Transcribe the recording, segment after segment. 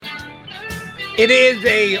It is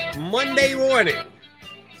a Monday morning.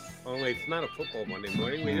 Only it's not a football Monday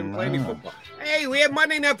morning. We didn't play any football. Hey, we have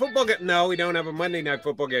Monday Night Football game. No, we don't have a Monday Night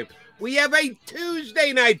Football game. We have a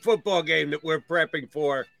Tuesday Night Football game that we're prepping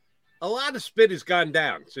for. A lot of spit has gone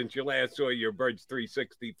down since you last saw your Birds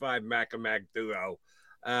 365 Mac and Mac duo.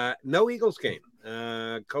 No Eagles game.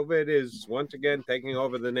 COVID is once again taking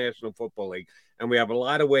over the National Football League, and we have a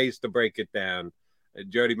lot of ways to break it down.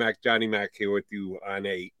 Jody Mac, Johnny Mac here with you on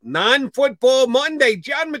a non-football Monday.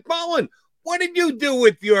 John McMullen, what did you do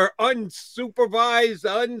with your unsupervised,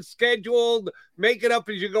 unscheduled, make it up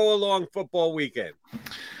as you go along football weekend?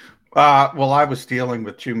 Well, I was dealing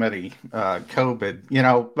with too many COVID. You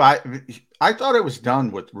know, I thought it was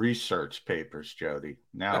done with research papers, Jody.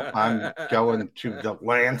 Now I'm going to the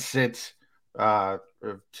Lancet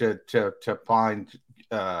to find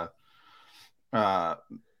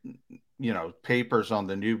papers on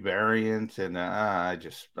the new variant, and I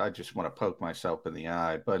just want to poke myself in the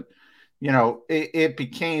eye. But it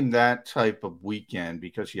became that type of weekend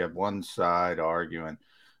because you have one side arguing,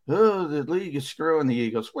 oh, the league is screwing the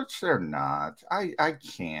Eagles, which they're not. I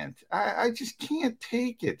can't. I just can't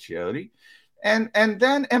take it, Jody. And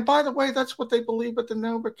by the way, that's what they believe at the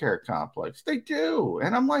NovaCare complex. They do.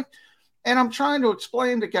 And I'm like, and I'm trying to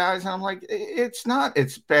explain to guys, and I'm like, it's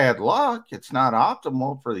bad luck. It's not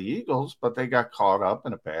optimal for the Eagles, but they got caught up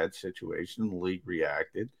in a bad situation. The league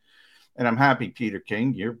reacted. And I'm happy Peter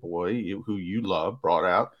King, your boy, who you love, brought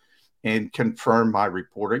out and confirmed my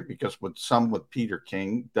reporting, because what Peter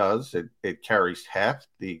King does, it carries heft,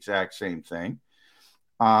 the exact same thing.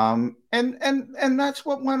 And that's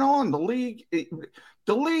what went on. The league,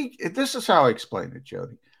 this is how I explain it,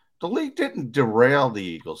 Jody. The league didn't derail the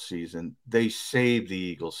Eagles season. They saved the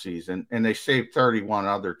Eagles season, and they saved 31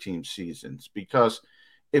 other team seasons, because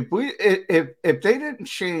if they didn't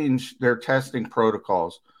change their testing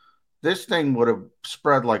protocols, this thing would have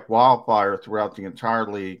spread like wildfire throughout the entire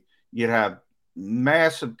league. You'd have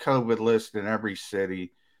massive COVID lists in every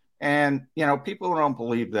city. And, people don't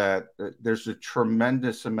believe that. There's a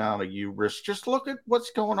tremendous amount of risk. Just look at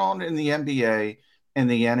what's going on in the NBA and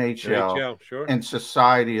the NHL, sure. and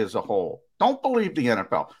society as a whole. Don't believe the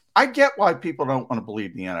NFL. I get why people don't want to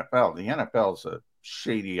believe the NFL. The NFL is a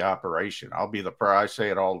shady operation. I say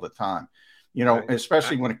it all the time.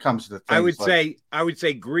 Especially when it comes to things I would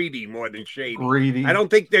say greedy more than shady. Greedy. I don't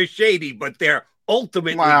think they're shady, but they're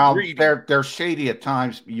ultimately greedy. They're shady at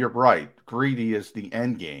times. You're right. Greedy is the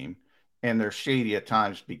end game, and they're shady at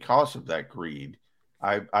times because of that greed.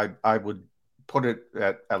 I would put it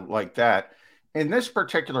at like that. In this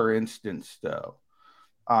particular instance, though,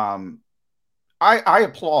 I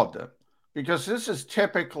applaud them, because this is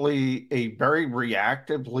typically a very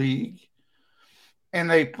reactive league, and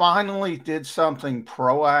they finally did something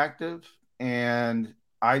proactive. And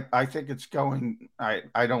I think it's going, I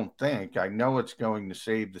know it's going to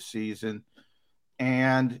save the season.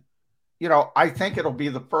 And, I think it'll be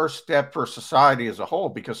the first step for society as a whole,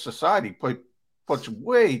 because society puts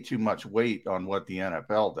way too much weight on what the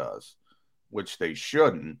NFL does, which they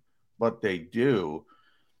shouldn't, but they do,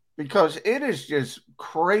 because it is just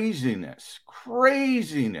craziness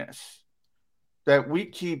that we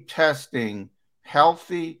keep testing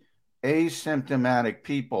healthy, asymptomatic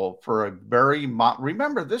people for a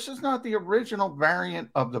remember, this is not the original variant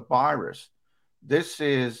of the virus. This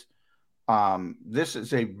is a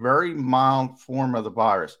very mild form of the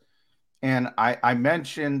virus. And I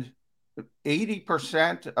mentioned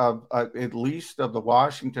 80% of at least of the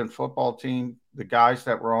Washington football team, the guys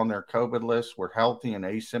that were on their COVID list, were healthy and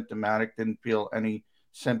asymptomatic, didn't feel any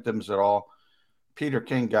symptoms at all. Peter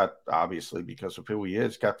King got, obviously because of who he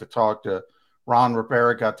is, got to talk to Ron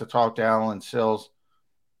Rivera, got to talk to Alan Sills.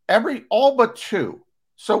 All but two.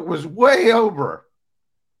 So it was way over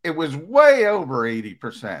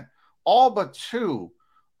 80%. All but two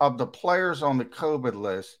of the players on the COVID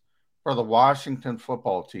list for the Washington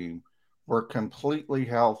football team were completely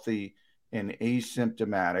healthy and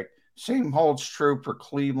asymptomatic. Same holds true for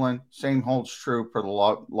Cleveland. Same holds true for the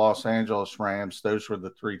Los Angeles Rams. Those were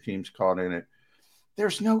the three teams caught in it.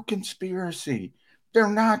 There's no conspiracy. They're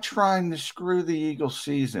not trying to screw the Eagles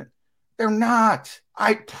season. They're not.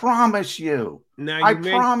 I promise you.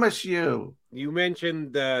 Promise you. You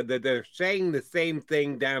mentioned that they're saying the same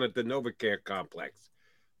thing down at the NovaCare complex.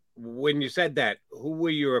 When you said that, who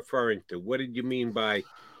were you referring to? What did you mean by,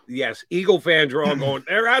 yes, Eagle fans are all going,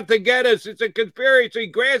 they're out to get us. It's a conspiracy.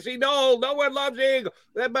 Grassy knoll. No one loves Eagles.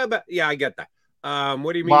 Yeah, I get that.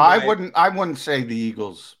 What do you mean? Well, I wouldn't say the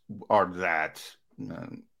Eagles are that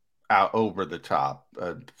out over the top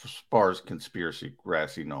as far as conspiracy,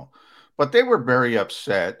 Grassy knoll. But they were very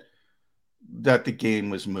upset that the game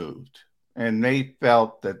was moved. and they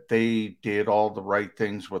felt that they did all the right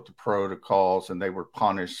things with the protocols, and they were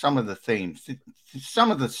punished. Some of the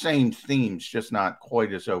same themes, just not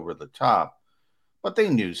quite as over the top. But they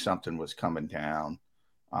knew something was coming down.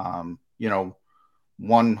 You know,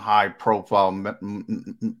 one high-profile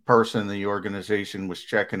person in the organization was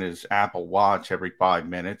checking his Apple Watch every 5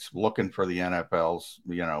 minutes, looking for the NFL's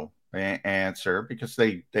answer, because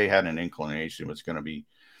they had an inclination it was going to be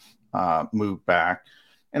moved back,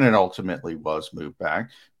 and it ultimately was moved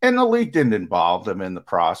back. And the league didn't involve them in the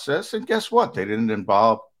process. And guess what? They didn't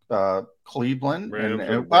involve Cleveland.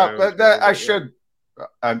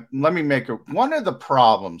 Let me make it. One of the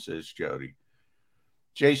problems is, Jody,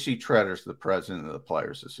 J.C. Tretter's the president of the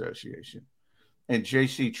Players Association. And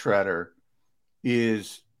J.C. Tretter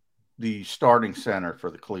is the starting center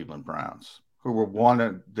for the Cleveland Browns, who were one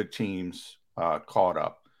of the teams caught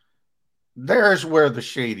up. There's where the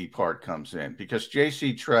shady part comes in, because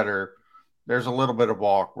J.C. Tretter, there's a little bit of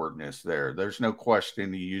awkwardness there. There's no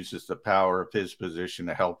question he uses the power of his position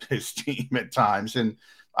to help his team at times, and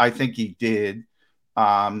I think he did.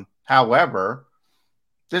 However,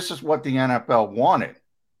 this is what the NFL wanted.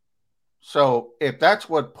 So if that's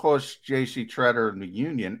what pushed J.C. Tretter in the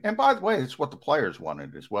union, and by the way, it's what the players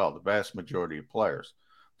wanted as well, the vast majority of players.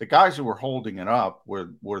 The guys who were holding it up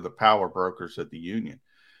were the power brokers at the union.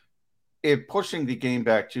 If pushing the game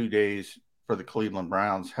back 2 days for the Cleveland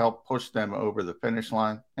Browns helped push them over the finish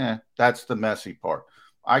line, that's the messy part.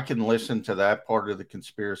 I can listen to that part of the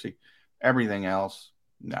conspiracy. Everything else,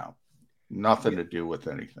 no, nothing to do with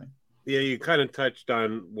anything. Yeah, you kind of touched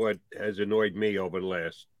on what has annoyed me over the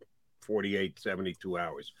last 48, 72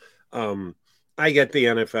 hours. I get the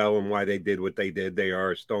NFL and why they did what they did. They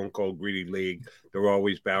are a stone cold greedy league. They're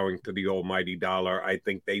always bowing to the almighty dollar. I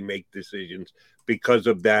think they make decisions because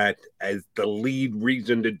of that as the lead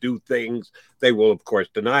reason to do things. They will, of course,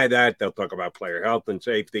 deny that. They'll talk about player health and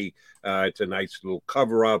safety. It's a nice little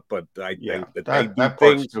cover up, but I think that they do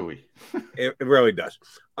things. It really does.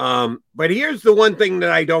 But here's the one thing that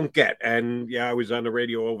I don't get. And yeah, I was on the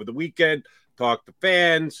radio over the weekend, talked to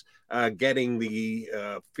fans. Getting the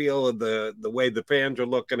feel of the way the fans are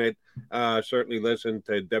looking at. Certainly listen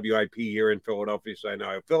to WIP here in Philadelphia, so I know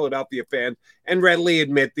I'm a Philadelphia fan, and readily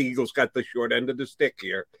admit the Eagles got the short end of the stick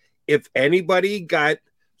here. If anybody got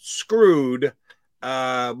screwed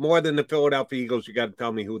more than the Philadelphia Eagles, you got to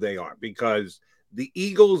tell me who they are, because the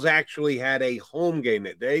Eagles actually had a home game.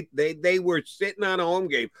 They were sitting on a home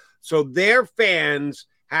game, so their fans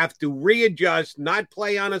have to readjust, not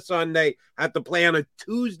play on a Sunday, have to play on a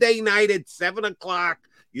Tuesday night at 7 o'clock.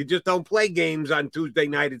 You just don't play games on Tuesday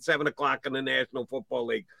night at 7 o'clock in the National Football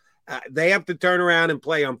League. They have to turn around and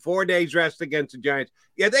play on 4 days rest against the Giants.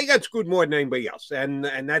 Yeah, they got screwed more than anybody else, and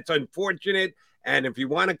that's unfortunate. And if you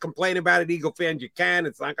want to complain about it, Eagle fans, you can.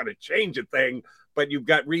 It's not going to change a thing, but you've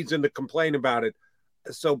got reason to complain about it.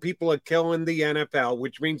 So people are killing the NFL,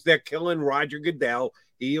 which means they're killing Roger Goodell.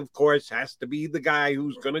 He, of course, has to be the guy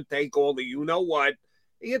who's going to take all the you-know-what.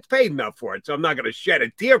 He gets paid enough for it, so I'm not going to shed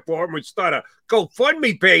a tear for him or start a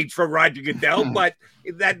GoFundMe page for Roger Goodell, but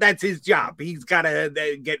that's his job. He's got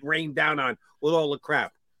to get rained down on with all the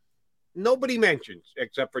crap. Nobody mentions,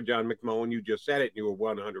 except for John McMullen, you just said it, and you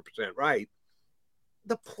were 100% right.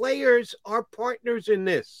 The players are partners in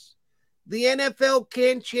this. The NFL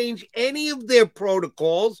can't change any of their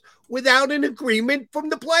protocols without an agreement from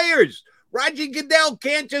the players. Roger Goodell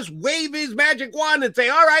can't just wave his magic wand and say,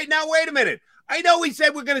 all right, now wait a minute. I know we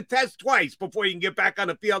said we're going to test twice before you can get back on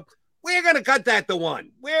the field. We're going to cut that to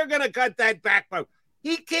one. We're going to cut that back.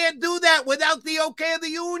 He can't do that without the okay of the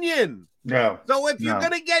union. No. So if you're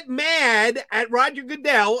going to get mad at Roger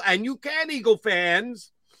Goodell, and you can, Eagle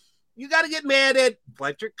fans, you got to get mad at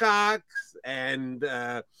Fletcher Cox and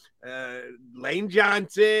Lane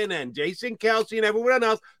Johnson and Jason Kelce and everyone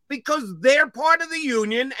else, because they're part of the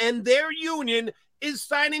union, and their union is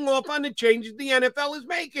signing off on the changes the NFL is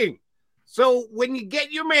making. So when you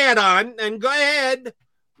get your mad on, and go ahead,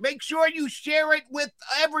 make sure you share it with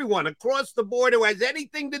everyone across the board who has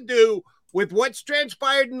anything to do with what's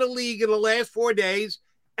transpired in the league in the last 4 days.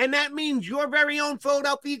 And that means your very own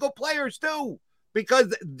Philadelphia Eagle players too,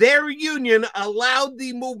 because their union allowed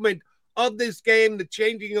the movement of this game, the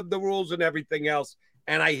changing of the rules and everything else.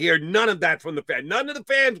 And I hear none of that from the fans. None of the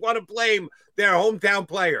fans want to blame their hometown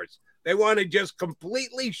players. They want to just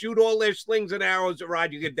completely shoot all their slings and arrows at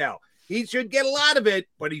Roger Goodell. He should get a lot of it,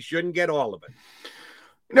 but he shouldn't get all of it.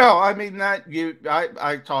 No, I mean,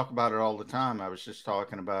 I talk about it all the time. I was just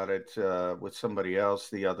talking about it with somebody else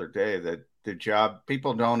the other day, that the job,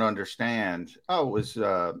 people don't understand. Oh, it was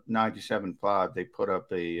 97.5. They put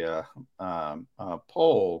up a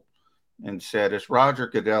poll and said, "Is Roger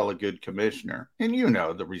Goodell a good commissioner?" And you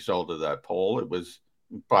know the result of that poll. It was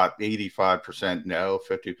about 85% no,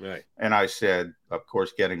 50. Right. And I said, of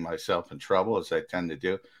course, getting myself in trouble as I tend to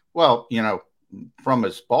do. Well, from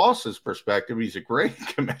his boss's perspective, he's a great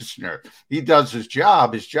commissioner. He does his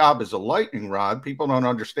job. His job is a lightning rod. People don't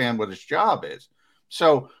understand what his job is.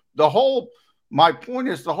 So my point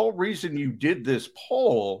is the whole reason you did this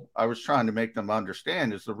poll, I was trying to make them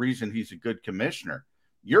understand, is the reason he's a good commissioner.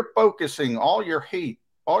 You're focusing all your hate,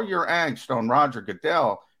 all your angst on Roger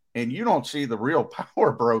Goodell, and you don't see the real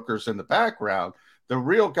power brokers in the background, the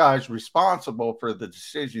real guys responsible for the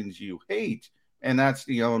decisions you hate, and that's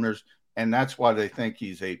the owners, and that's why they think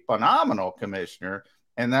he's a phenomenal commissioner,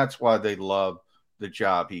 and that's why they love the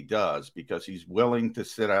job he does, because he's willing to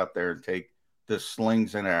sit out there and take the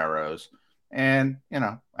slings and arrows. And,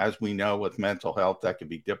 as we know with mental health, that can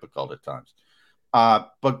be difficult at times.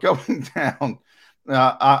 But going down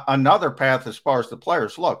another path as far as the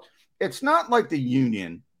players, look, it's not like the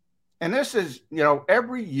union. And this is,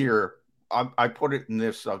 every year I put it in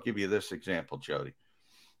this. I'll give you this example, Jody.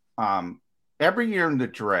 Every year in the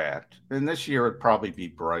draft, and this year it'd probably be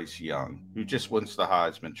Bryce Young, who just wins the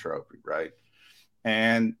Heisman Trophy, right?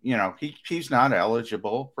 And, he's not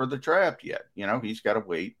eligible for the draft yet. He's got to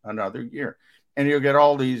wait another year. And you'll get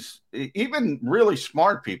all these, even really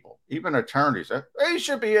smart people, even attorneys, he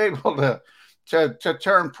should be able to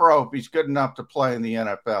turn pro if he's good enough to play in the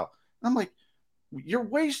NFL. And I'm like, you're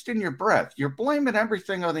wasting your breath. You're blaming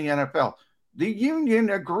everything on the NFL. The union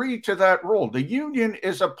agreed to that rule. The union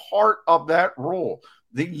is a part of that rule.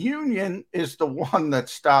 The union is the one that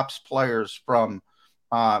stops players from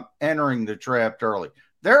entering the draft early.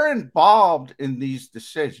 They're involved in these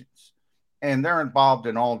decisions, and they're involved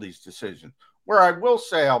in all these decisions. Where I will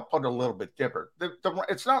say, I'll put a little bit different.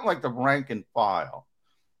 It's not like the rank and file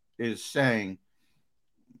is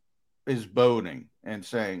voting and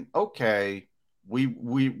saying, okay, we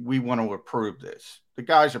want to approve this. The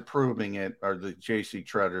guys approving it are the J.C.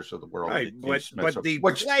 Treaders of the world. Right, but the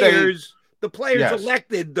players yes,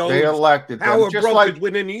 elected those. They elected power brokers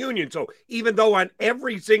within the union. So even though on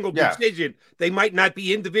every single decision they might not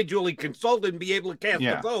be individually consulted and be able to cast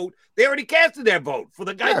a vote, they already casted their vote for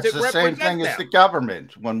the guys that represent them. It's the same thing as the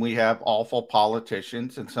government. When we have awful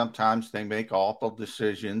politicians, and sometimes they make awful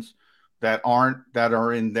decisions that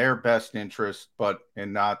are in their best interest, but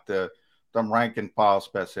in not the rank and file's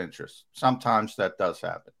best interest. Sometimes that does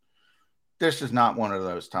happen. This is not one of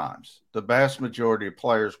those times. The vast majority of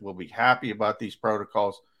players will be happy about these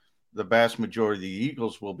protocols. The vast majority of the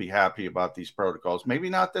Eagles will be happy about these protocols. Maybe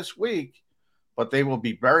not this week, but they will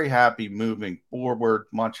be very happy moving forward,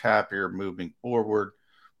 much happier moving forward.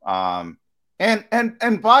 And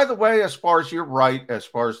by the way, as far as you're right, as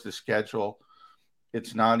far as the schedule,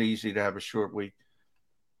 it's not easy to have a short week.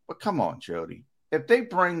 But come on, Jody. If they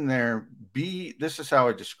bring their this is how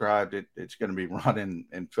I described it. It's going to be run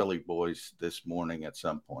in Philly Boys this morning at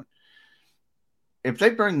some point. If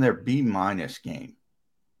they bring their B- game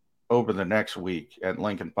over the next week at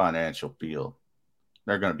Lincoln Financial Field,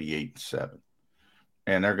 they're going to be 8-7.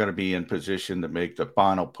 And they're going to be in position to make the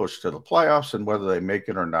final push to the playoffs, and whether they make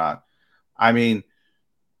it or not. I mean,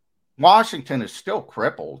 Washington is still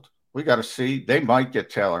crippled. We got to see. They might get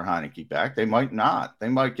Taylor Heineke back. They might not. They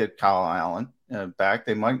might get Kyle Allen back.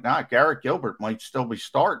 They might not. Garrett Gilbert might still be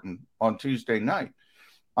starting on Tuesday night.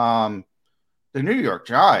 The New York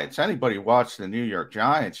Giants, anybody watched the New York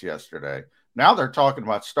Giants yesterday? Now they're talking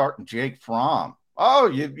about starting Jake Fromm. Oh,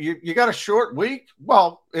 you got a short week?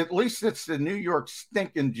 Well, at least it's the New York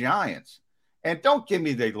stinking Giants. And don't give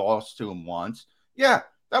me they lost to them once. Yeah,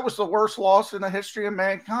 that was the worst loss in the history of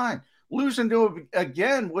mankind. Losing to them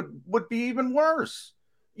again would be even worse.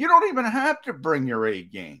 You don't even have to bring your A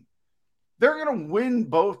game. They're going to win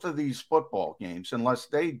both of these football games unless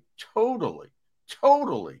they totally,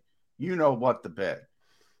 you know what to bet.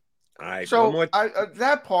 So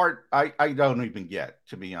that part I don't even get,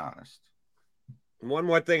 to be honest. One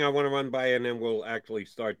more thing I want to run by, and then we'll actually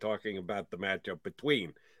start talking about the matchup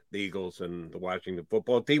between the Eagles and the Washington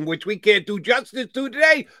football team, which we can't do justice to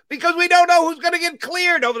today because we don't know who's going to get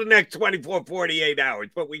cleared over the next 24, 48 hours,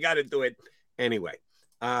 but we got to do it anyway.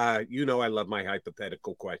 I love my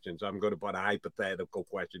hypothetical questions. I'm going to put a hypothetical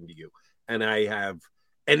question to you, and I have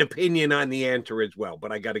an opinion on the answer as well,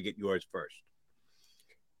 but I got to get yours first.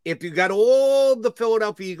 If you got all the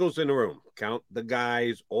Philadelphia Eagles in the room, count the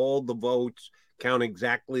guys, all the votes, count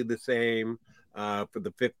exactly the same for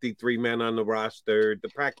the 53 men on the roster, the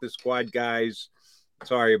practice squad guys.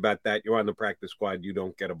 Sorry about that. You're on the practice squad. You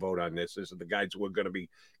don't get a vote on this. This are the guys who are going to be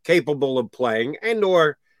capable of playing, and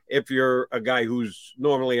or if you're a guy who's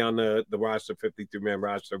normally on the roster, 53-man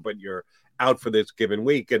roster, but you're out for this given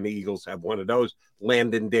week, and the Eagles have one of those,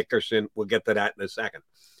 Landon Dickerson. We'll get to that in a second.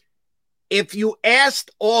 If you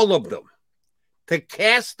asked all of them to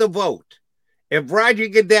cast a vote, if Roger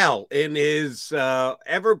Goodell, in his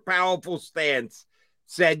ever-powerful stance,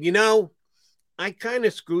 said, I kind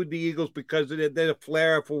of screwed the Eagles because there's a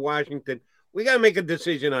flare for Washington, we got to make a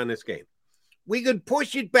decision on this game. We could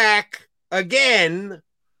push it back again,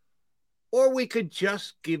 or we could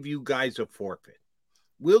just give you guys a forfeit.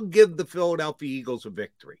 We'll give the Philadelphia Eagles a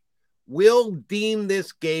victory. We'll deem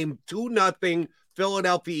this game 2-0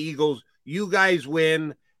 Philadelphia Eagles. You guys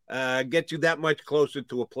win, get you that much closer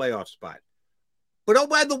to a playoff spot. But, oh,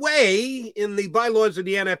 by the way, in the bylaws of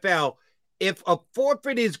the NFL, if a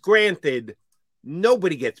forfeit is granted,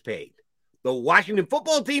 nobody gets paid. The Washington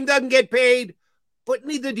football team doesn't get paid, but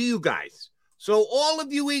neither do you guys. So all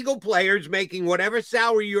of you Eagle players making whatever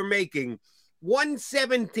salary you're making,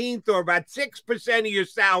 1/17 or about 6% of your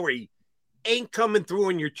salary ain't coming through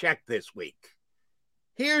in your check this week.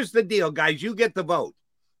 Here's the deal, guys. You get the vote.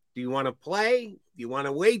 Do you want to play? Do you want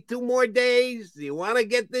to wait 2 more days? Do you want to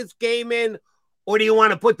get this game in? Or do you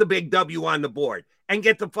want to put the big W on the board and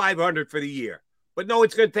get the 500 for the year? But no,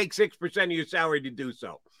 it's going to take 6% of your salary to do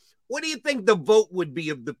so. What do you think the vote would be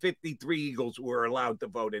of the 53 Eagles who were allowed to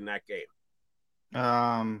vote in that game?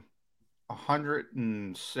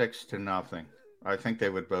 106-0. I think they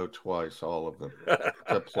would vote twice, all of them,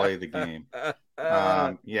 to play the game.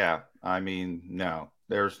 Yeah, I mean, no,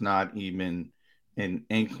 there's not even an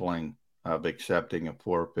inkling of accepting a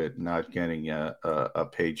forfeit, not getting a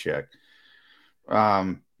paycheck.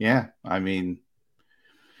 Yeah, I mean,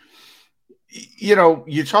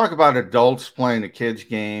 you talk about adults playing a kid's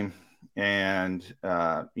game, and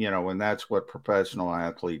and that's what professional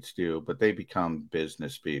athletes do, but they become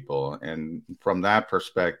business people. And from that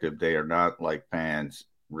perspective, they are not like fans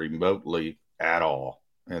remotely at all.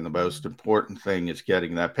 And the most important thing is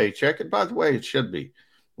getting that paycheck. And by the way, it should be.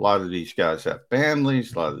 A lot of these guys have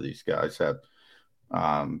families. A lot of these guys have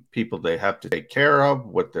people they have to take care of,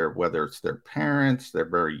 whether it's their parents. They're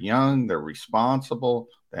very young. They're responsible.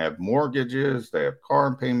 They have mortgages. They have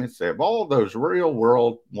car payments. They have all those real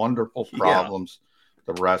world wonderful problems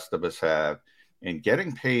the rest of us have. And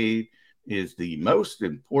getting paid is the most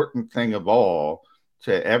important thing of all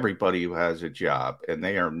to everybody who has a job. And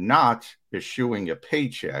they are not issuing a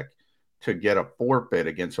paycheck to get a forfeit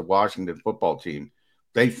against a Washington football team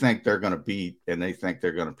they think they're going to beat, and they think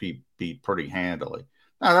they're going to beat pretty handily.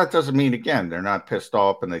 Now, that doesn't mean, again, they're not pissed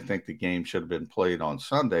off and they think the game should have been played on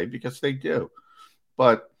Sunday, because they do.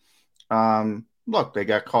 But, look, they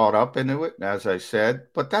got caught up into it, as I said,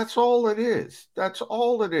 but that's all it is. That's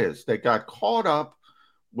all it is. They got caught up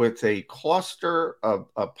with a cluster of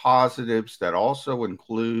positives that also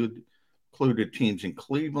included teams in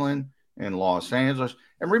Cleveland and Los Angeles.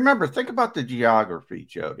 And remember, think about the geography,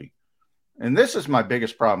 Jody. And this is my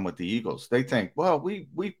biggest problem with the Eagles. They think, well, we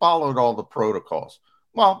followed all the protocols.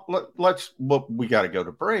 Well, we got to go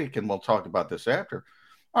to break, and we'll talk about this after.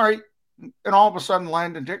 All right. And all of a sudden,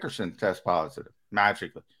 Landon Dickerson tests positive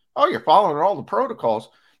magically. Oh, you're following all the protocols.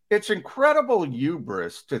 It's incredible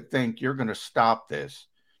hubris to think you're going to stop this.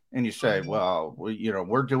 And you say, well,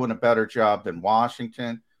 we're doing a better job than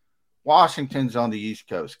Washington. Washington's on the East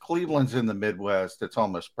Coast. Cleveland's in the Midwest. It's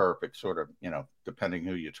almost perfect, sort of, depending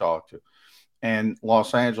who you talk to. And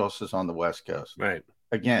Los Angeles is on the West Coast. Right.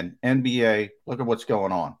 Again, NBA, look at what's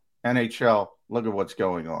going on. NHL, look at what's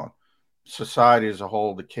going on. Society as a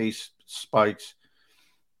whole, the case spikes.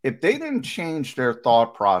 If they didn't change their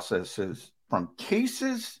thought processes from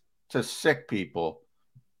cases to sick people,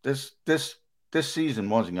 this season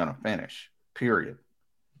wasn't going to finish, period.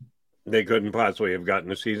 They couldn't possibly have gotten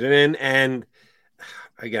the season in. And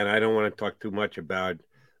again, I don't want to talk too much about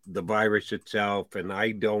the virus itself, and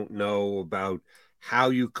I don't know about how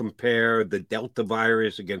you compare the Delta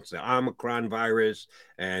virus against the Omicron virus,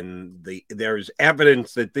 and there's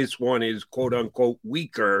evidence that this one is quote unquote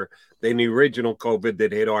weaker than the original COVID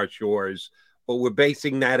that hit our shores, but we're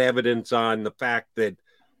basing that evidence on the fact that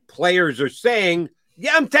players are saying,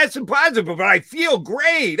 yeah, I'm testing positive, but I feel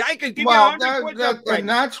great. I could give you 100%. And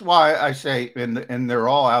that's why I say, and they're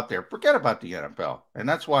all out there. Forget about the NFL. And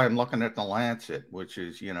that's why I'm looking at the Lancet, which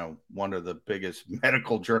is, one of the biggest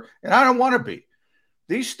medical journals. And I don't want to be.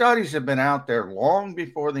 These studies have been out there long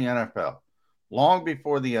before the NFL. Long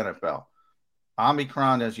before the NFL.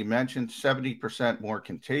 Omicron, as you mentioned, 70% more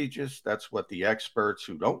contagious. That's what the experts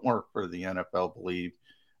who don't work for the NFL believe.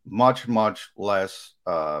 Much, much less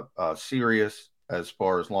serious as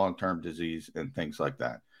far as long-term disease and things like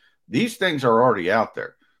that. These things are already out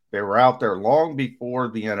there. They were out there long before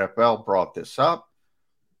the NFL brought this up.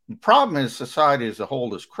 The problem is society as a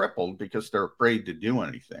whole is crippled because they're afraid to do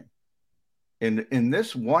anything. In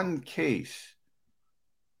this one case,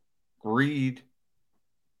 greed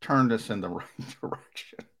turned us in the right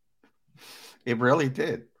direction. It really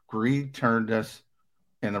did. Greed turned us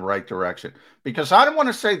in the right direction. Because I don't want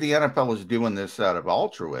to say the NFL is doing this out of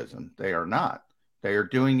altruism. They are not. They are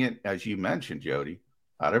doing it, as you mentioned, Jody,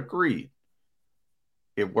 out of greed.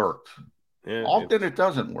 It worked. Yeah, often it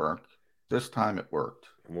doesn't work. This time it worked.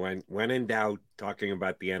 When in doubt, talking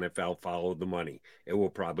about the NFL, follow the money. It will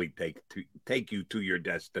probably take you to your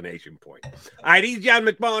destination point. All right, he's John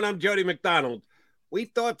McMullen. I'm Jody McDonald. We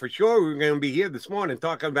thought for sure we were going to be here this morning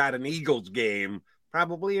talking about an Eagles game,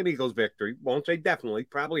 probably an Eagles victory. Won't say definitely,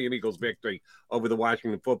 probably an Eagles victory over the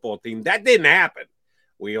Washington football team. That didn't happen.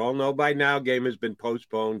 We all know by now game has been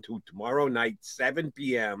postponed to tomorrow night, 7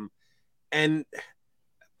 p.m. And,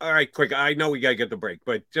 all right, quick, I know we got to get the break,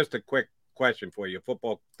 but just a quick question for you,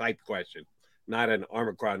 football type question, not an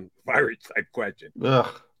Omicron virus type question.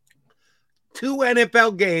 Ugh. 2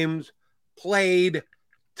 NFL games played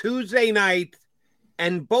Tuesday night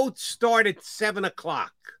and both start at 7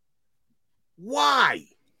 o'clock. Why?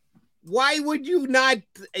 Why would you not,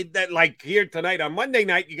 like here tonight on Monday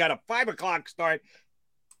night, you got a 5 o'clock start,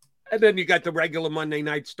 and then you got the regular Monday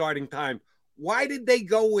night starting time. Why did they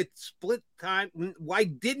go with split time? Why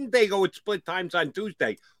didn't they go with split times on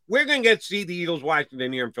Tuesday? We're going to get to see the Eagles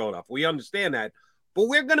Washington here in Philadelphia. We understand that. But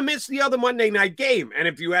we're going to miss the other Monday night game. And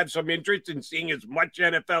if you have some interest in seeing as much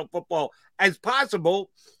NFL football as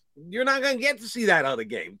possible, you're not going to get to see that other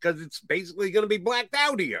game because it's basically going to be blacked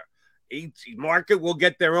out here. Each market will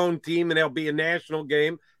get their own team, and there'll be a national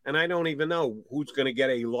game. And I don't even know who's going to get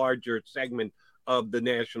a larger segment of the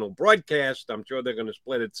national broadcast. I'm sure they're going to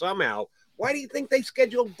split it somehow. Why do you think they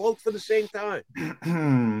scheduled both for the same time?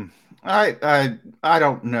 I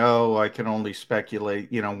don't know. I can only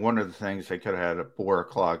speculate. You know, one of the things, they could have had a 4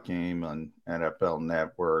 o'clock game on NFL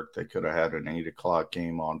Network. They could have had an 8 o'clock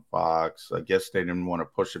game on Fox. I guess they didn't want to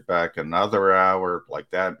push it back another hour. Like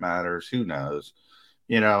that matters. Who knows?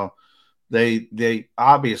 You know, they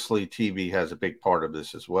obviously TV has a big part of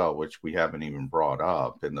this as well, which we haven't even brought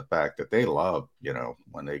up, in the fact that they love, you know,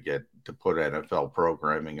 when they get to put NFL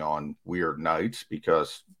programming on weird nights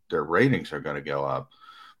because their ratings are going to go up.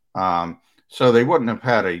 So they wouldn't have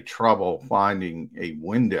had a trouble finding a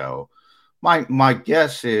window. My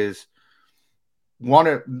guess is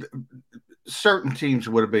certain teams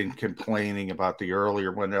would have been complaining about the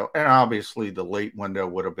earlier window, and obviously the late window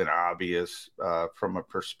would have been obvious from a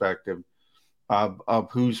perspective of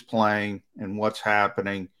who's playing and what's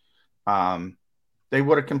happening. They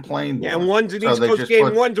would have complained. Yeah, and one's an East Coast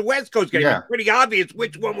game, one's a West Coast game. Yeah. It's pretty obvious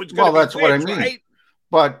which one was going to be. Well, that's what I mean. Right?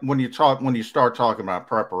 But when you start talking about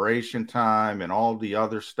preparation time and all the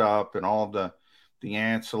other stuff and all the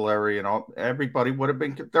ancillary and all, everybody would have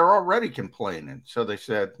been. They're already complaining, so they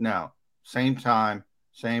said no, same time,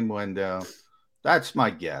 same window. That's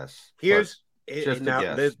my guess. Here's just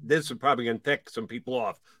now. This is probably going to tick some people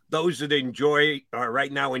off. Those that are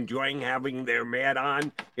right now enjoying having their mat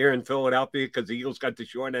on here in Philadelphia because the Eagles got the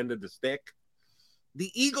short end of the stick.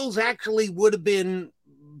 The Eagles actually would have been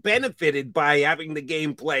benefited by having the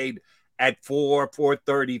game played at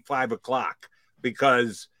 4:30, 5 o'clock,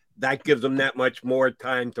 because that gives them that much more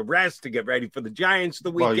time to rest, to get ready for the Giants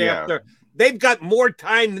the week after. They've got more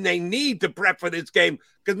time than they need to prep for this game,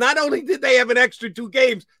 because not only did they have an extra 2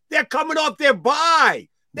 games, they're coming off their bye.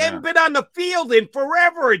 They haven't been on the field in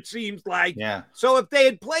forever, it seems like. Yeah. So if they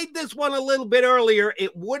had played this one a little bit earlier,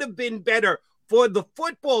 it would have been better for the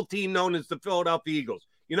football team known as the Philadelphia Eagles.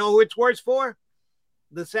 You know who it's worse for?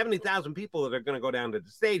 The 70,000 people that are going to go down to the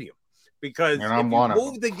stadium. Because if you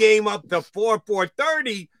move the game up to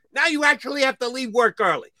 4:30, now you actually have to leave work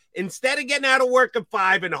early. Instead of getting out of work at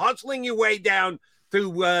 5 and hustling your way down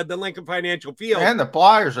to the Lincoln Financial Field. And the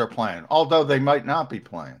Flyers are playing, although they might not be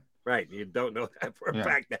playing. Right. You don't know that for a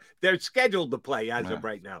fact. That they're scheduled to play as of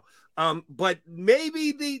right now. But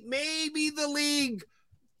maybe the league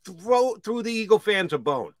threw the Eagle fans a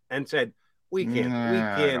bone and said, we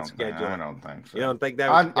can't schedule. I don't think so. You don't think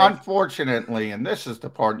that was unfortunately, and this is the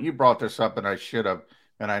part, you brought this up and I should have,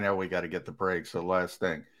 and I know we got to get the break. So last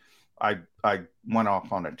thing, I went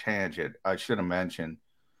off on a tangent. I should have mentioned,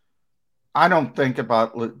 I don't think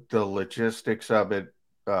about the logistics of it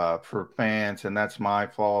for fans, and that's my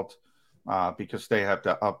fault because they have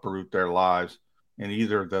to uproot their lives, and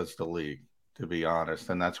either does the league, to be honest,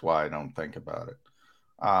 and that's why I don't think about it.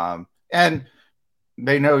 And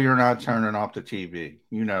they know you're not turning off the TV.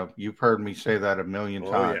 You know, you've heard me say that a million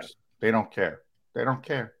times. Yeah. They don't care. They don't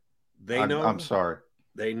care. They know. I'm sorry.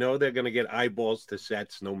 They know they're going to get eyeballs to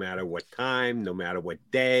sets no matter what time, no matter what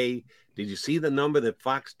day. Did you see the number that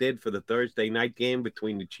Fox did for the Thursday night game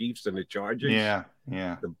between the Chiefs and the Chargers? Yeah.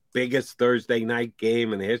 The biggest Thursday night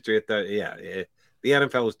game in the history of the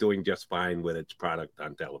NFL is doing just fine with its product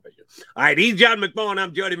on television. All right, he's John McMullen.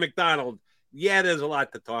 I'm Jody McDonald. Yeah, there's a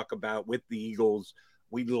lot to talk about with the Eagles.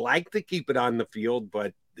 We'd like to keep it on the field,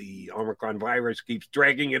 but the Omicron virus keeps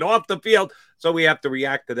dragging it off the field, so we have to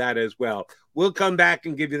react to that as well. We'll come back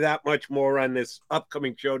and give you that much more on this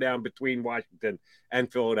upcoming showdown between Washington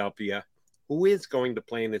and Philadelphia. Who is going to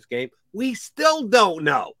play in this game? We still don't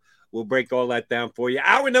know. We'll break all that down for you.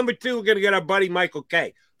 Hour number 2, we're going to get our buddy Michael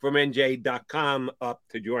Kay from NJ.com up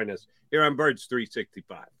to join us here on Birds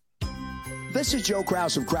 365. This is Joe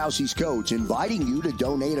Krause of Krause's Coats, inviting you to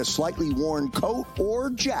donate a slightly worn coat or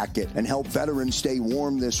jacket and help veterans stay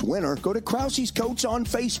warm this winter. Go to Krause's Coats on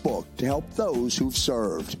Facebook to help those who've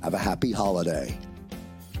served. Have a happy holiday.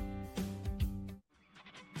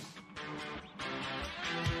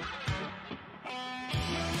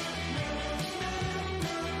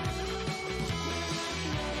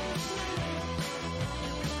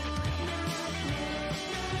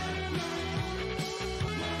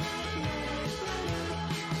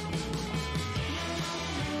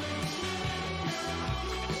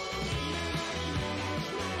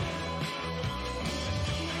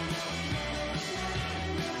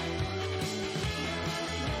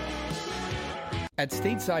 At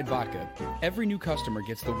Stateside Vodka, every new customer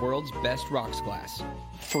gets the world's best rocks glass,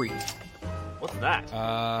 free. What's that?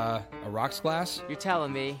 A rocks glass? You're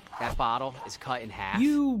telling me that bottle is cut in half?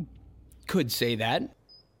 You could say that.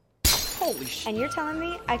 Holy shit. And you're telling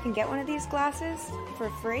me I can get one of these glasses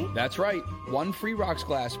for free? That's right. One free rocks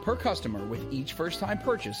glass per customer with each first-time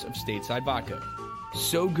purchase of Stateside Vodka.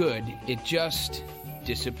 So good, it just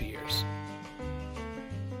disappears.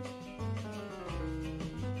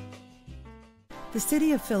 The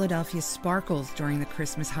city of Philadelphia sparkles during the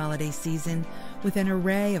Christmas holiday season with an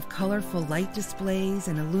array of colorful light displays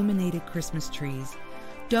and illuminated Christmas trees,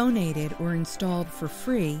 donated or installed for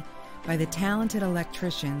free by the talented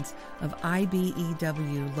electricians of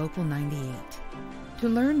IBEW Local 98. To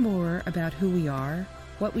learn more about who we are,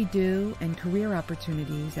 what we do, and career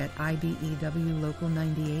opportunities at IBEW Local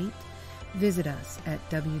 98, visit us at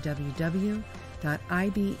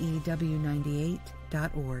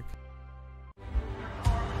www.ibew98.org.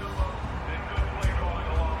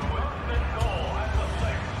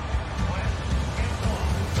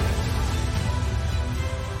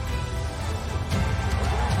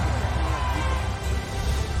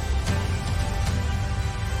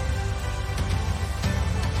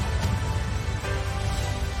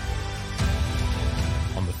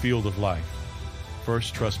 Field of life,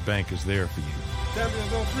 First Trust Bank is there for you.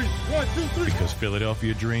 1, 2, 3. Because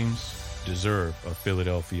Philadelphia dreams deserve a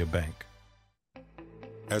Philadelphia bank.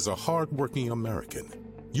 As a hard-working American,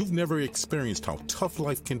 you've never experienced how tough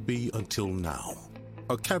life can be until now.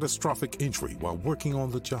 A catastrophic injury while working on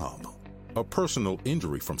the job. A personal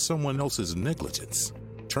injury from someone else's negligence.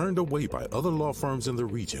 Turned away by other law firms in the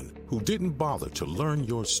region who didn't bother to learn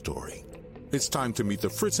your story. It's time to meet the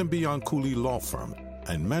Fritz & Bianculli Law Firm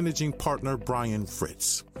and managing partner Brian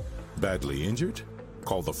Fritz. Badly injured?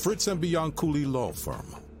 Call the Fritz & Bianculli Law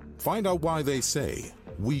Firm. Find out why they say,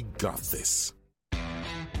 "We got this."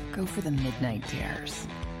 Go for the midnight dares.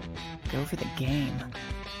 Go for the game.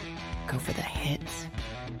 Go for the hits.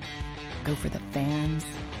 Go for the fans.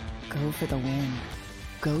 Go for the win.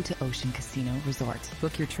 Go to Ocean Casino Resort.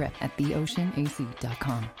 Book your trip at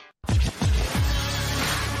theoceanac.com.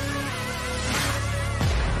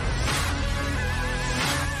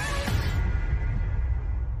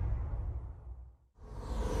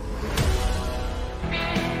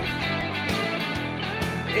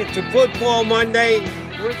 It's a football Monday.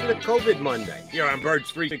 Where's the COVID Monday? Here on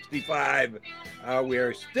Birds 365. We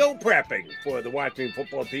are still prepping for the Washington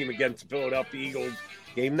football team against the Philadelphia Eagles.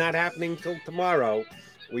 Game not happening till tomorrow.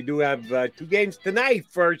 We do have 2 games tonight.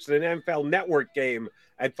 First, an NFL Network game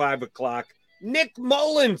at 5 o'clock. Nick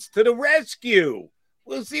Mullins to the rescue.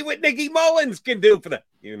 We'll see what Nicky Mullins can do for the...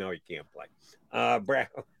 You know he can't play.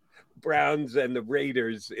 Browns and the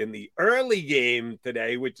Raiders in the early game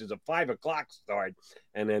today, which is a 5 o'clock start,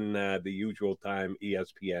 and then the usual time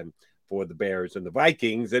ESPN for the Bears and the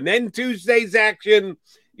Vikings. And then Tuesday's action,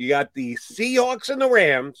 you got the Seahawks and the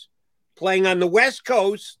Rams playing on the West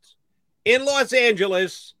Coast in Los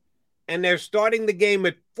Angeles, and they're starting the game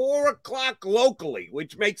at 4 o'clock locally,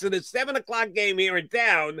 which makes it a 7 o'clock game here in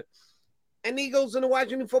town. And the Eagles and the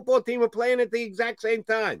Washington football team are playing at the exact same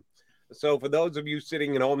time. So for those of you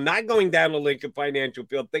sitting at home, not going down to Lincoln Financial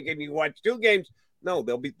Field, thinking you watch 2 games, No,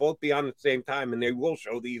 they'll both be on at the same time, and they will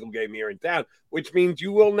show the Eagle game here in town, which means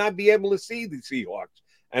you will not be able to see the Seahawks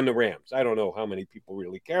and the Rams. I don't know how many people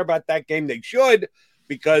really care about that game. They should,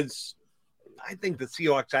 because I think the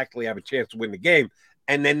Seahawks actually have a chance to win the game,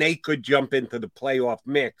 and then they could jump into the playoff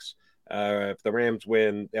mix. If the Rams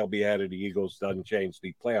win, they'll be ahead of the Eagles. Doesn't change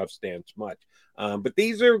the playoff stance much. But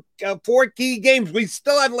these are 4 key games. We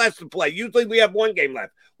still have less to play. Usually we have 1 game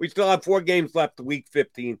left. We still have 4 games left to week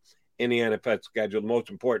 15 in the NFL schedule. The most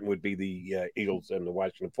important would be the Eagles and the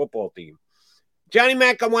Washington football team. Johnny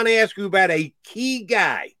Mac, I want to ask you about a key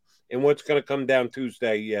guy in what's going to come down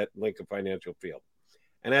Tuesday at Lincoln Financial Field.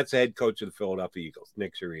 And that's the head coach of the Philadelphia Eagles,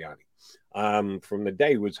 Nick Sirianni. From the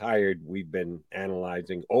day he was hired, we've been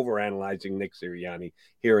overanalyzing Nick Sirianni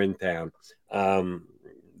here in town.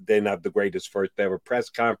 Didn't have the greatest first ever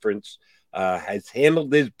press conference, has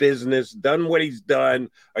handled his business, done what he's done,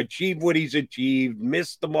 achieved what he's achieved,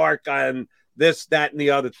 missed the mark on this, that, and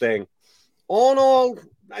the other thing. All in all,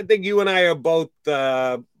 I think you and I are both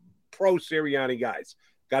pro Sirianni guys.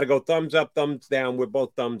 Got to go thumbs up, thumbs down. We're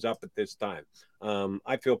both thumbs up at this time.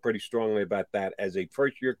 I feel pretty strongly about that as a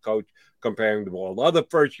first-year coach comparing to all other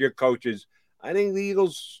first-year coaches. I think the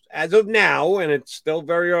Eagles, as of now, and it's still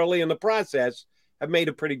very early in the process, have made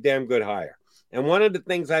a pretty damn good hire. And one of the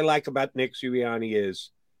things I like about Nick Sirianni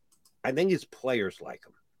is I think his players like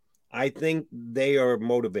him. I think they are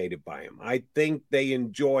motivated by him. I think they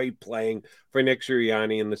enjoy playing for Nick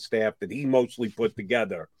Sirianni and the staff that he mostly put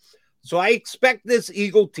together. So I expect this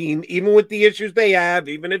Eagle team, even with the issues they have,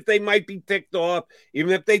 even if they might be ticked off,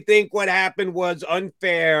 even if they think what happened was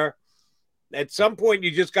unfair, at some point you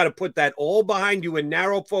just got to put that all behind you and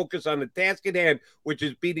narrow focus on the task at hand, which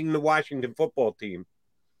is beating the Washington football team.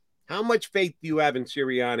 How much faith do you have in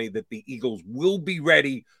Sirianni that the Eagles will be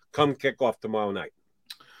ready come kickoff tomorrow night?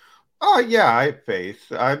 Oh, yeah, I have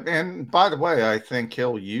faith. And by the way, I think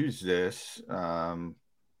he'll use this,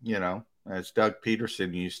 as Doug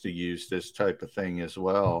Peterson used to use this type of thing as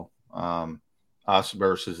well. Us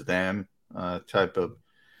versus them type of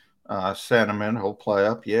sentiment. He'll play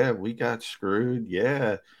up. Yeah, we got screwed.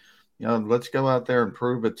 Yeah. Let's go out there and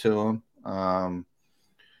prove it to them.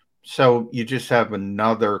 So you just have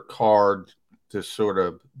another card to sort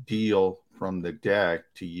of deal from the deck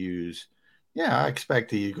to use. Yeah, I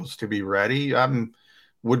expect the Eagles to be ready.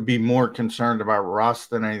 Would be more concerned about Russ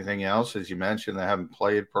than anything else. As you mentioned, they haven't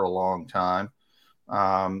played for a long time.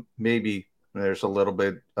 Maybe there's a little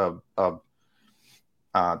bit of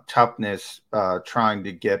toughness trying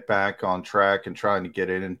to get back on track and trying to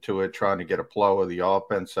get into it, trying to get a flow of the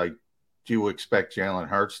offense. I do expect Jalen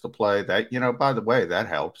Hurts to play. That, by the way, that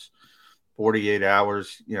helps. 48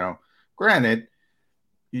 hours, granted,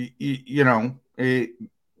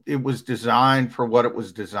 it was designed for what it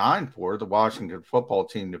was designed for, the Washington football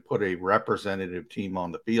team, to put a representative team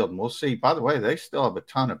on the field. And we'll see. By the way, they still have a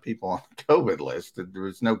ton of people on the COVID list. There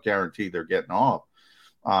was no guarantee they're getting off.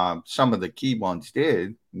 Some of the key ones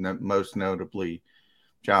did, most notably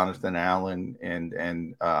Jonathan Allen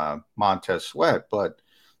and Montez Sweat. But,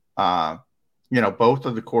 both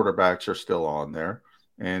of the quarterbacks are still on there.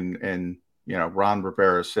 And Ron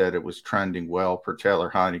Rivera said it was trending well for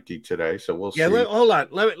Taylor Heineke today. So we'll see. Hold on.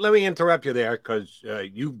 Let me interrupt you there because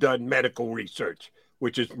you've done medical research,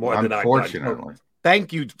 which is more than I've done. Unfortunately.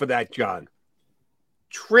 Thank you for that, John.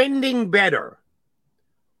 Trending better.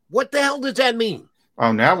 What the hell does that mean?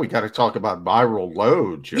 Oh, now we got to talk about viral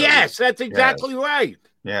load, Joe. Yes, that's exactly right.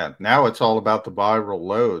 Yeah, now it's all about the viral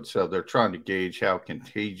load. So they're trying to gauge how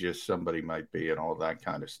contagious somebody might be and all that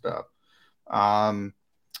kind of stuff.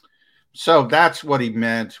 So that's what he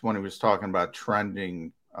meant when he was talking about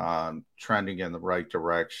trending in the right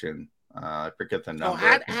direction. I forget the number.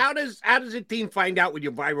 So how does a team find out what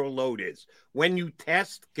your viral load is? When you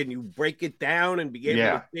test, can you break it down and be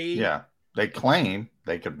able to see? Yeah, they claim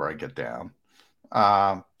they could break it down.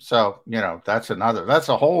 So that's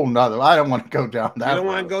a whole nother. I don't want to go down that. You don't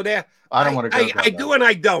want to go there. I don't want to go. I do and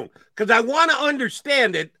I don't, because I want to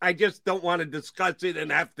understand it. I just don't want to discuss it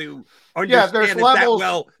and have to understand it that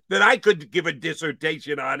well that I could give a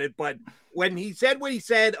dissertation on it. But when he said what he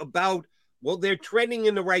said about, well, they're trending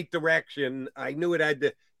in the right direction, I knew it had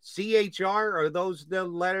the CHR. Are those the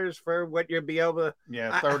letters for what you'll be able to?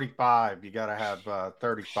 Yeah, 35. You got to have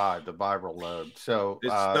 35, the viral load. So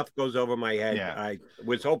this stuff goes over my head. Yeah. I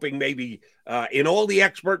was hoping maybe in all the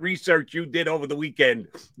expert research you did over the weekend,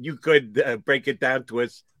 you could break it down to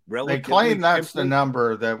us. They claim that's the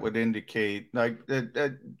number that would indicate, like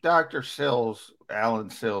Dr. Sills, Alan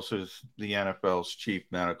Sills, who's the NFL's chief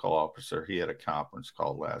medical officer. He had a conference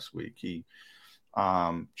call last week. He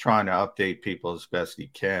trying to update people as best he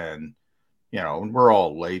can, and we're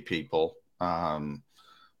all lay people.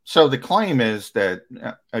 So the claim is that,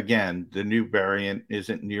 again, the new variant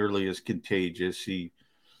isn't nearly as contagious. He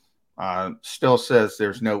still says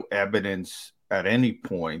there's no evidence at any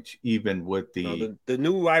point, even with the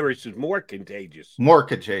new virus is more contagious. More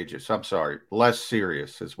contagious. I'm sorry. Less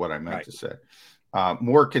serious is what I meant to say.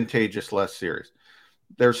 More contagious, less serious.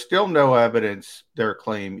 There's still no evidence, their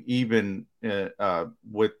claim, even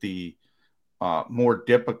with the more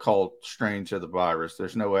difficult strains of the virus.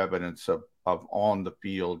 There's no evidence of on the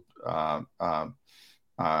field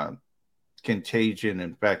contagion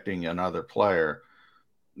infecting another player.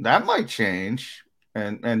 That might change,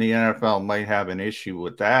 and the NFL might have an issue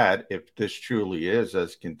with that if this truly is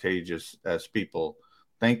as contagious as people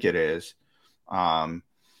think it is. And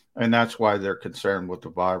that's why they're concerned with the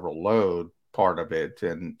viral load part of it.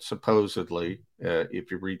 And supposedly,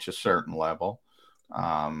 if you reach a certain level,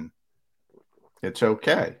 it's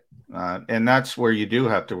okay. And that's where you do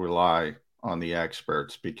have to rely on the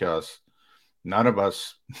experts, because none of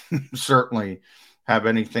us certainly have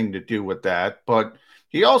anything to do with that. But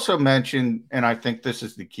he also mentioned, and I think this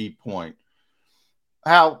is the key point,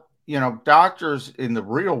 how, doctors in the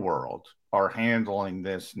real world are handling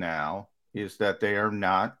this now, is that they are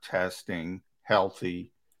not testing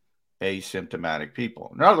healthy, asymptomatic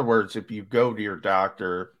people. In other words, if you go to your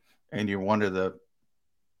doctor and you're one of the,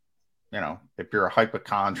 if you're a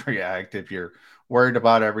hypochondriac, if you're worried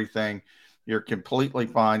about everything, you're completely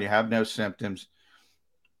fine, you have no symptoms,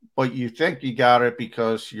 but you think you got it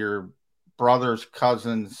because your brother's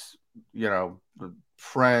cousin's,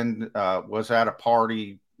 friend was at a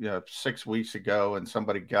party 6 weeks ago and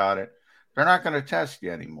somebody got it, they're not going to test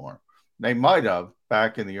you anymore. They might have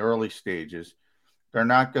back in the early stages. They're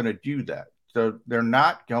not going to do that. So they're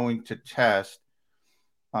not going to test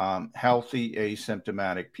healthy,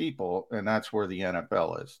 asymptomatic people, and that's where the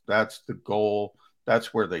NFL is. That's the goal.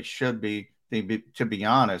 That's where they should be. To be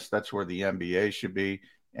honest, that's where the NBA should be,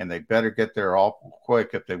 and they better get there awful quick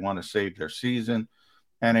if they want to save their season.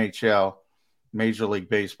 NHL, Major League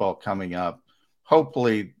Baseball coming up.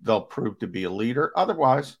 Hopefully, they'll prove to be a leader.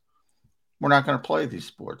 Otherwise, we're not going to play these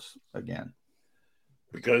sports again.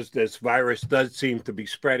 Because this virus does seem to be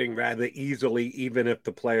spreading rather easily, even if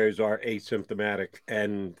the players are asymptomatic.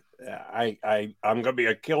 And I'm going to be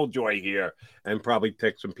a killjoy here and probably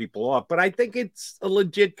tick some people off. But I think it's a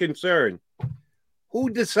legit concern. Who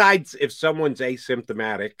decides if someone's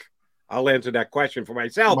asymptomatic? I'll answer that question for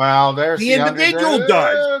myself. Well, there's the individual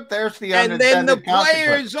does. There's the and then the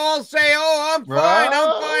players all say, "Oh, I'm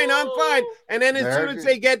fine, I'm fine." And then as soon as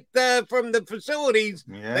they get from the facilities,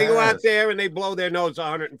 they go out there and they blow their nose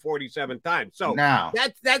 147 times. So now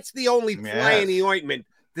that's the only fly in the ointment,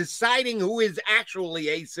 deciding who is actually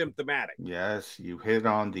asymptomatic. Yes, you hit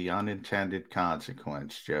on the unintended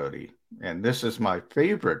consequence, Jody. And this is my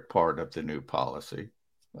favorite part of the new policy.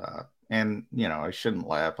 And, I shouldn't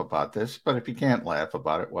laugh about this, but if you can't laugh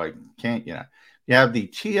about it, why can't you? You have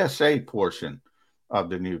the TSA portion of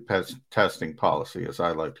the new testing policy, as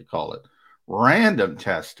I like to call it, random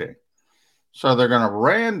testing. So they're going to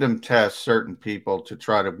random test certain people to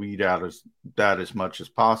try to weed out as much as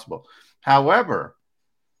possible. However,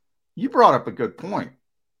 you brought up a good point.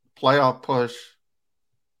 Playoff push.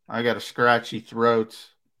 I got a scratchy throat.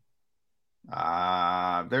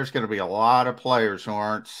 There's going to be a lot of players who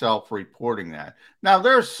aren't self-reporting that. Now,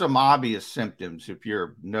 there's some obvious symptoms. If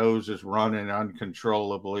your nose is running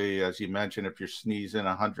uncontrollably, as you mentioned, if you're sneezing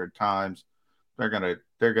 100 times, they're going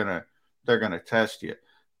to test you.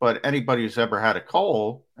 But anybody who's ever had a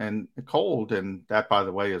cold, and that, by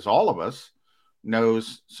the way, is all of us,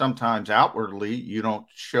 knows sometimes outwardly you don't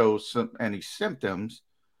show any symptoms,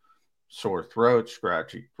 sore throat,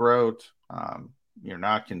 scratchy throat, you're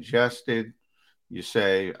not congested. You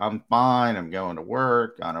say, I'm fine, I'm going to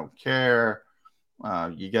work, I don't care.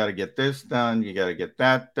 You got to get this done, you got to get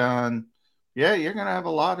that done. Yeah, you're going to have a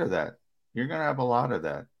lot of that.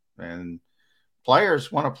 And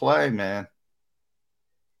players want to play, man.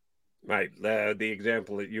 Right. The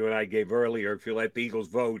example that you and I gave earlier, if you let the Eagles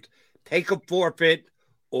vote, take a forfeit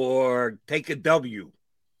or take a W.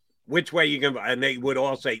 Which way you going to? And they would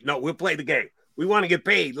all say, no, we'll play the game. We want to get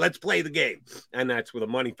paid. Let's play the game. And that's where the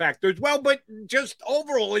money factor as well. But just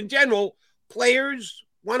overall, in general, players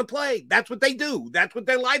want to play. That's what they do. That's what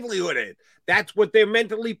their livelihood is. That's what they're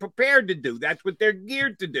mentally prepared to do. That's what they're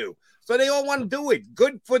geared to do. So they all want to do it.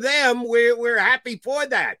 Good for them. We're happy for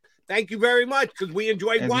that. Thank you very much, because we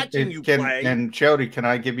enjoy watching you play. And Jody, can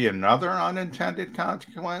I give you another unintended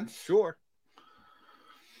consequence? Sure.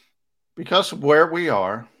 Because of where we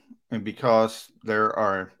are, and because there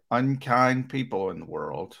are unkind people in the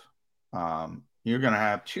world, you're going to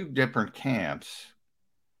have two different camps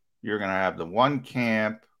you're going to have the one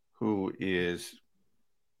camp who is,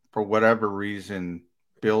 for whatever reason,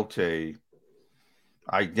 built a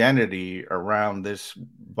identity around this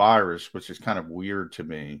virus, which is kind of weird to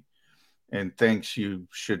me, and thinks you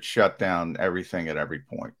should shut down everything at every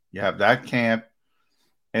point. You have that camp,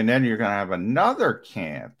 and then you're going to have another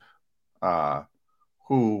camp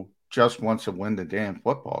who just wants to win the damn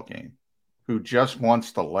football game, who just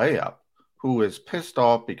wants the layup, who is pissed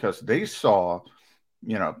off because they saw,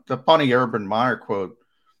 the funny Urban Meyer quote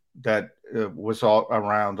that was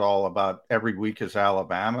all about every week is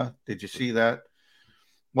Alabama. Did you see that?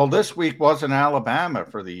 Well, this week wasn't Alabama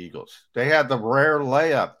for the Eagles. They had the rare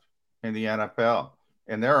layup in the NFL.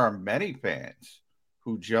 And there are many fans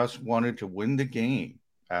who just wanted to win the game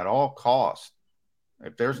at all costs.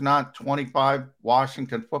 If there's not 25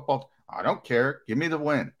 Washington football, I don't care. Give me the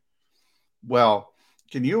win. Well,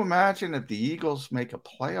 can you imagine if the Eagles make a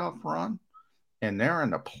playoff run and they're in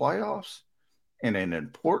the playoffs and an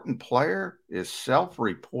important player is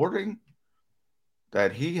self-reporting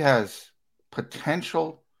that he has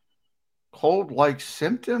potential cold-like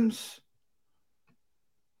symptoms?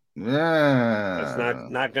 Yeah.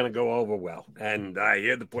 It's not going to go over well. And I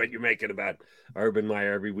hear the point you're making about Urban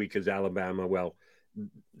Meyer every week is Alabama. Well,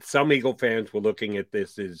 some Eagle fans were looking at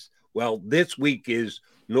this as, well, this week is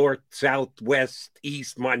North, South, West,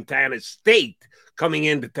 East Montana State coming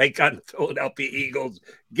in to take on the Philadelphia Eagles.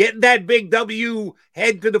 Getting that big W,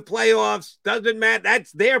 head to the playoffs, doesn't matter.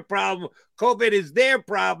 That's their problem. COVID is their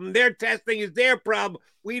problem. Their testing is their problem.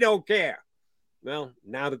 We don't care. Well,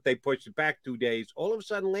 now that they pushed it back 2 days, all of a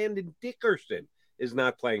sudden Landon Dickerson is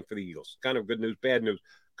not playing for the Eagles. Kind of good news, bad news,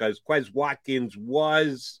 because Quez Watkins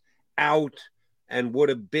was out and would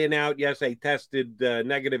have been out. Yes, they tested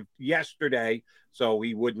negative yesterday, so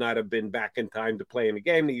he would not have been back in time to play in the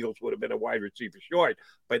game. The Eagles would have been a wide receiver short.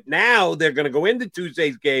 But now they're going to go into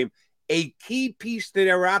Tuesday's game, a key piece to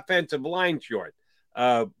their offensive line short.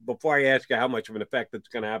 Before I ask you how much of an effect it's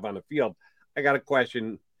going to have on the field, I got a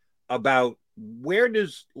question about what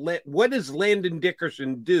does Landon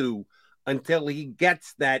Dickerson do until he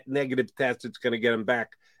gets that negative test that's going to get him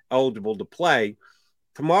back eligible to play.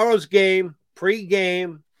 Tomorrow's game,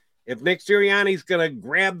 pre-game, if Nick Sirianni's going to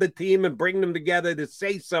grab the team and bring them together to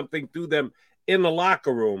say something to them in the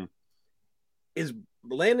locker room, is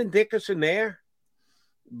Landon Dickerson there?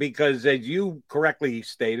 Because as you correctly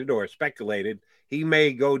stated or speculated, he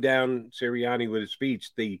may go down Sirianni with his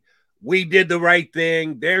speech, we did the right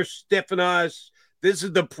thing. They're stiffing us. This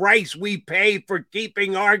is the price we pay for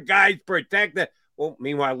keeping our guys protected. Well,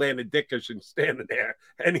 meanwhile, Landon Dickerson's standing there,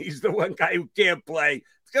 and he's the one guy who can't play.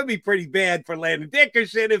 It's going to be pretty bad for Landon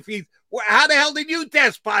Dickerson if he's – how the hell did you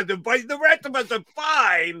test positive? But the rest of us are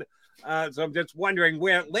fine. So I'm just wondering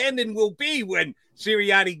where Landon will be when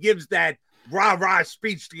Sirianni gives that rah-rah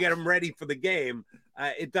speech to get him ready for the game.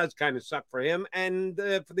 It does kind of suck for him and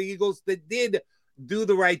for the Eagles that did – do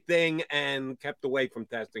the right thing and kept away from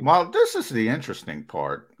testing. Well, this is the interesting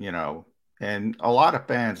part, and a lot of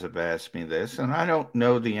fans have asked me this, and I don't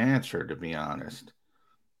know the answer, to be honest.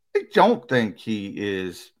 I don't think he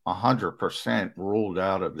is 100% ruled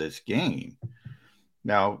out of this game.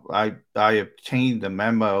 Now, I obtained the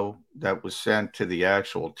memo that was sent to the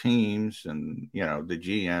actual teams and, the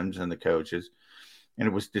GMs and the coaches, and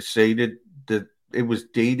it was dated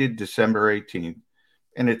December 18th.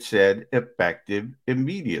 And it said effective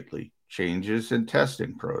immediately, changes in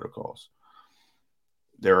testing protocols.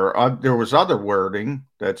 There was other wording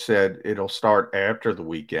that said it'll start after the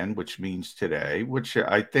weekend, which means today, which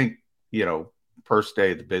I think, first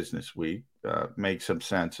day of the business week makes some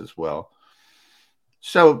sense as well.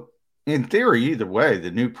 So in theory, either way,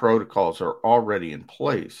 the new protocols are already in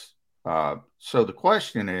place. So the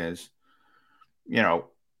question is,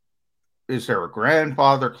 is there a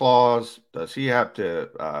grandfather clause? Does he have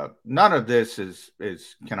to? None of this is.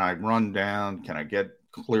 Can I run down? Can I get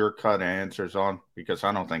clear-cut answers on? Because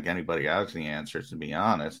I don't think anybody has the answers, to be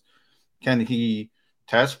honest. Can he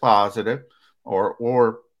test positive,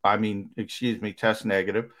 test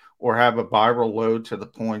negative, or have a viral load to the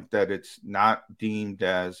point that it's not deemed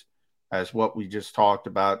as what we just talked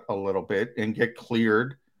about a little bit, and get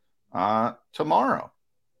cleared tomorrow?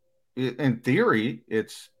 In theory,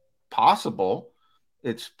 it's possible.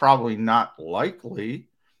 It's probably not likely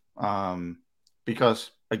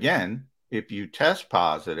because, again, if you test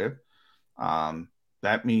positive,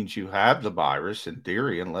 that means you have the virus in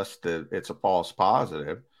theory, unless it's a false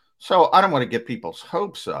positive. So I don't want to get people's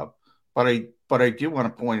hopes up, but I do want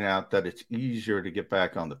to point out that it's easier to get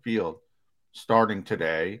back on the field starting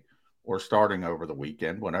today or starting over the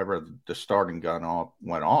weekend, whenever the starting gun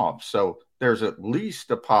went off. So there's at least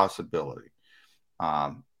a possibility.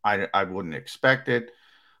 I wouldn't expect it.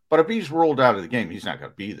 But if he's ruled out of the game, he's not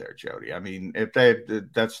going to be there, Jody. I mean,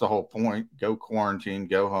 that's the whole point. Go quarantine,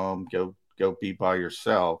 go home, go be by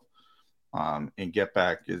yourself, and get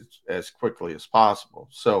back as quickly as possible.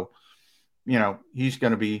 So, he's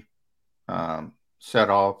going to be set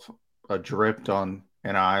off adrift on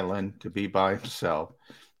an island to be by himself.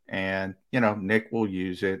 And, Nick will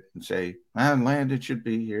use it and say, man, Landon should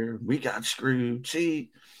be here. We got screwed.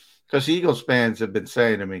 See, because Eagles fans have been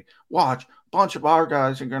saying to me, watch, a bunch of our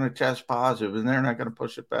guys are going to test positive and they're not going to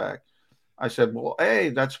push it back. I said, well, A,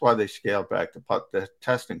 that's why they scaled back the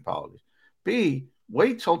testing policy. B,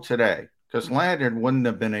 wait till today, because Landon wouldn't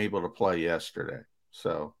have been able to play yesterday.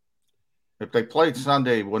 So if they played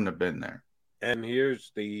Sunday, he wouldn't have been there. And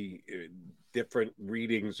here's the different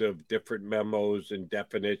readings of different memos and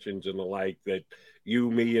definitions and the like that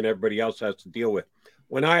you, me, and everybody else has to deal with.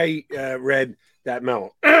 When I read that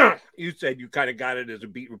memo, you said you kind of got it as a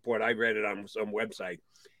beat report. I read it on some website.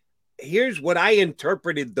 Here's what I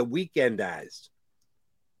interpreted the weekend as.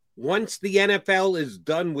 Once the NFL is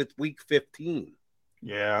done with week 15.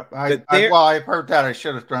 Yeah, I've heard that. I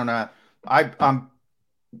should have thrown that. I'm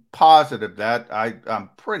positive that I'm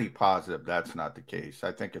pretty positive that's not the case.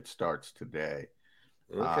 I think it starts today.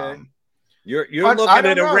 Okay. You're looking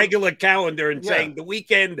at a regular calendar and saying the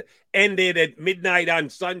weekend ended at midnight on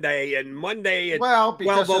Sunday and Monday at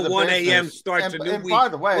 12:01 a.m. starts a new week. By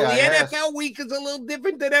the way, the NFL week is a little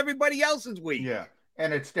different than everybody else's week. Yeah,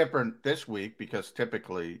 and it's different this week because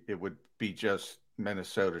typically it would be just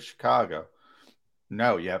Minnesota, Chicago.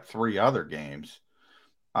 No, you have 3 other games.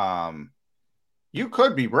 You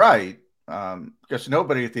could be right. Because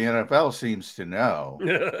nobody at the NFL seems to know.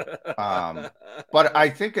 But I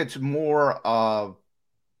think it's more of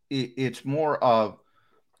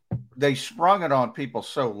they sprung it on people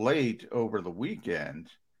so late over the weekend.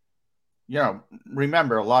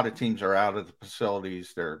 Remember, a lot of teams are out of the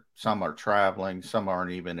facilities. Some are traveling, some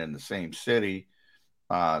aren't even in the same city.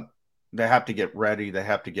 They have to get ready. They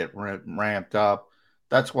have to get ramped up.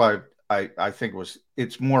 That's why I think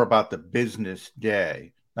it's more about the business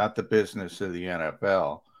day, not the business of the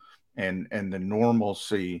NFL and the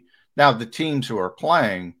normalcy. Now, the teams who are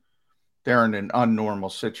playing, they're in an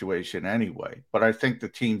unnormal situation anyway. But I think the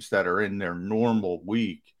teams that are in their normal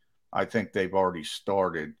week, I think they've already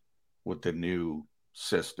started with the new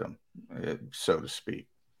system, so to speak.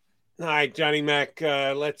 All right, Johnny Mac,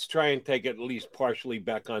 let's try and take it at least partially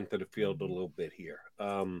back onto the field a little bit here.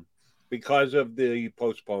 Because of the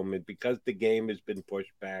postponement, because the game has been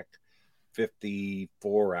pushed back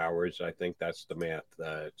 54 hours, I think that's the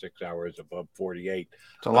math, 6 hours above 48.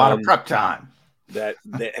 It's a lot of prep time.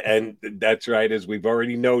 And that's right, as we've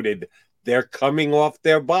already noted, they're coming off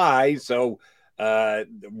their bye, so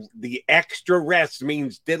the extra rest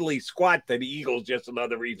means diddly squat to the Eagles. Just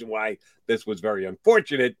another reason why this was very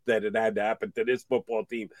unfortunate that it had to happen to this football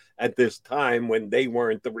team at this time when they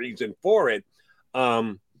weren't the reason for it.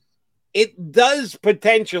 It does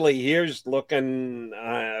potentially, here's looking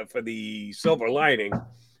for the silver lining,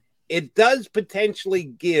 it does potentially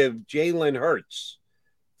give Jalen Hurts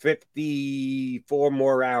 54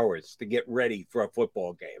 more hours to get ready for a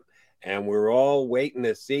football game. And we're all waiting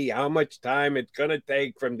to see how much time it's going to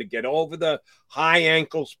take for him to get over the high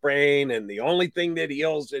ankle sprain. And the only thing that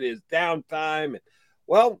heals it is downtime.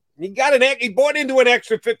 Well, he bought into an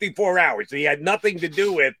extra 54 hours he had nothing to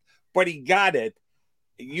do with, but he got it.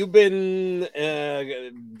 You've been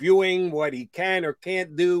viewing what he can or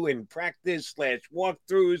can't do in practice /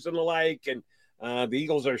 walkthroughs and the like. And the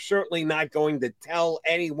Eagles are certainly not going to tell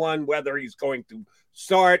anyone whether he's going to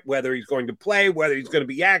start, whether he's going to play, whether he's going to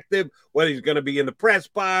be active, whether he's going to be in the press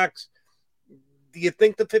box. Do you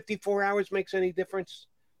think the 54 hours makes any difference?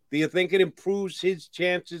 Do you think it improves his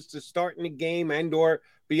chances to start in the game and or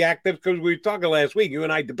be active? Because we were talking last week, you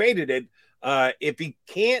and I debated it. If he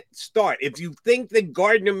can't start, if you think that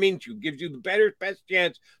Gardner Minshew gives you the best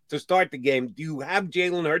chance to start the game, do you have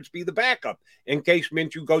Jalen Hurts be the backup in case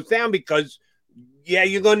Minshew goes down? Because,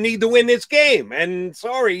 you're going to need to win this game. And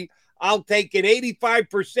sorry, I'll take an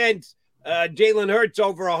 85% Jalen Hurts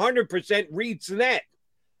over 100% Reed Sinnett.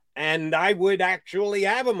 And I would actually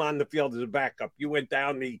have him on the field as a backup. You went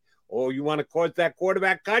down you want to cause that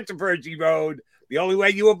quarterback controversy road. The only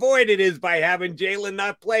way you avoid it is by having Jalen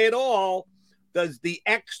not play at all. Does the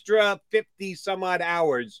extra 50-some-odd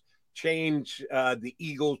hours change the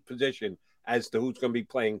Eagles' position as to who's going to be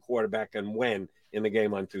playing quarterback and when in the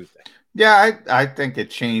game on Tuesday? Yeah, I think it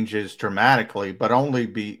changes dramatically, but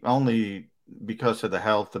only because of the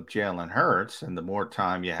health of Jalen Hurts and the more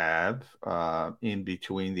time you have in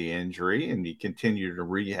between the injury, and you continue to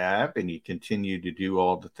rehab and you continue to do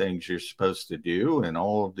all the things you're supposed to do, and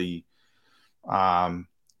all of the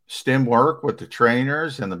stem work with the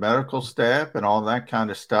trainers and the medical staff and all that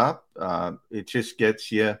kind of stuff, it just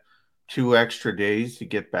gets you 2 extra days to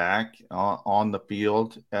get back on the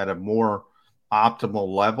field at a more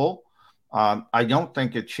optimal level. I don't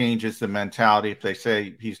think it changes the mentality if they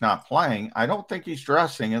say he's not playing. I don't think he's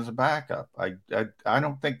dressing as a backup. I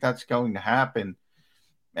don't think that's going to happen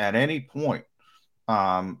at any point.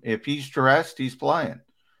 If he's dressed, he's playing.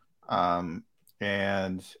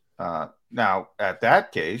 Now at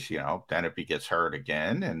that case, then if he gets hurt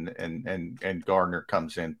again and Gardner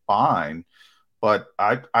comes in, fine. But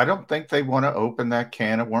I don't think they want to open that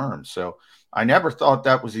can of worms. So I never thought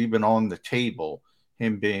that was even on the table.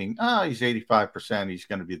 Him being, he's 85%, he's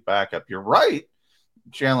going to be the backup. You're right.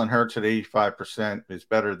 Jalen Hurts at 85% is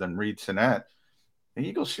better than Reed Sinnett. The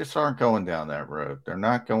Eagles just aren't going down that road. They're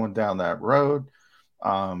not going down that road.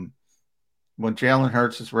 When Jalen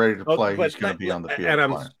Hurts is ready to play, he's going to be on the field.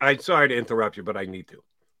 And I'm sorry to interrupt you, but I need to.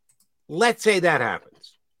 Let's say that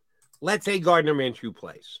happens. Let's say Gardner Minshew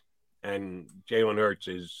plays and Jalen Hurts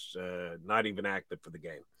is not even active for the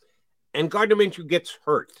game. And Gardner Minshew gets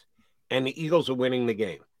hurt. And the Eagles are winning the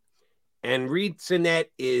game. And Reed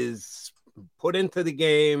Sinnett is put into the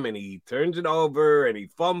game, and he turns it over, and he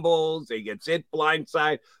fumbles, he gets hit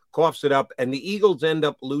blindside, coughs it up, and the Eagles end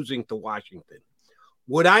up losing to Washington.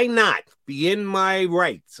 Would I not be in my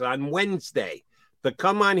rights on Wednesday to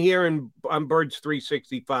come on here and on Birds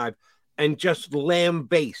 365 and just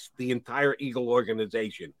lambaste the entire Eagle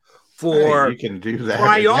organization for you can do that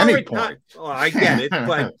at any point. Oh, I get it,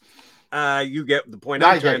 but you get the point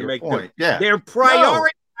I'm I'm trying to make. Yeah. They're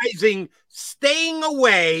prioritizing staying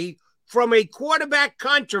away from a quarterback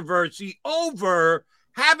controversy over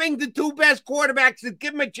having the 2 best quarterbacks that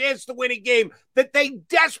give them a chance to win a game that they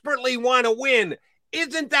desperately want to win.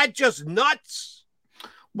 Isn't that just nuts?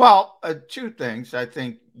 Well, 2 things. I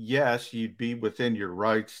think, yes, you'd be within your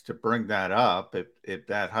rights to bring that up if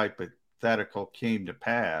that hypothetical came to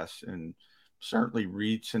pass, and certainly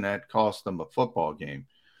Reed Sinnett cost them a football game.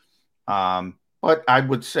 But I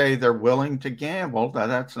would say they're willing to gamble that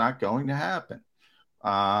that's not going to happen.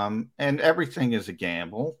 And everything is a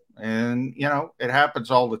gamble. And, it happens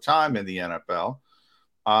all the time in the NFL.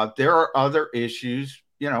 There are other issues,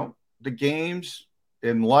 the games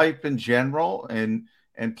in life in general and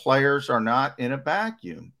players are not in a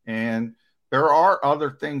vacuum. And there are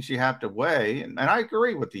other things you have to weigh. And I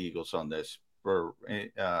agree with the Eagles on this for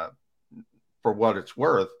what it's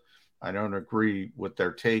worth. I don't agree with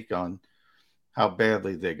their take on how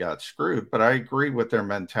badly they got screwed, but I agree with their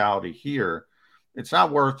mentality here. It's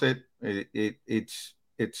not worth it. It's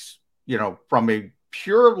from a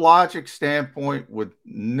pure logic standpoint with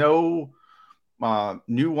no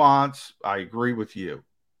nuance, I agree with you.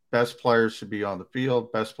 Best players should be on the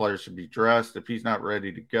field. Best players should be dressed. If he's not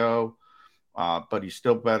ready to go, but he's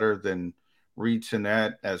still better than Reed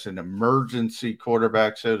Sinnett as an emergency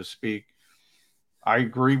quarterback, so to speak. I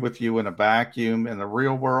agree with you in a vacuum. In the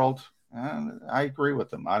real world, I agree with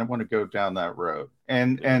them. I don't want to go down that road.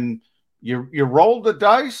 And you roll the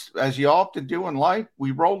dice, as you often do in life.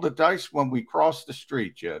 We roll the dice when we cross the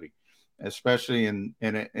street, Jody, especially in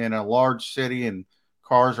a large city and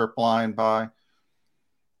cars are flying by.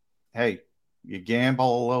 Hey, you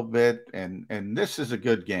gamble a little bit, and this is a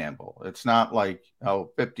good gamble. It's not like,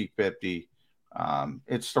 50-50.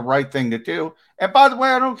 It's the right thing to do. And by the way,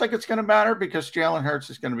 I don't think it's going to matter because Jalen Hurts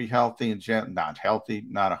is going to be healthy and not healthy,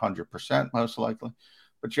 not 100% most likely,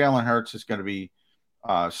 but Jalen Hurts is going to be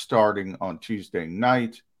starting on Tuesday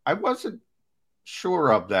night. I wasn't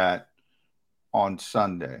sure of that on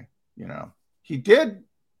Sunday.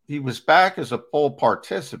 He was back as a full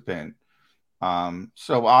participant.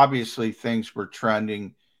 So obviously things were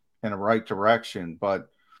trending in the right direction, but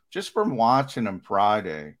just from watching him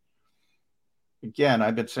Friday, again,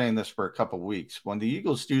 I've been saying this for a couple of weeks. When the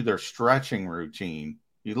Eagles do their stretching routine,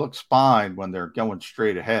 he looks fine when they're going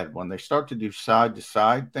straight ahead. When they start to do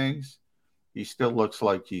side-to-side things, he still looks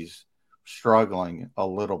like he's struggling a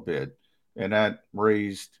little bit, and that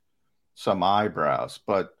raised some eyebrows.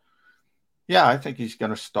 But, yeah, I think he's going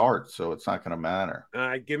to start, so it's not going to matter.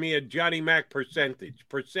 Give me a Johnny Mac percentage.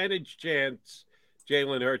 Percentage chance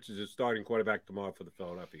Jalen Hurts is a starting quarterback tomorrow for the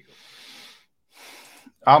Philadelphia Eagles.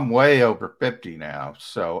 I'm way over 50 now.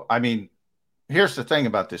 So, here's the thing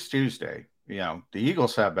about this Tuesday. The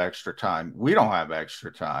Eagles have extra time. We don't have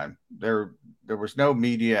extra time. There was no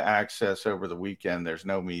media access over the weekend. There's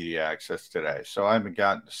no media access today. So I haven't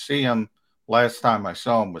gotten to see him. Last time I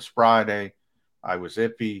saw him was Friday. I was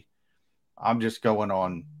iffy. I'm just going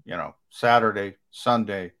on, Saturday,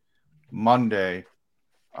 Sunday, Monday,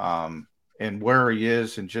 and where he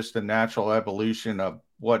is, and just the natural evolution of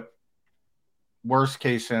what worst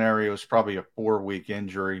case scenario is probably a 4-week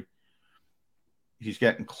injury. He's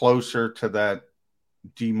getting closer to that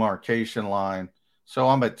demarcation line. So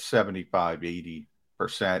I'm at 75-80%.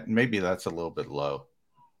 Maybe that's a little bit low.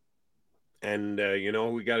 And,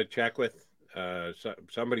 we got to check with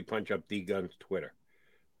somebody punch up D-Gun's Twitter,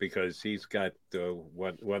 because he's got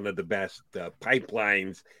one of the best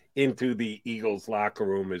pipelines into the Eagles locker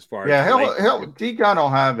room as far as D-Gun will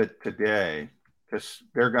have it today, because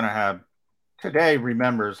they're going to have today.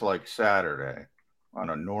 Remembers like Saturday on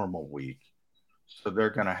a normal week, so they're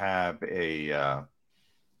going to have a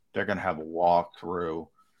walkthrough,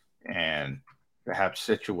 and they have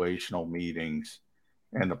situational meetings,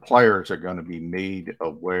 and the players are going to be made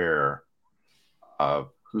aware of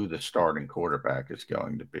who the starting quarterback is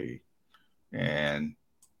going to be. And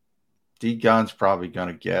D-Gun's probably going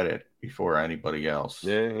to get it before anybody else.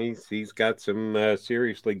 Yeah, he's got some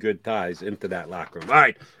seriously good ties into that locker room. All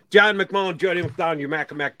right, John McMullen, Jody McDonald, your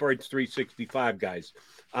Mac and Mac Birds 365 guys.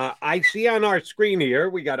 I see on our screen here,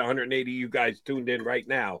 we got 180 you guys tuned in right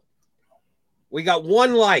now. We got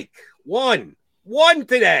one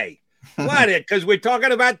today. What, because we're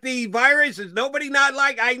talking about the virus? Is nobody not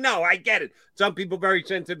like? I know, I get it. Some people very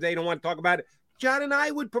sensitive. They don't want to talk about it. John and I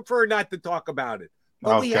would prefer not to talk about it.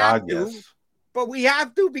 But we have to. Yes. But we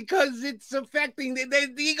have to, because it's affecting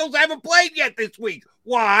the Eagles haven't played yet this week.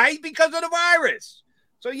 Why? Because of the virus.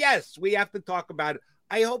 So, yes, we have to talk about it.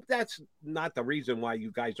 I hope that's not the reason why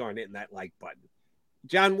you guys aren't hitting that like button.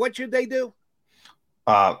 John, what should they do?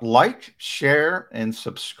 Like, share, and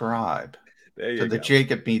subscribe to the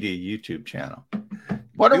Jacob Media YouTube channel.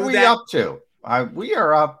 What are we up to? We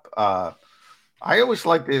are up. I always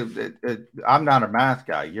like I'm not a math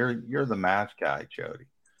guy. You're the math guy, Jody.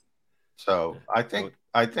 So I think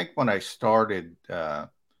when I started, we're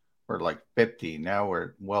like 50. Now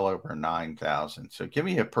we're well over 9,000. So give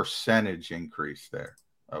me a percentage increase there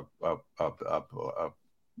of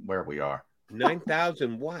where we are.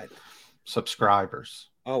 9,000 what? Subscribers.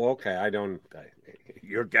 Oh, okay.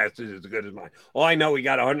 Your guess is as good as mine. All I know, we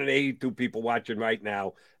got 182 people watching right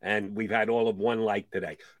now, and we've had all of one like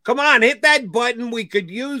today. Come on, hit that button. We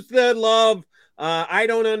could use the love. I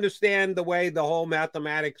don't understand the way the whole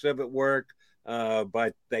mathematics of it work,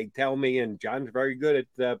 but they tell me, and John's very good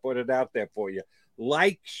at putting it out there for you.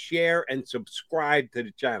 Like, share, and subscribe to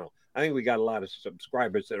the channel. I think we got a lot of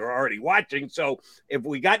subscribers that are already watching, so if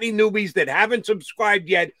we got any newbies that haven't subscribed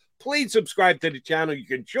yet, please subscribe to the channel. You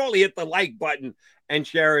can surely hit the like button and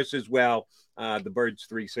share us as well. The Birds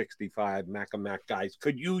 365, Mac and Mac guys,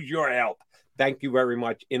 could use your help. Thank you very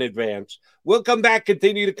much in advance. We'll come back,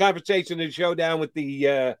 continue the conversation and showdown with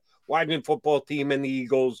the Washington football team and the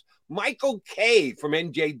Eagles. Michael K. from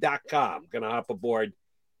NJ.com going to hop aboard.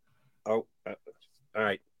 Oh, all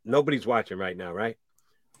right. Nobody's watching right now, right?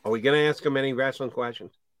 Are we going to ask him any wrestling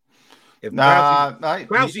questions?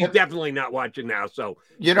 Krause's definitely not watching now. So, are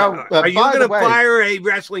you going to fire a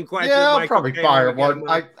wrestling question? Yeah, I'll probably fire one.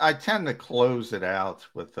 I tend to close it out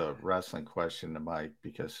with a wrestling question to Mike,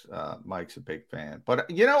 because Mike's a big fan.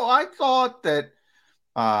 But, I thought that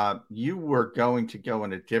you were going to go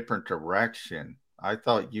in a different direction. I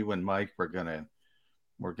thought you and Mike were going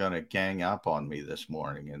to gang up on me this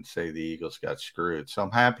morning and say the Eagles got screwed. So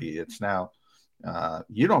I'm happy it's now.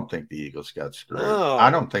 You don't think the Eagles got screwed. No. I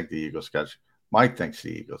don't think the Eagles got screwed. Mike thinks the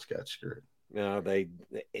Eagles got screwed. No,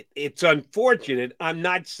 it's unfortunate. I'm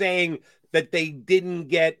not saying that they didn't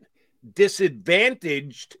get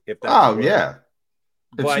disadvantaged. If that's yeah.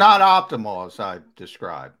 It's not optimal as I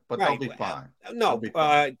described, but they'll be fine. No,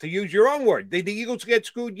 to use your own word, did the Eagles get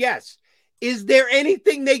screwed? Yes. Is there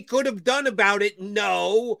anything they could have done about it?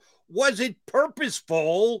 No. Was it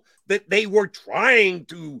purposeful that they were trying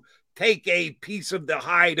to take a piece of the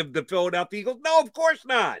hide of the Philadelphia Eagles? No, of course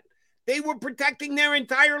not. They were protecting their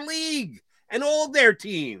entire league and all their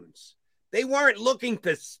teams. They weren't looking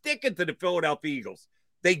to stick it to the Philadelphia Eagles.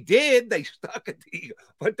 They did. They stuck it to the Eagles,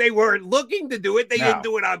 but they weren't looking to do it. They didn't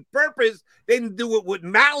do it on purpose. They didn't do it with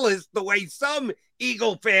malice the way some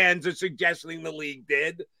Eagle fans are suggesting the league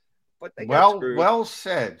did. But they got screwed. Well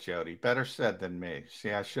said, Jody. Better said than me.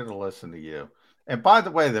 See, I should have listened to you. And by the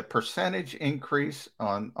way, the percentage increase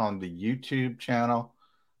on the YouTube channel,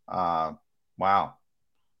 wow.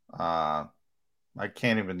 I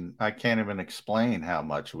can't even explain how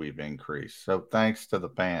much we've increased. So thanks to the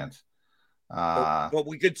fans. But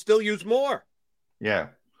we could still use more. Yeah,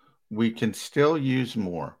 we can still use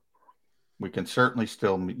more. We can certainly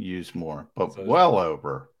still use more, but well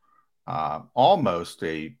over almost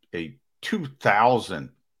a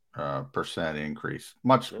 2,000% increase,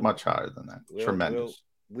 much higher than that. Tremendous.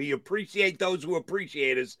 We appreciate those who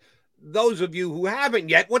appreciate us. Those of you who haven't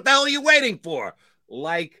yet, what the hell are you waiting for?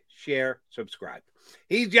 Like, share, subscribe.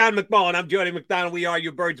 He's John McMullen. I'm Jody McDonald. We are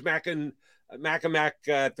your Birds Mac and Mac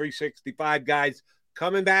 365 guys.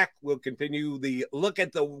 Coming back, we'll continue the look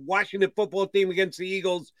at the Washington football team against the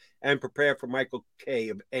Eagles and prepare for Michael Kay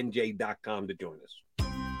of NJ.com to join us.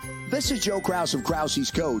 This is Joe Krause of Krause's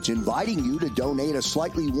Coats, inviting you to donate a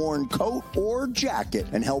slightly worn coat or jacket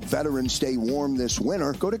and help veterans stay warm this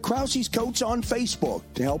winter. Go to Krause's Coats on Facebook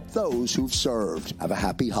to help those who've served. Have a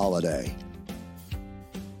happy holiday.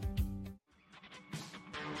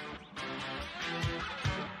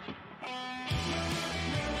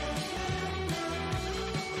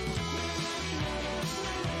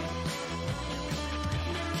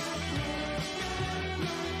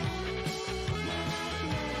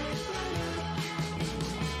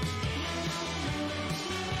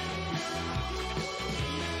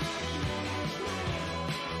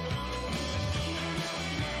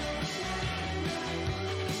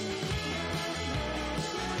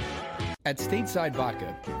 At Stateside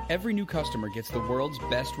Vodka, every new customer gets the world's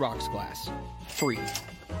best rocks glass, free.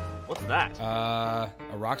 What's that? A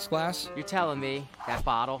rocks glass? You're telling me that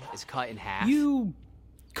bottle is cut in half? You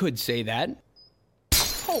could say that.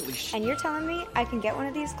 Holy shit. And you're telling me I can get one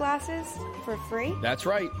of these glasses for free? That's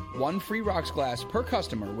right. One free rocks glass per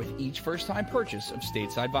customer with each first-time purchase of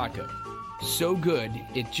Stateside Vodka. So good,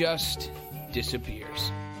 it just disappears.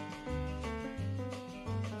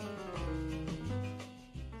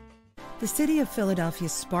 The city of Philadelphia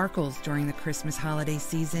sparkles during the Christmas holiday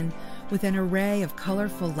season with an array of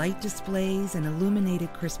colorful light displays and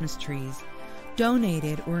illuminated Christmas trees,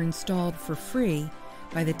 donated or installed for free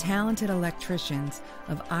by the talented electricians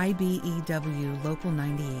of IBEW Local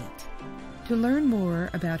 98. To learn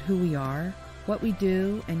more about who we are, what we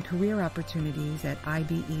do, and career opportunities at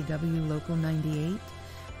IBEW Local 98,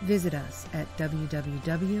 visit us at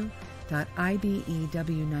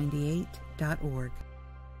www.ibew98.org.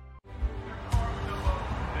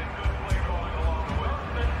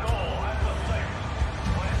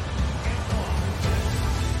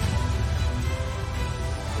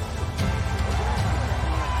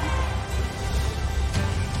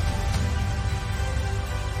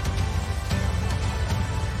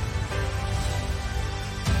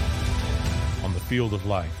 Field of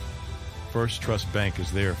life, First Trust Bank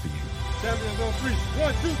is there for you. Champions on three.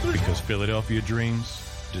 1, 2, 3. Because Philadelphia dreams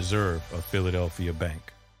deserve a Philadelphia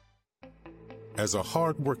bank. As a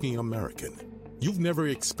hardworking American, you've never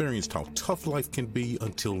experienced how tough life can be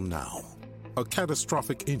until now. A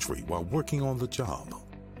catastrophic injury while working on the job.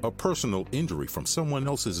 A personal injury from someone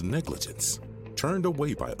else's negligence. Turned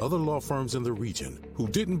away by other law firms in the region who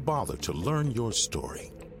didn't bother to learn your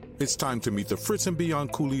story. It's time to meet the Fritz &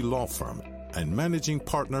 Bianculli Law Firm and managing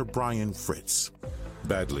partner Brian Fritz.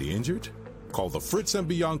 Badly injured? Call the Fritz &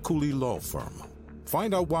 Bianculli Law Firm.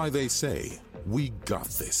 Find out why they say, we got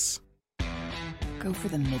this. Go for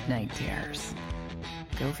the midnight dares.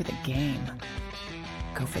 Go for the game.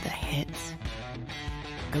 Go for the hits.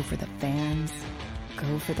 Go for the fans.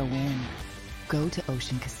 Go for the win. Go to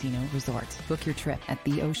Ocean Casino Resort. Book your trip at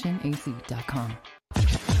theoceanac.com.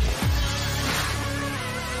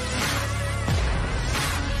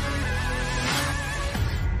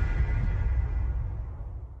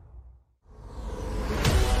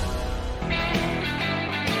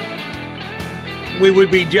 We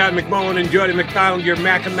would be John McMullen and Jody McDonald, your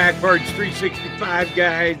Mac and Mac Birds 365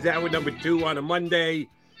 guys. That was number 2 on a Monday,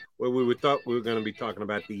 where we thought we were going to be talking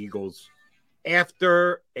about the Eagles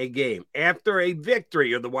after a game, after a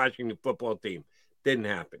victory of the Washington football team. Didn't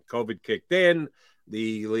happen. COVID kicked in.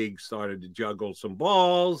 The league started to juggle some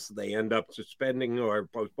balls. They end up suspending or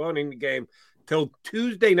postponing the game till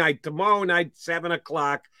Tuesday night, tomorrow night, 7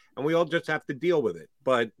 o'clock, and we all just have to deal with it.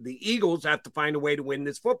 But the Eagles have to find a way to win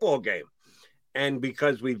this football game. And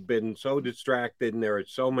because we've been so distracted and there are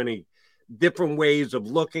so many different ways of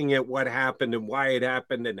looking at what happened and why it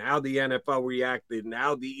happened and how the NFL reacted and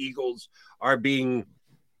how the Eagles are being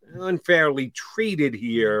unfairly treated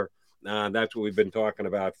here, that's what we've been talking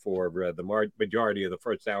about for the majority of the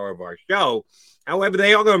first hour of our show. However,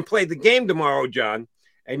 they are going to play the game tomorrow, John.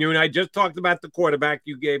 And you and I just talked about the quarterback.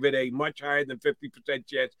 You gave it a much higher than 50%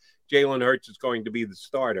 chance Jalen Hurts is going to be the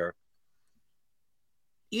starter.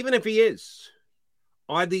 Even if he is,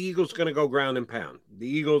 are the Eagles going to go ground and pound? The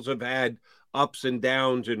Eagles have had ups and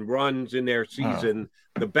downs and runs in their season.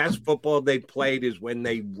 The best football they've played is when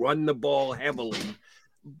they run the ball heavily.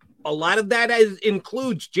 a lot of that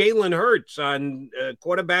includes Jalen Hurts on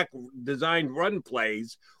quarterback designed run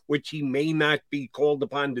plays, which he may not be called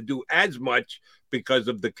upon to do as much because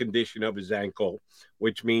of the condition of his ankle,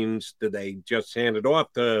 which means that they just hand it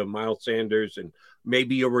off to Miles Sanders and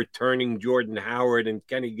maybe a returning Jordan Howard and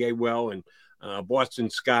Kenny Gainwell and Boston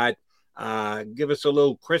Scott. Give us a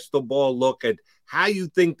little crystal ball look at how you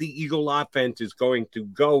think the Eagle offense is going to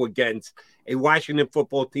go against a Washington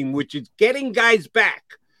football team, which is getting guys back.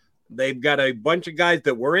 They've got a bunch of guys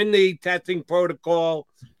that were in the testing protocol.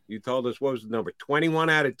 You told us what was the number? 21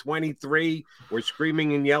 out of 23 were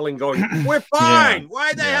screaming and yelling, going, we're fine.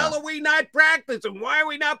 Why the hell are we not practicing? Why are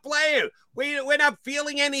we not playing? We're not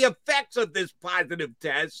feeling any effects of this positive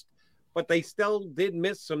test. But they still did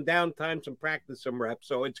miss some downtime, some practice, some reps.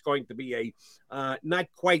 So it's going to be a not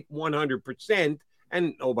quite 100%.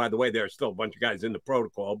 And, oh, by the way, there are still a bunch of guys in the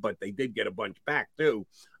protocol, but they did get a bunch back too.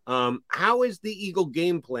 How is the Eagle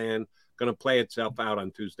game plan going to play itself out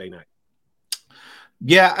on Tuesday night?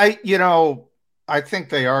 Yeah, I think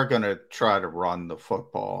they are going to try to run the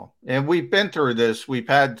football. And we've been through this. We've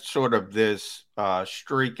had sort of this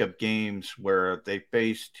streak of games where they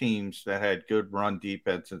faced teams that had good run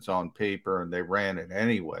defenses on paper and they ran it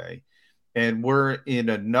anyway. And we're in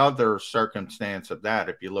another circumstance of that.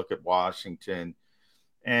 If you look at Washington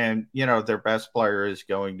and, their best player is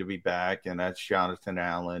going to be back, and that's Jonathan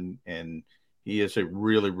Allen. And he is a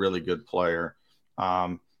really, really good player.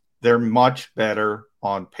 They're much better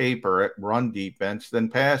on paper at run defense than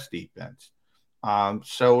pass defense.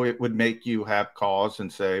 So it would make you have cause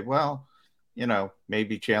and say, well,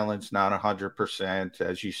 maybe Jalen's not 100%,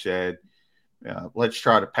 as you said. Let's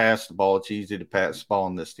try to pass the ball. It's easy to pass the ball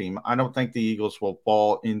on this team. I don't think the Eagles will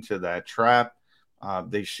fall into that trap.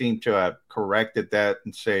 They seem to have corrected that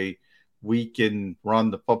and say, we can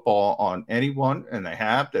run the football on anyone, and they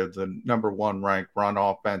have. They're the number one ranked run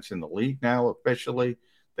offense in the league now officially.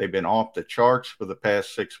 They've been off the charts for the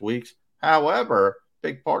past 6 weeks. However,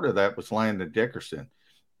 big part of that was Landon Dickerson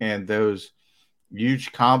and those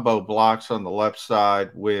huge combo blocks on the left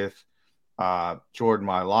side with Jordan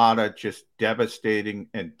Mailata just devastating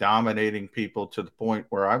and dominating people to the point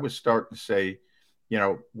where I was starting to say,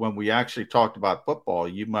 when we actually talked about football,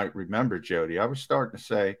 you might remember, Jody, I was starting to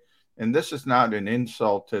say, and this is not an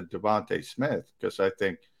insult to Devontae Smith, because I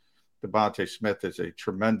think Devontae Smith is a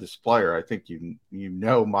tremendous player. I think you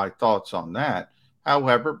know my thoughts on that.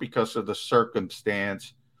 However, because of the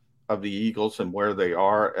circumstance of the Eagles and where they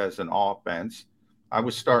are as an offense, I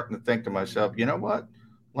was starting to think to myself, you know what?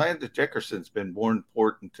 Landon Dickerson's been more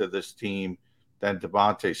important to this team than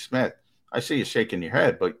Devontae Smith. I see you shaking your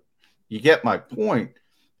head, but you get my point.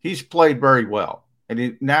 He's played very well,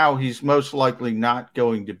 and now he's most likely not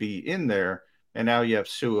going to be in there. And now you have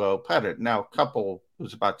Sua Opeta. Now, it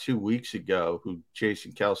was about 2 weeks ago, who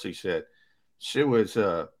Jason Kelsey said, Sua is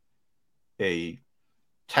a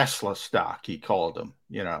Tesla stock, he called him.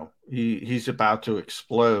 He's about to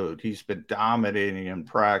explode. He's been dominating in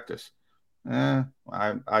practice.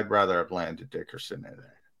 I'd rather have Landon Dickerson in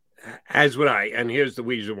there. As would I. And here's the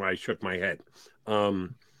reason why I shook my head.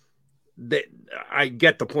 I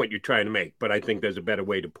get the point you're trying to make, but I think there's a better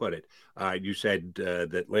way to put it. You said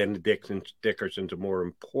that Landon Dickerson's a more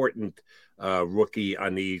important rookie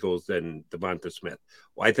on the Eagles than Devonta Smith.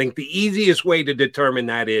 Well, I think the easiest way to determine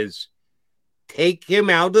that is take him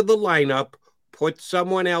out of the lineup, put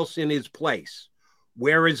someone else in his place.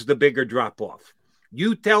 Where is the bigger drop-off?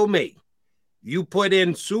 You tell me. You put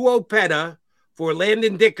in Sua Opeta for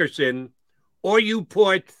Landon Dickerson, or you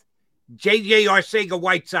put J.J.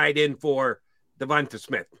 Arcega-Whiteside in for Devonta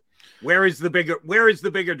Smith. Where is the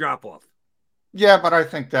bigger drop-off? Yeah, but I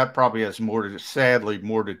think that probably has sadly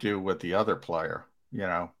more to do with the other player.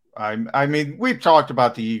 I mean, we've talked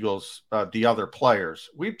about the Eagles, the other players.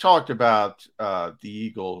 We've talked about the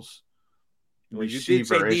Eagles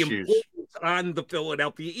receiver issues on the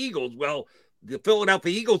Philadelphia Eagles. Well, the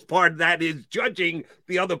Philadelphia Eagles part of that is judging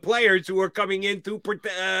the other players who are coming in to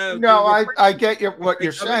no, I get what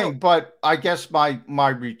you're saying, but I guess my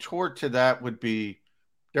retort to that would be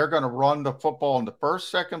they're going to run the football in the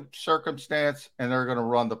second circumstance, and they're going to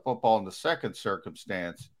run the football in the second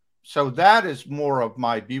circumstance. So that is more of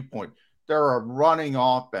my viewpoint. They're a running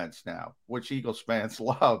offense now, which Eagles fans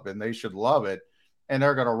love, and they should love it. And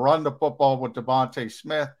they're going to run the football with Devontae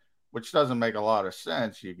Smith, which doesn't make a lot of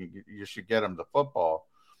sense. You should get him the football.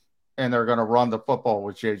 And they're going to run the football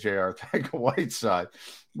with J.J. Arcega-Whiteside.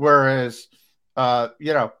 Whereas,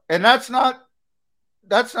 and that's not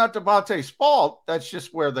Devontae's fault. That's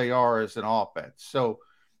just where they are as an offense. So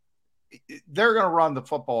they're going to run the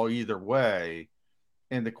football either way.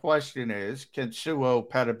 And the question is, can Sua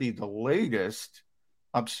Opeta be the latest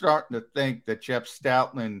I'm starting to think that Jeff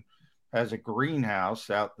Stoutland has a greenhouse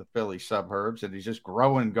out in the Philly suburbs, and he's just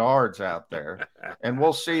growing guards out there. And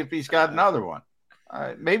we'll see if he's got another one.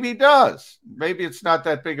 Maybe he does. Maybe it's not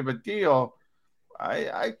that big of a deal.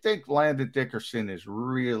 I think Landon Dickerson has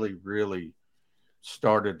really, really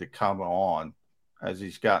started to come on as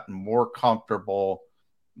he's gotten more comfortable,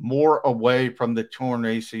 more away from the torn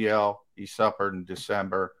ACL he suffered in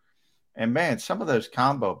December. And, man, some of those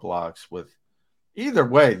combo blocks with either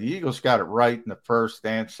way, the Eagles got it right in the first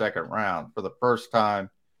and second round for the first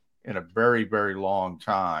time in a very, very long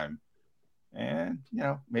time. And,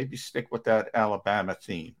 maybe stick with that Alabama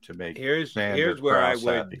theme to make here's where I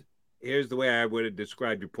would happy. Here's the way I would have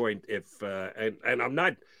described your point if and I'm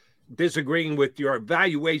not disagreeing with your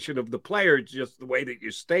evaluation of the players, just the way that you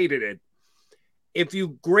stated it. If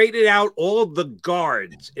you graded out all the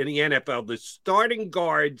guards in the NFL, the starting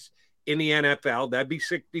guards in the NFL, that'd be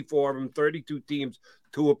 64 of them, 32 teams,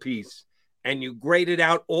 2 apiece. And you graded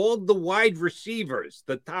out all the wide receivers,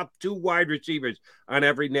 the top 2 wide receivers on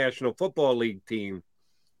every National Football League team,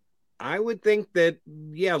 I would think that,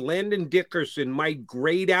 Landon Dickerson might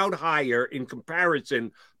grade out higher in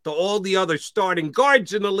comparison to all the other starting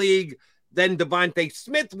guards in the league than Devontae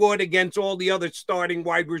Smith would against all the other starting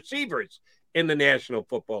wide receivers in the National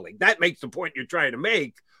Football League. That makes the point you're trying to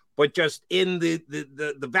make, but just in the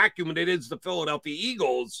vacuum that is the Philadelphia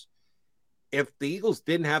Eagles, if the Eagles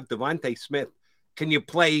didn't have Devontae Smith, can you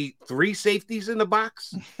play 3 safeties in the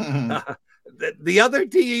box? The other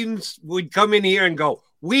teams would come in here and go,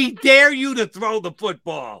 we dare you to throw the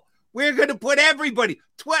football. We're going to put everybody,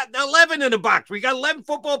 11 in the box. We got 11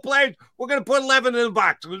 football players. We're going to put 11 in the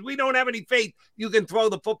box because we don't have any faith you can throw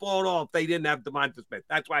the football at all if they didn't have Devontae Smith.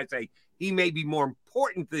 That's why I say he may be more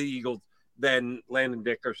important to the Eagles than Landon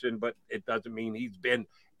Dickerson, but it doesn't mean he's been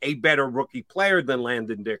a better rookie player than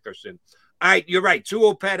Landon Dickerson. All right, you're right.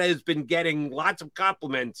 Sua Opeta has been getting lots of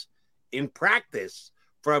compliments in practice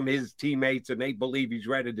from his teammates, and they believe he's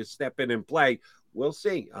ready to step in and play. We'll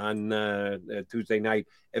see on Tuesday night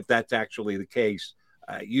if that's actually the case.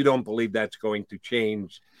 You don't believe that's going to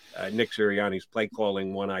change Nick Sirianni's play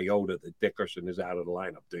calling one iota that Dickerson is out of the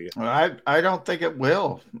lineup, do you? I don't think it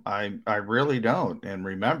will. I really don't. And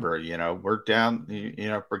remember, we're down,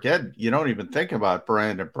 forget, you don't even think about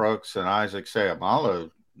Brandon Brooks and Isaac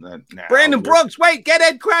Seumalo. Brandon Brooks, wait, get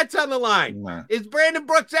Ed Kratz on the line. Is Brandon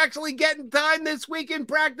Brooks actually getting time this week in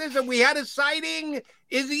practice? And we had a sighting.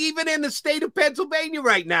 Is he even in the state of Pennsylvania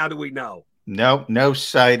right now? Do we know? No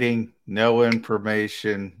sighting, no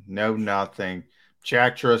information, no nothing.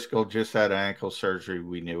 Jack Driscoll just had ankle surgery.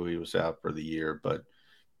 We knew he was out for the year, but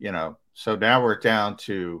so now we're down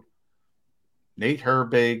to Nate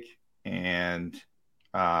Herbig and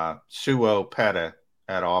Sua Opeta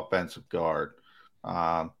at offensive guard.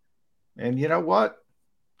 And you know what?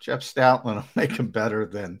 Jeff Stoutland will make him better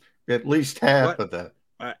than at least half of the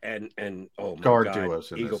and oh my guard God,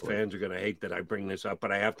 duos. Eagle fans are going to hate that I bring this up,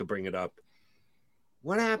 but I have to bring it up.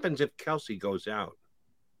 What happens if Kelsey goes out?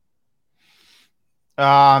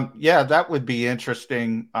 Yeah, that would be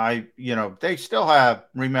interesting. They still have.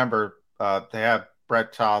 Remember, they have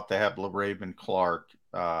Brett Toth. They have LaRaven Clark.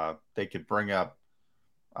 They could bring up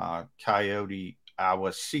Coyote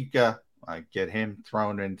Awasika. Get him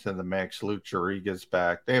thrown into the mix. Luke Juriga's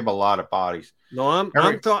back. They have a lot of bodies. No,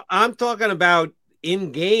 I'm talking about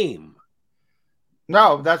in game.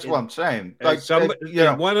 No, that's what I'm saying. Like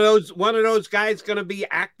one of those guys going to be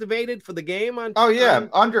activated for the game on. Oh yeah,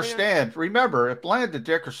 understand. Remember, if Landon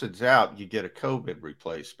Dickerson's out, you get a COVID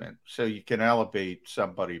replacement, so you can elevate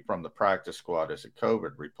somebody from the practice squad as a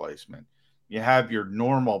COVID replacement. You have your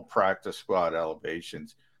normal practice squad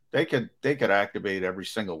elevations. They could activate every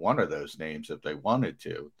single one of those names if they wanted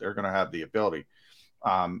to. They're going to have the ability.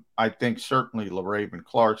 I think certainly LaRaven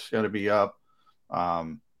Clark's going to be up.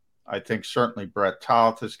 I think certainly Brett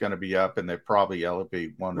Toth is going to be up, and they probably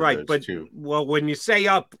elevate one of those two. Well, when you say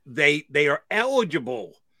up, they are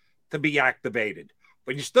eligible to be activated,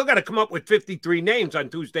 but you still got to come up with 53 names on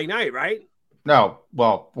Tuesday night, right? No,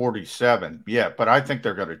 well, 47. Yeah, but I think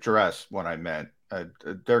they're going to dress what I meant.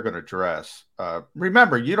 They're going to dress.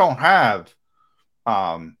 Remember, you don't have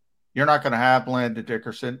you're not going to have Landon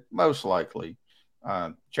Dickerson, most likely.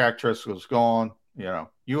 Jack Driscoll's gone.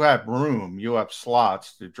 You have room. You have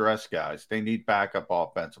slots to dress guys. They need backup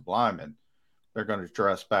offensive linemen. They're going to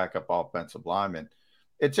dress backup offensive linemen.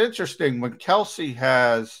 It's interesting when Kelsey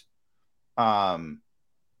has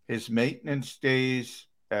his maintenance days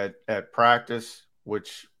at practice,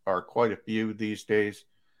 which are quite a few these days.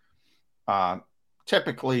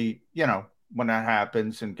 Typically, when that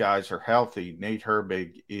happens and guys are healthy, Nate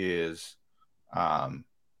Herbig is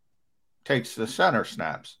takes the center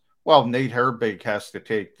snaps. Well, Nate Herbig has to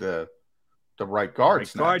take the right guard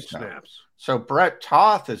snaps. So Brett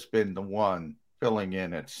Toth has been the one filling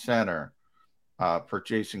in at center for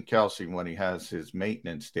Jason Kelce when he has his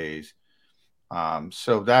maintenance days.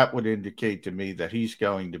 So that would indicate to me that he's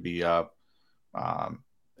going to be up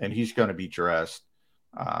and he's going to be dressed.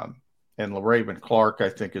 And LaRaven Clark, I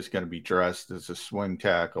think, is going to be dressed as a swing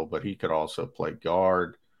tackle, but he could also play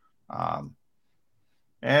guard.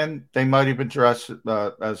 And they might even dress,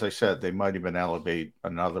 as I said, they might even elevate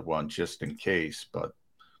another one just in case. But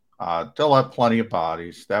they'll have plenty of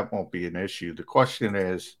bodies. That won't be an issue. The question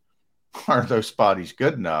is, are those bodies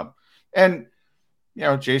good enough? And, you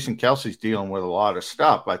know, Jason Kelce's dealing with a lot of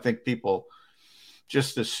stuff. I think people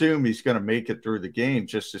just assume he's going to make it through the game,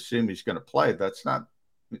 just assume he's going to play. That's not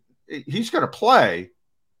 – he's going to play.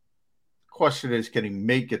 The question is, can he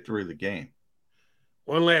make it through the game?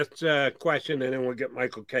 One last question, and then we'll get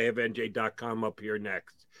Michael K. of NJ.com up here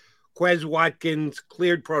next. Quez Watkins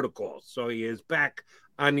cleared protocols, so he is back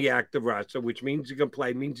on the active roster, which means he can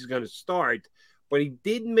play, means he's going to start. But he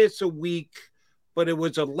did miss a week, but it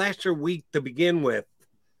was a lesser week to begin with.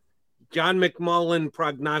 John McMullen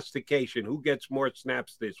prognostication. Who gets more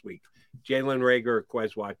snaps this week? Jalen Reagor or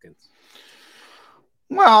Quez Watkins?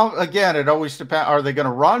 Well, again, it always depends. Are they going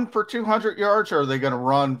to run for 200 yards or are they going to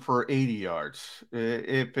run for 80 yards?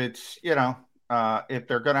 If it's, you know, if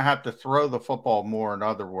they're going to have to throw the football more, in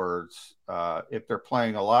other words, if they're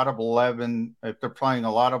playing a lot of 11, if they're playing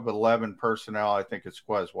a lot of 11 personnel, I think it's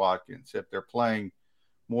Quez Watkins. If they're playing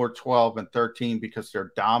more 12 and 13 because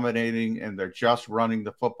they're dominating and they're just running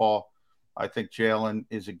the football, I think Jalen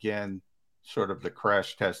is, again, sort of the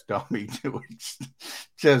crash test dummy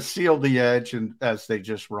to seal the edge and as they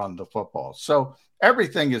just run the football. So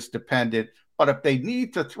everything is dependent. But if they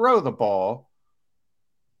need to throw the ball,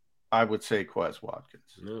 I would say Quez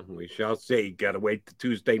Watkins. We shall see. Got to wait to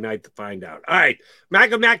Tuesday night to find out. All right.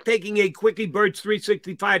 Mac and Mac taking a quickie Birds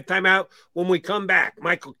 365 timeout. When we come back,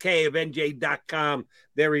 Michael K. of NJ.com.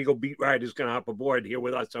 There you go. Beat Writer's going to hop aboard here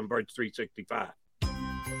with us on Birds 365.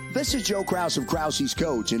 This is Joe Krause of Krause's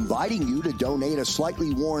Coats, inviting you to donate a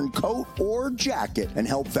slightly worn coat or jacket and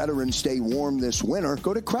help veterans stay warm this winter.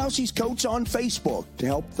 Go to Krause's Coats on Facebook to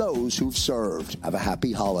help those who've served. Have a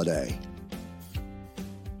happy holiday.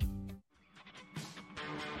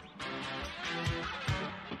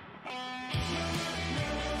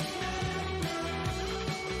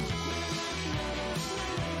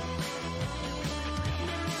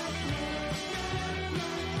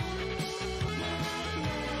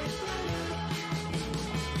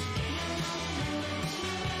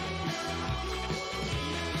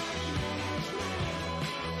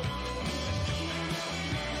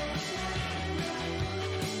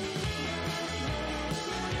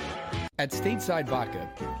 At Stateside Vodka,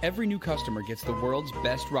 every new customer gets the world's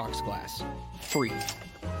best rocks glass, free.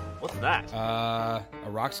 What's that? A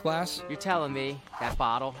rocks glass? You're telling me that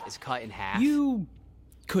bottle is cut in half? You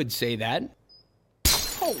could say that.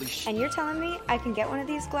 Holy shit. And you're telling me I can get one of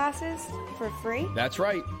these glasses for free? That's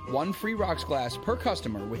right. One free rocks glass per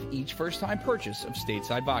customer with each first-time purchase of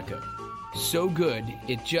Stateside Vodka. So good,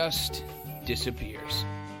 it just disappears.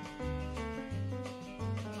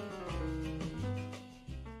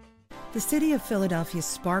 The city of Philadelphia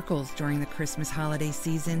sparkles during the Christmas holiday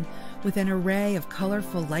season with an array of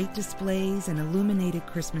colorful light displays and illuminated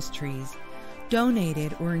Christmas trees,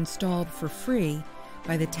 donated or installed for free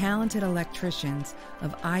by the talented electricians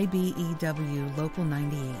of IBEW Local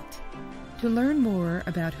 98. To learn more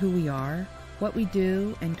about who we are, what we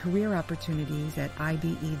do, and career opportunities at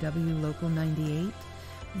IBEW Local 98,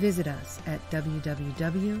 visit us at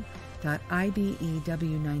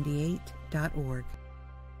www.ibew98.org.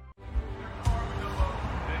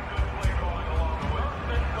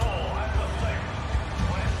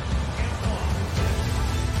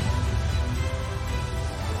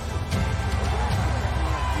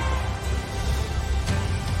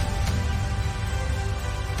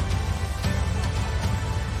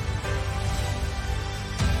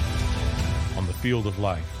 Field of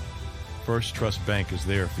life, First Trust Bank is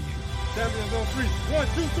there for you. Champions on three. 1,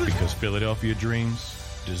 2, 3. Because Philadelphia dreams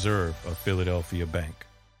deserve a Philadelphia bank.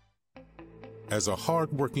 As a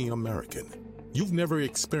hard-working American, you've never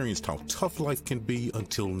experienced how tough life can be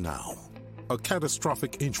until now. A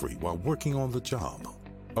catastrophic injury while working on the job.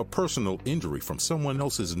 A personal injury from someone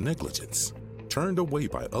else's negligence. Turned away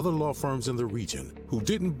by other law firms in the region who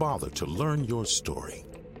didn't bother to learn your story.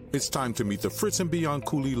 It's time to meet the Fritz &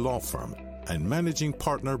 Bianculli Law Firm and managing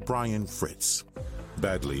partner Brian Fritz.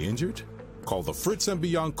 Badly injured? Call the Fritz &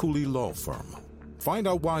 Bianculli Law Firm. Find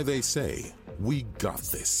out why they say, "We got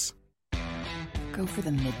this." Go for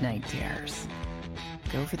the midnight dares.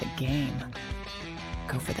 Go for the game.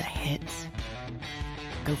 Go for the hits.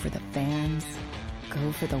 Go for the fans.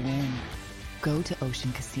 Go for the win. Go to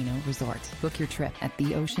Ocean Casino Resort. Book your trip at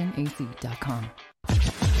theoceanac.com.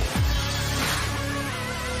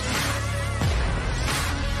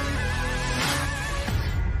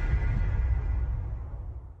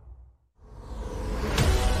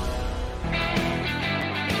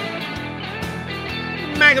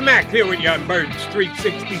 Mac here with you on Bird Street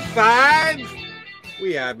 65.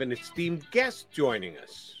 We have an esteemed guest joining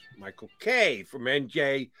us, Michael Kay from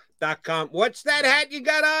NJ.com. What's that hat you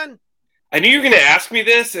got on? I knew you were going to ask me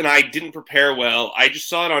this, and I didn't prepare well. I just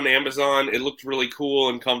saw it on Amazon. It looked really cool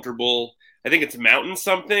and comfortable. I think it's Mountain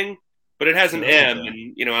something, but it has an M,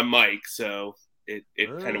 and, you know, I'm Mike, so it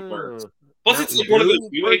kind of works. Plus, it's like one of those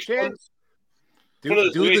new age ones.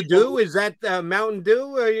 Is that Mountain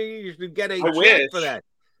Dew, or you should get a chip for that?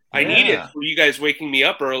 I need it for you guys waking me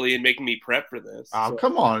up early and making me prep for this. Oh,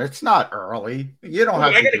 come on. It's not early. You don't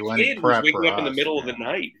have to do any prep. Waking up in the middle of the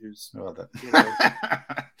night. It's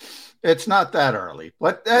not that early.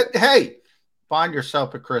 But, hey, find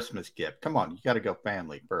yourself a Christmas gift. Come on. You got to go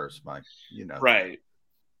family first, Mike. You know. Right.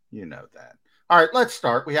 You know that. All right, let's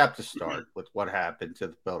start. We have to start with what happened to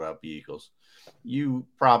the Philadelphia Eagles. You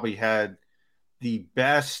probably had the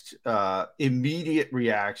best immediate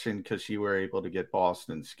reaction because you were able to get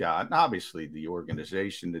Boston Scott. And obviously the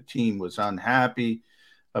organization, the team was unhappy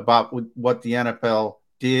about what the NFL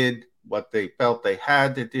did, what they felt they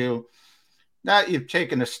had to do. Now you've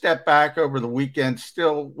taken a step back over the weekend.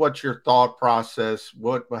 Still, what's your thought process?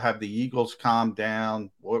 What have the Eagles calmed down?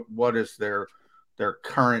 What is their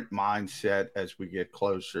current mindset as we get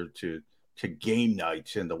closer to game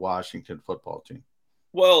nights in the Washington football team?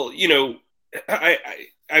 Well, you know, I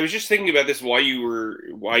was just thinking about this while you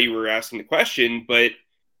were asking the question, but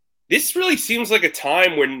this really seems like a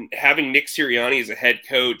time when having Nick Sirianni as a head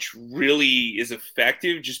coach really is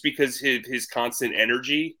effective, just because his constant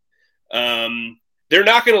energy. They're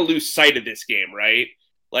not going to lose sight of this game, right?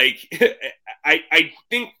 Like, I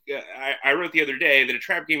think I wrote the other day that a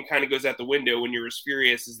trap game kind of goes out the window when you're as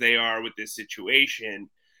furious as they are with this situation.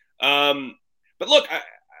 But look,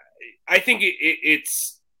 I think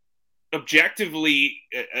it's objectively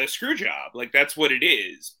a screw job. Like, that's what it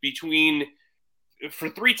is for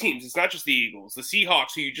three teams. It's not just the Eagles, the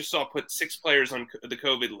Seahawks, who you just saw put 6 players on the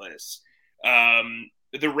COVID list,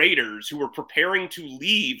 the Raiders, who were preparing to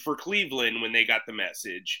leave for Cleveland when they got the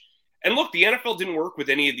message. And look, the NFL didn't work with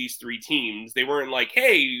any of these 3 teams. They weren't like,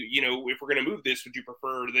 hey, you know, if we're going to move this, would you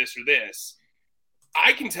prefer this or this?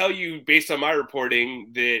 I can tell you, based on my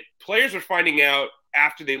reporting, that players are finding out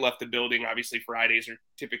after they left the building. Obviously, Fridays are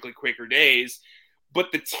typically quicker days.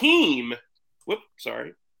 But the team –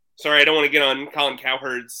 sorry, I don't want to get on Colin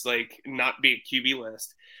Cowherd's, like, not be a QB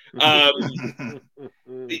list.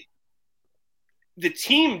 The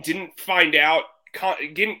team didn't find out –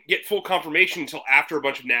 didn't get full confirmation until after a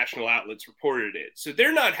bunch of national outlets reported it. So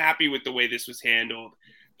they're not happy with the way this was handled.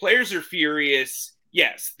 Players are furious.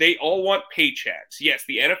 Yes, they all want paychecks. Yes,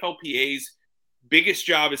 the NFLPA's biggest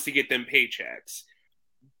job is to get them paychecks.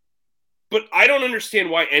 But I don't understand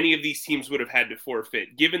why any of these teams would have had to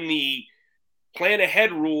forfeit, given the plan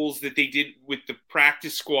ahead rules that they did with the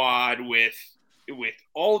practice squad, with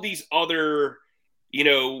all these other, you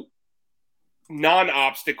know,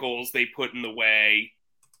 non-obstacles they put in the way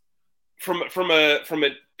from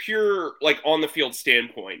a pure, like, on the field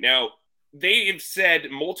standpoint. Now, they have said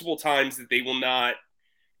multiple times that they will not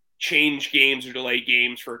change games or delay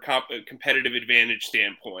games for a competitive advantage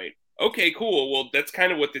standpoint. Okay, cool. Well, that's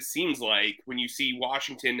kind of what this seems like when you see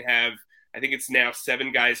Washington have, I think it's now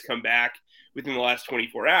 7 guys come back within the last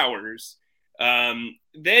 24 hours.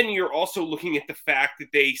 Then you're also looking at the fact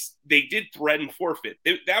that they did threaten forfeit.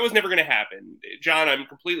 That was never going to happen. John, I'm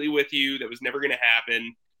completely with you. That was never going to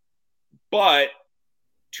happen. But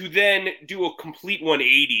to then do a complete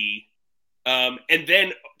 180 and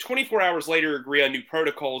then 24 hours later agree on new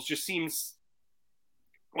protocols just seems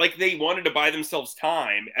like they wanted to buy themselves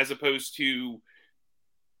time, as opposed to,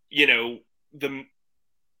 you know,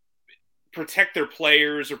 protect their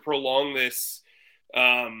players or prolong this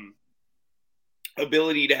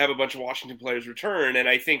ability to have a bunch of Washington players return. And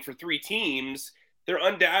I think for 3 teams, they're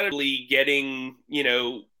undoubtedly getting, you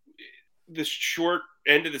know, the short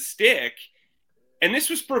end of the stick. And this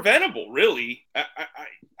was preventable, really.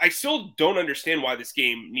 I still don't understand why this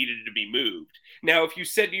game needed to be moved. Now, if you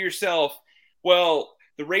said to yourself, well,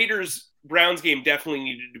 the Raiders-Browns game definitely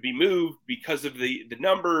needed to be moved because of the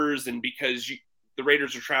numbers and because the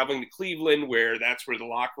Raiders are traveling to Cleveland, where that's where the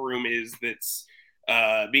locker room is that's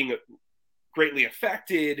being greatly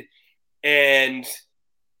affected. and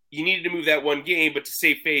you needed to move that one game, but to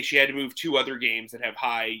save face, you had to move 2 other games that have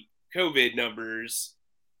high COVID numbers.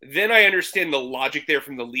 Then I understand the logic there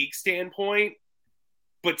from the league standpoint,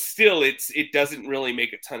 but still it doesn't really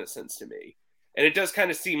make a ton of sense to me. And it does kind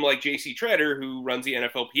of seem like J.C. Treader, who runs the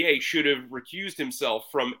NFLPA, should have recused himself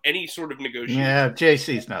from any sort of negotiation. Yeah,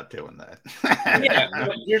 J.C.'s not doing that. Yeah,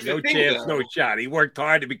 but here's no the thing, chance, though. no shot. He worked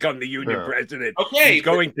hard to become the union president. Okay, he's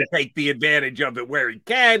going to take the advantage of it where he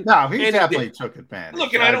can. No, he definitely took advantage.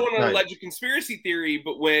 Look, and I don't want to allege a conspiracy theory,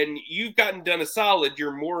 but when you've gotten done a solid,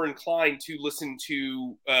 you're more inclined to listen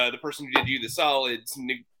to the person who did you the solids,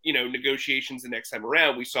 negotiations the next time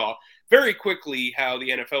around. We saw very quickly how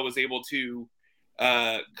the NFL was able to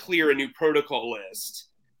clear a new protocol list.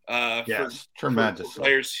 Yes, tremendous.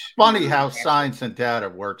 Players. Funny how science and data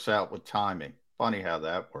works out with timing. Funny how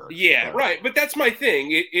that works. Yeah, right. But that's my thing.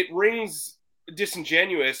 It rings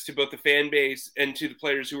disingenuous to both the fan base and to the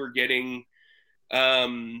players who are getting,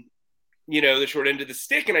 the short end of the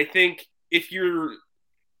stick. And I think if you're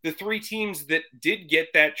the 3 teams that did get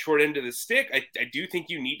that short end of the stick, I do think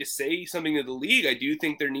you need to say something to the league. I do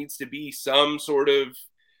think there needs to be some sort of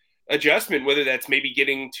adjustment, whether that's maybe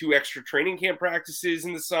getting 2 extra training camp practices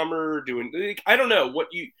in the summer, I don't know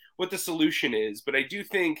what the solution is, but I do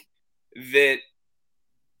think that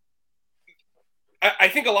I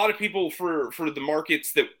think a lot of people for the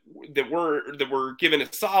markets that were given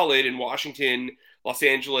a solid in Washington, Los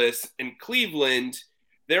Angeles, and Cleveland,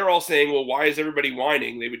 they're all saying, well, why is everybody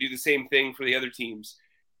whining? They would do the same thing for the other teams.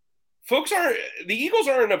 The Eagles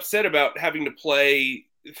aren't upset about having to play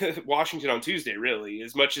Washington on Tuesday, really,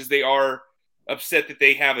 as much as they are upset that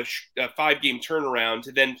they have a 5-game turnaround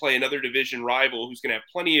to then play another division rival who's going to have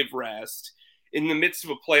plenty of rest in the midst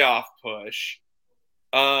of a playoff push.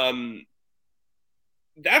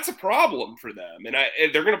 That's a problem for them. And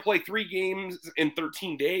they're going to play 3 games in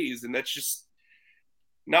 13 days, and that's just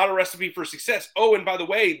not a recipe for success. Oh, and by the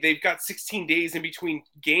way, they've got 16 days in between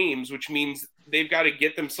games, which means they've got to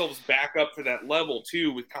get themselves back up to that level,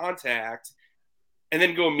 too, with contact, and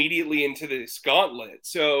then go immediately into this gauntlet.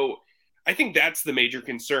 So I think that's the major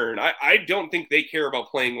concern. I don't think they care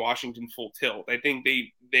about playing Washington full tilt. I think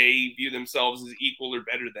they view themselves as equal or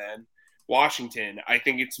better than Washington. I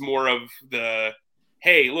think it's more of the,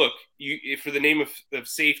 hey, look, for the name of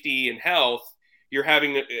safety and health, you're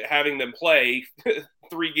having them play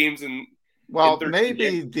 3 games in. Well,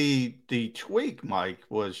 maybe the tweak, Mike,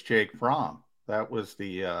 was Jake Fromm. That was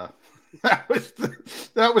the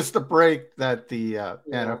that was the break that the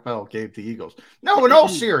NFL gave the Eagles. No, in all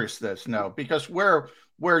seriousness, no, because where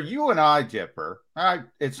you and I differ,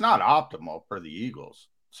 it's not optimal for the Eagles.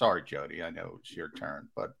 Sorry, Jody, I know it's your turn,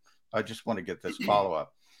 but I just want to get this follow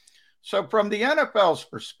up. So from the NFL's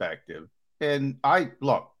perspective, and I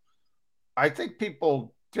think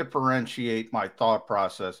people differentiate my thought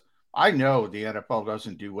process. I know the NFL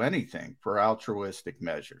doesn't do anything for altruistic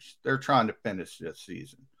measures. They're trying to finish this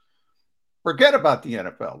season. Forget about the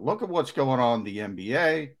NFL. Look at what's going on in the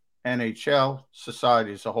NBA, NHL,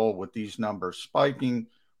 society as a whole, with these numbers spiking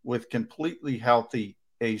with completely healthy,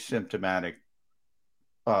 asymptomatic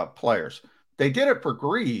players. They did it for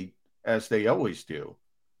greed, as they always do.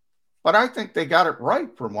 But I think they got it right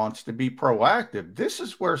for once to be proactive. This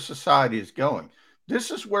is where society is going. This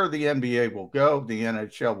is where the NBA will go, the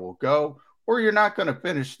NHL will go, or you're not going to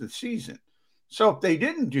finish the season. So if they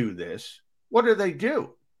didn't do this, what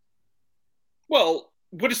do? Well,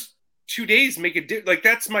 what does 2 days make a difference? Like,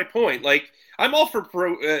 that's my point. Like, I'm all for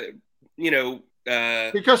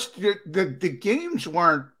because the games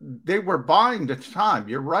they were buying the time.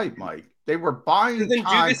 You're right, Mike. They were buying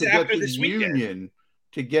time to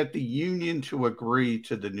get the union to agree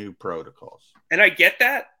to the new protocols. And I get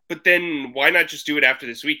that, but then why not just do it after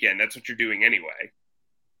this weekend? That's what you're doing anyway.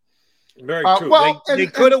 Very true. They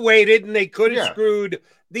could have waited, and they could have screwed.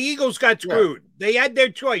 The Eagles got screwed. Yeah. They had their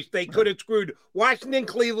choice. They could have screwed Washington,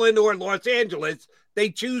 Cleveland, or Los Angeles. They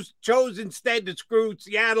chose instead to screw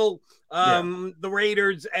Seattle, the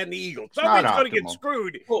Raiders, and the Eagles. Somebody's going to get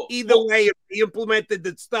screwed either way if they implemented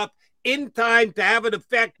the stuff in time to have it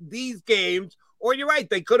affect these games. Or you're right,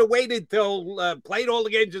 they could have waited till played all the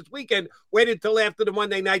games this weekend, waited till after the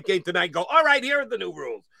Monday night game tonight, go, all right, here are the new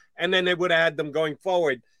rules. And then they would have had them going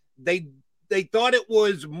forward. They thought it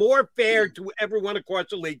was more fair to everyone across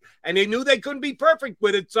the league, and they knew they couldn't be perfect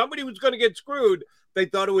with it. Somebody was going to get screwed. They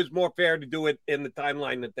thought it was more fair to do it in the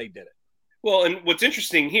timeline that they did it. Well, and what's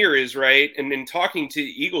interesting here is, right, and in talking to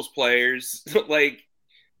Eagles players, like,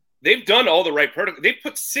 they've done all the right protocol. They've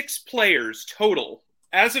put 6 players total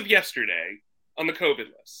as of yesterday on the COVID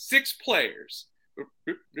list. 6 players.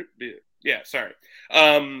 Yeah, sorry.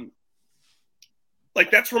 Like,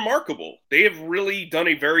 that's remarkable. They have really done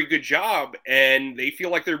a very good job, and they feel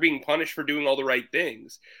like they're being punished for doing all the right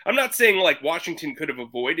things. I'm not saying, like, Washington could have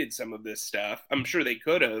avoided some of this stuff. I'm sure they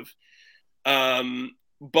could have.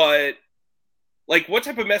 But, like, what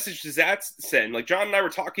type of message does that send? Like, John and I were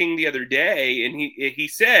talking the other day, and he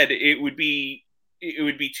said it would be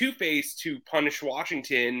two-faced to punish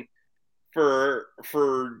Washington for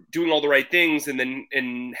doing all the right things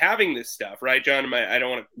and having this stuff, right, John? I don't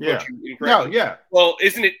want to quote you incorrectly. No, yeah. Well,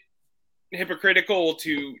 isn't it hypocritical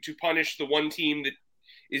to punish the one team that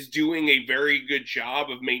is doing a very good job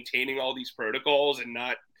of maintaining all these protocols and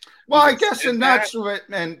not? Well, I guess, and that's what,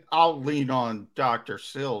 and I'll lean on Dr.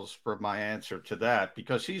 Sills for my answer to that,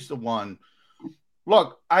 because he's the one.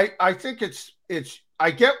 Look, I think it's. I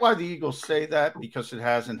get why the Eagles say that, because it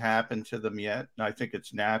hasn't happened to them yet. And I think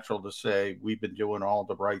it's natural to say we've been doing all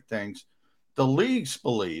the right things. The league's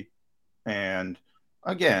belief, and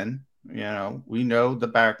again, we know the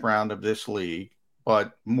background of this league,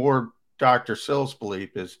 but more Dr. Sills'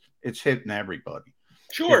 belief is it's hitting everybody.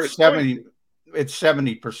 Sure. It's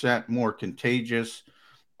 70% more contagious.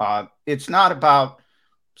 It's not about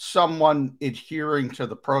someone adhering to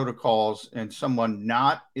the protocols and someone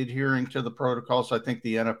not adhering to the protocols. I think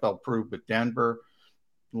the NFL proved with Denver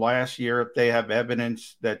last year, if they have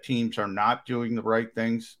evidence that teams are not doing the right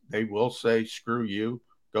things, they will say, screw you,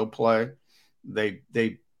 go play. They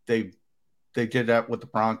did that with the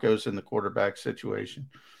Broncos in the quarterback situation.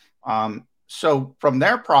 So from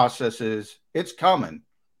their processes, it's coming,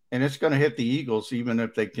 and it's going to hit the Eagles even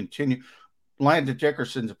if they continue. Landon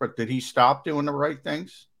Dickerson's, but did he stop doing the right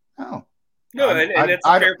things? No. No, and that's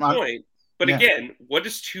a fair point. But again, what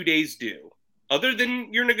does 2 days do? Other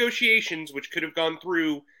than your negotiations, which could have gone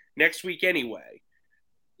through next week anyway.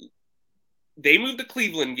 They moved the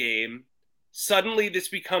Cleveland game. Suddenly this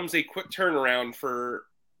becomes a quick turnaround for...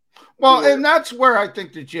 Well, and that's where I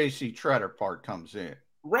think the J.C. Tretter part comes in.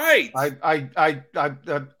 Right.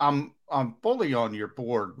 I'm fully on your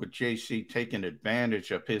board with JC taking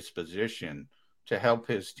advantage of his position to help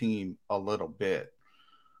his team a little bit.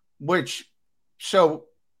 Which, so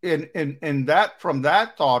in that, from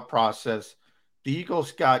that thought process, the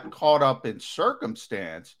Eagles got caught up in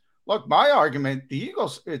circumstance. Look, my argument, the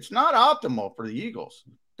Eagles, it's not optimal for the Eagles.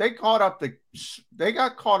 They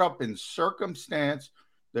got caught up in circumstance.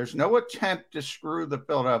 There's no attempt to screw the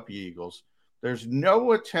Philadelphia Eagles. There's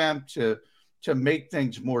no attempt to make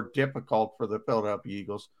things more difficult for the Philadelphia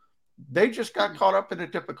Eagles. They just got caught up in a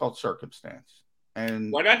difficult circumstance.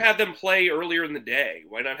 And why not have them play earlier in the day?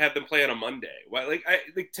 Why not have them play on a Monday? Why,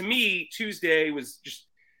 to me, Tuesday was just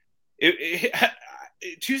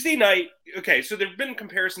Tuesday night. Okay, so there've been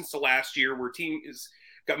comparisons to last year where teams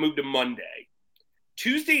got moved to Monday.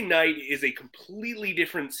 Tuesday night is a completely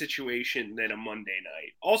different situation than a Monday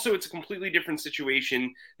night. Also, it's a completely different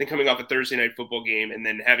situation than coming off a Thursday night football game and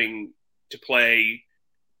then having to play,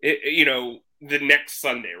 the next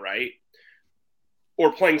Sunday, right?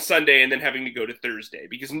 Or playing Sunday and then having to go to Thursday,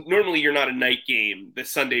 because normally you're not a night game the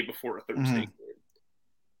Sunday before a Thursday game.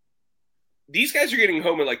 These guys are getting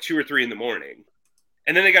home at like 2 or 3 in the morning,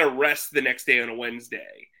 and then they got to rest the next day on a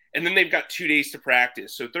Wednesday. And then they've got 2 days to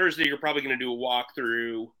practice. So Thursday, you're probably going to do a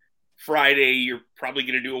walkthrough. Friday, you're probably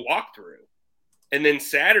going to do a walkthrough. And then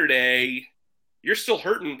Saturday, you're still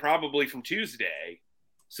hurting probably from Tuesday.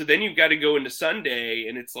 So then you've got to go into Sunday,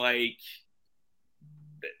 and it's like,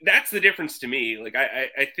 that's the difference to me. Like,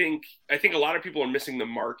 I think a lot of people are missing the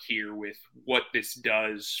mark here with what this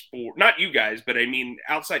does for, not you guys, but I mean,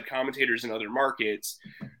 outside commentators in other markets.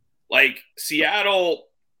 Like Seattle,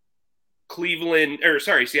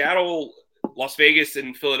 Las Vegas,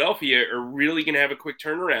 and Philadelphia are really going to have a quick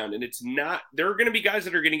turnaround. And it's not, there are going to be guys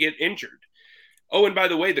that are going to get injured. Oh, and by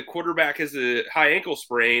the way, the quarterback has a high ankle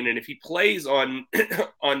sprain. And if he plays on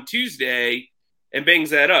Tuesday and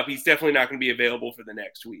bangs that up, he's definitely not going to be available for the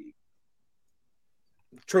next week.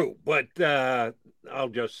 True. But I'll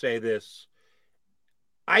just say this.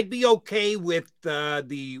 I'd be okay with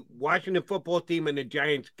the Washington football team and the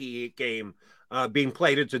Giants game being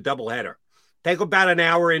played as a doubleheader. Take about an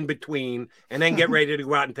hour in between and then get ready to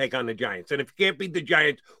go out and take on the Giants. And if you can't beat the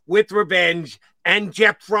Giants with revenge and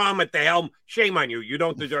Jeff Fromm at the helm, shame on you. You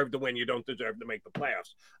don't deserve to win. You don't deserve to make the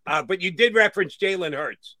playoffs. But you did reference Jalen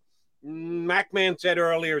Hurts. MacMan said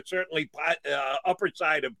earlier, certainly upper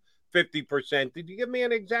side of 50%. Did you give me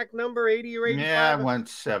an exact number, 80 or 85? Yeah, I went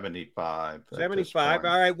 75. 75.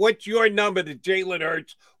 All right. What's your number to Jalen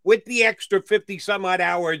Hurts with the extra 50-some-odd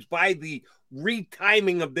hours by the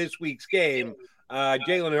retiming of this week's game?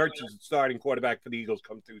 Jalen Hurts is the starting quarterback for the Eagles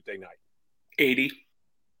come Tuesday night. 80.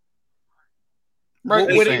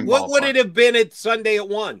 Right. What would it have been at Sunday at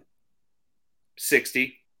 1?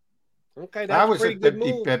 60. Okay, that's was pretty at good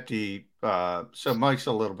move. 50-50, so Mike's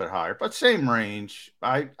a little bit higher, but same range.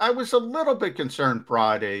 I was a little bit concerned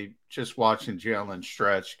Friday just watching Jalen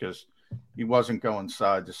stretch because he wasn't going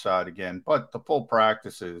side to side again, but the full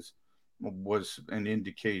practices was an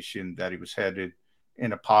indication that he was headed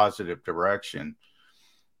in a positive direction.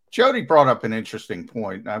 Jody brought up an interesting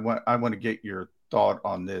point. I want to get your thought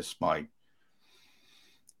on this, Mike.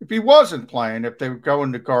 If he wasn't playing, if they were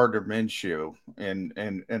going to Gardner Minshew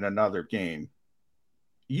in another game,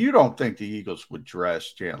 you don't think the Eagles would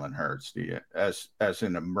dress Jalen Hurts, do you? As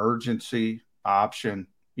an emergency option,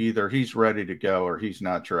 either he's ready to go or he's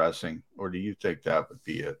not dressing, or do you think that would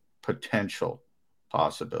be a potential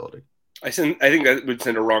possibility? I think that would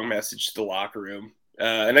send a wrong message to the locker room.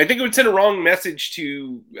 And I think it would send a wrong message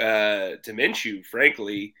to Minshew,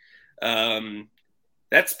 frankly.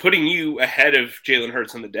 That's putting you ahead of Jalen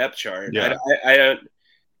Hurts on the depth chart. Yeah.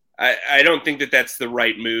 I don't think that that's the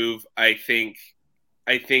right move. I think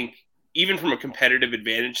even from a competitive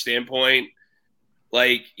advantage standpoint,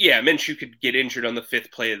 like, yeah, Minshew could get injured on the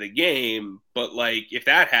 5th play of the game, but like if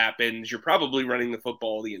that happens, you're probably running the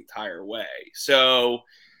football the entire way. So,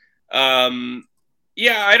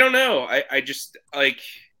 yeah, I don't know. I just like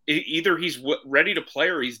either he's ready to play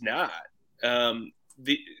or he's not.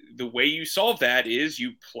 The way you solve that is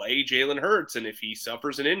you play Jalen Hurts, and if he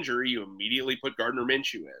suffers an injury, you immediately put Gardner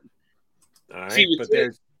Minshew in. All right, but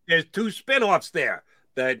there's 2 spinoffs there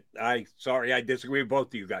that I disagree with both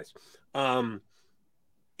of you guys.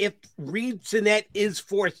 If Reed Sinnett is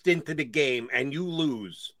forced into the game and you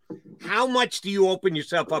lose, how much do you open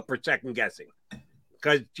yourself up for second guessing?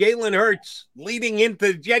 Because Jalen Hurts, leading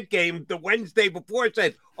into the Jet game the Wednesday before,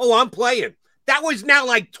 said, "Oh, I'm playing." That was now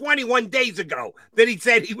like 21 days ago that he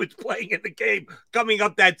said he was playing in the game coming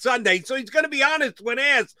up that Sunday. So he's going to be honest when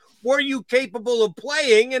asked, were you capable of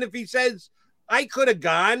playing? And if he says, I could have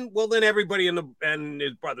gone, well, then everybody and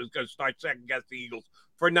his brother's going to start second-guessing the Eagles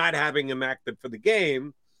for not having him active for the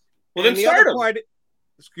game. Well, then start him.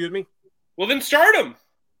 Excuse me? Well, then start him.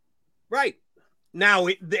 Right. Now,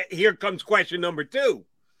 here comes question number 2.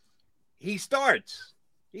 He starts.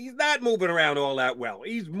 He's not moving around all that well.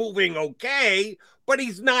 He's moving okay, but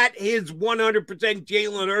he's not his 100%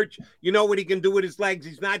 Jalen Hurts. You know what he can do with his legs.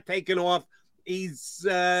 He's not taking off. He's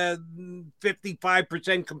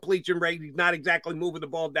 55% completion rate. He's not exactly moving the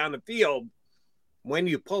ball down the field. When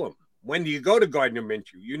do you pull him? When do you go to Gardner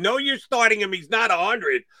Minshew? You know you're starting him. He's not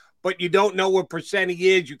 100, but you don't know what percent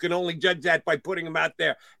he is. You can only judge that by putting him out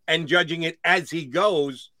there and judging it as he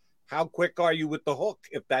goes. How quick are you with the hook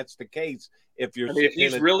if that's the case? If you're in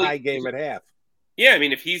a tie game at half. Yeah, I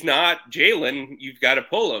mean, if he's not Jalen, you've got to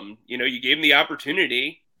pull him. You know, you gave him the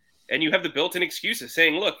opportunity, and you have the built-in excuse of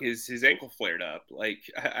saying, look, his ankle flared up. Like,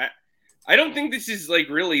 I don't think this is, like,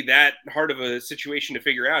 really that hard of a situation to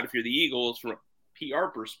figure out if you're the Eagles from a PR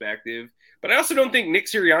perspective. But I also don't think Nick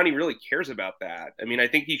Sirianni really cares about that. I mean, I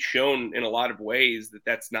think he's shown in a lot of ways that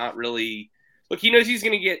that's not really – look, he knows he's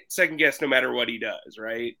going to get second-guessed no matter what he does,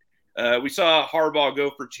 right? We saw Harbaugh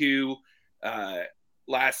go for 2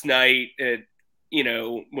 last night you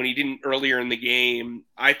know, when he didn't earlier in the game.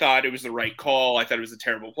 I thought it was the right call. I thought it was a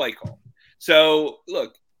terrible play call. So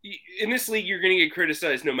look, in this league, you're going to get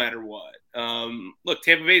criticized no matter what. Look,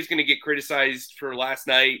 Tampa Bay is going to get criticized for last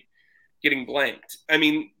night getting blanked. I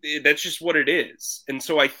mean, that's just what it is. And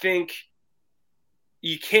so I think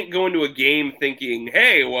you can't go into a game thinking,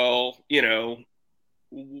 hey, well, you know,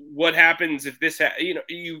 what happens if this, you know,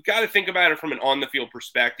 you've got to think about it from an on the field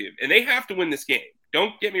perspective, and they have to win this game.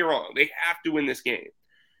 Don't get me wrong. They have to win this game.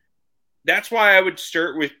 That's why I would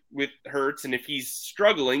start with Hurts. And if he's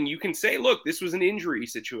struggling, you can say, look, this was an injury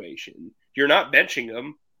situation. You're not benching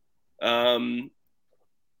him.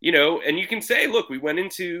 You know, and you can say, look, we went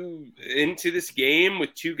into this game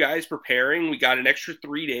with 2 guys preparing. We got an extra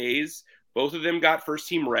 3 days. Both of them got first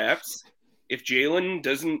team reps. If Jalen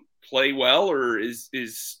doesn't play well or is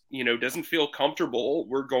you know, doesn't feel comfortable,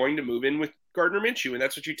 we're going to move in with Gardner Minshew. And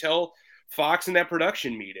that's what you tell Fox in that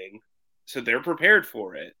production meeting. So they're prepared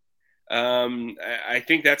for it. I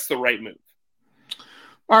think that's the right move.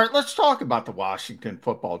 All right, let's talk about the Washington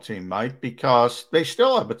football team, Mike, because they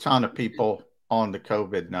still have a ton of people on the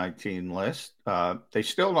COVID-19 list. They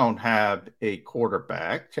still don't have a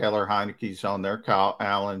quarterback. Taylor Heineke's on there. Kyle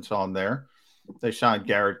Allen's on there. They signed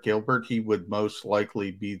Garrett Gilbert. He would most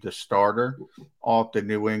likely be the starter off the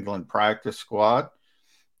New England practice squad.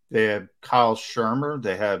 They have Kyle Shermer.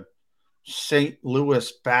 They have St.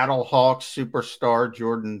 Louis Battlehawks superstar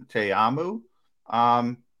Jordan Ta'amu.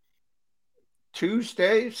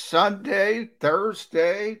 Tuesday, Sunday,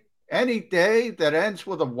 Thursday, any day that ends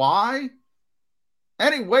with a Y,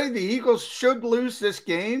 Anyway, the Eagles should lose this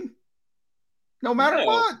game no matter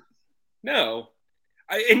what. No.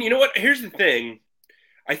 And you know what? Here's the thing.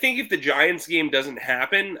 I think if the Giants game doesn't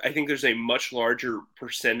happen, I think there's a much larger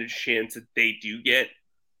percentage chance that they do get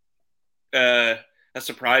a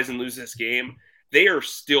surprise and lose this game. They are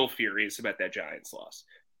still furious about that Giants loss.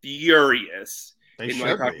 Furious. In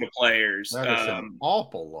my talking to players. That is an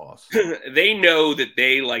awful loss. They know that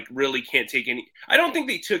they really can't take any. I don't think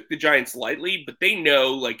they took the Giants lightly, but they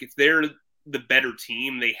know if they're the better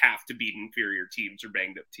team, they have to beat inferior teams or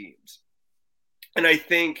banged up teams. And I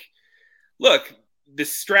think, look, the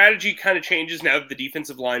strategy kind of changes now that the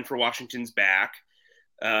defensive line for Washington's back.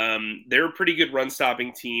 They're a pretty good run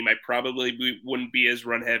stopping team. I probably wouldn't be as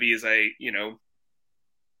run heavy as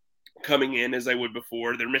coming in as I would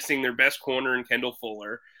before. They're missing their best corner in Kendall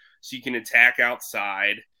Fuller, so you can attack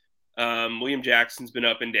outside. William Jackson's been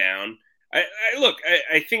up and down.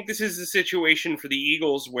 I think this is a situation for the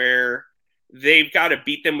Eagles where they've got to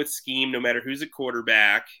beat them with scheme no matter who's at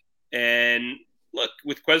quarterback. And look,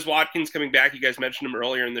 with Quez Watkins coming back, you guys mentioned him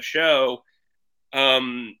earlier in the show,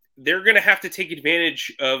 they're going to have to take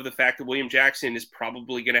advantage of the fact that William Jackson is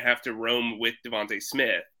probably going to have to roam with Devontae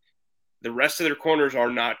Smith. The rest of their corners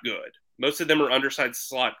are not good. Most of them are undersized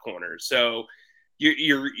slot corners. So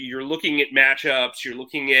you're looking at matchups. You're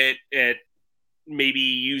looking at maybe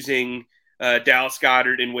using Dallas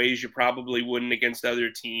Goedert in ways you probably wouldn't against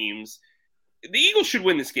other teams. The Eagles should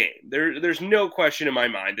win this game. There's no question in my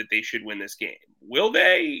mind that they should win this game. Will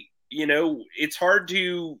they? It's hard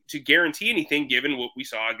to guarantee anything given what we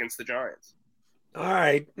saw against the Giants. All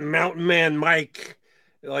right, Mountain Man Mike.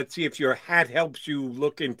 Let's see if your hat helps you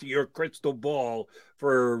look into your crystal ball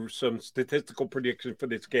for some statistical prediction for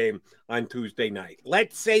this game on Tuesday night.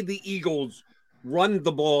 Let's say the Eagles run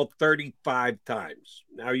the ball 35 times.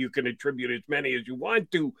 Now you can attribute as many as you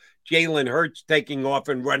want to Jalen Hurts taking off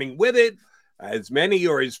and running with it, as many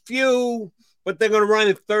or as few, but they're going to run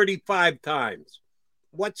it 35 times.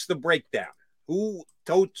 What's the breakdown? Who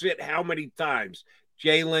totes it how many times?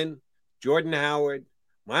 Jalen, Jordan Howard,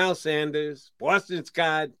 Miles Sanders, Boston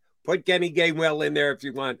Scott, put Kenny Gainwell in there if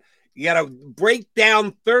you want. You got to break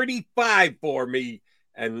down 35 for me.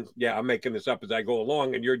 And yeah, I'm making this up as I go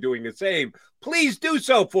along, and you're doing the same. Please do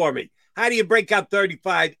so for me. How do you break out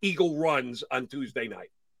 35 Eagle runs on Tuesday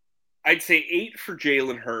night? I'd say 8 for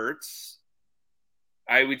Jalen Hurts.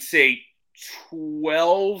 I would say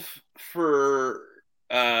 12 for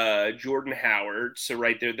Jordan Howard. So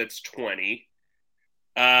right there, that's 20.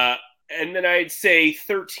 And then I'd say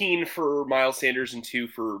 13 for Miles Sanders and 2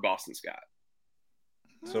 for Boston Scott.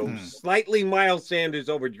 So slightly Miles Sanders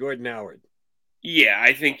over Jordan Howard. Yeah,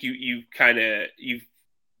 I think you've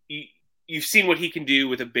seen what he can do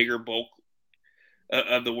with a bigger bulk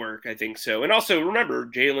of the work. I think so. And also remember,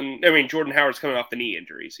 Jordan Howard's coming off the knee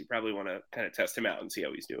injuries. So you probably want to kind of test him out and see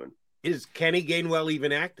how he's doing. Is Kenny Gainwell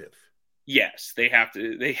even active? Yes, they have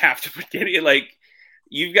to put Kenny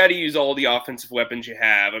you've got to use all the offensive weapons you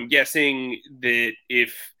have. I'm guessing that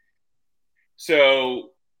if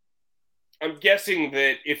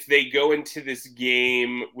they go into this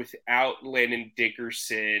game without Landon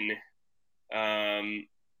Dickerson,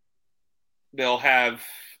 they'll have,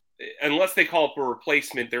 unless they call up a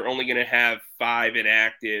replacement, they're only going to have 5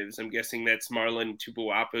 inactives. I'm guessing that's Marlon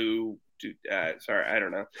Tupuapu. I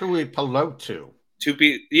don't know. Tuipulotu.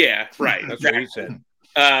 Yeah, right. That's what he said.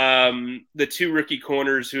 The 2 rookie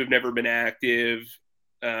corners who have never been active,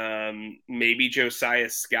 maybe Josiah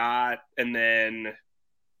Scott, and then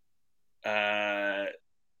I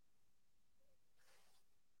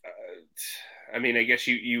guess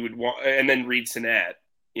you would want, and then Reed Sinnett.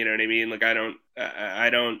 You know what I mean?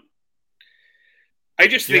 I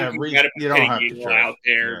just think you got to put Kenny out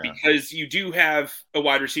there because you do have a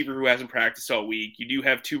wide receiver who hasn't practiced all week. You do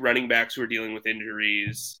have 2 running backs who are dealing with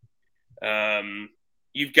injuries.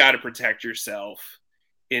 You've got to protect yourself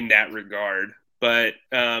in that regard. But,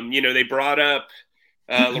 they brought up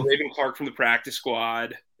LaRaven Clark from the practice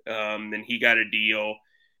squad, and he got a deal.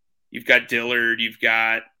 You've got Dillard. You've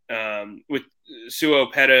got, with Suo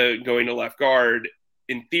Peta going to left guard,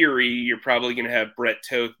 in theory, you're probably going to have Brett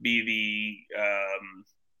Toth be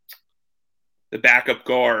the backup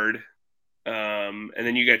guard. And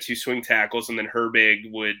then you got 2 swing tackles, and then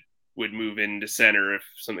Herbig would move into center if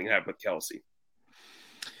something happened with Kelsey.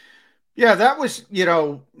 Yeah, that was,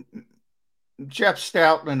 Jeff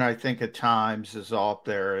Stoutland, I think at times is off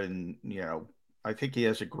there, and, I think he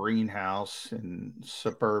has a greenhouse in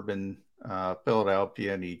suburban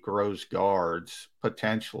Philadelphia, and he grows guards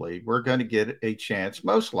potentially. We're going to get a chance,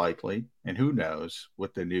 most likely, and who knows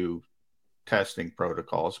with the new testing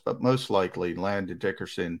protocols, but most likely Landon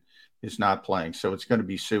Dickerson is not playing, so it's going to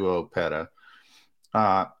be Sua Opeta.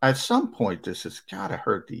 At some point, this has got to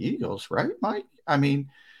hurt the Eagles, right, Mike? I mean,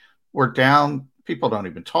 we're down. People don't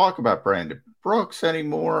even talk about Brandon Brooks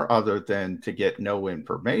anymore other than to get no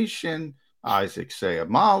information. Isaac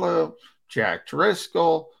Seumalo, Jack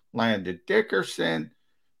Driscoll, Landon Dickerson.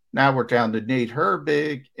 Now we're down to Nate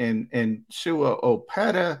Herbig and Sua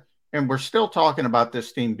Opeta, and we're still talking about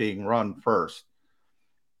this team being run first.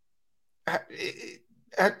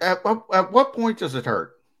 At what point does it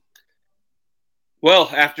hurt? Well,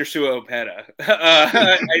 after Sua Opeta.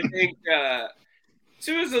 I think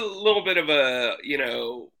Sua's a little bit of a,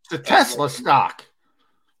 the Tesla stock.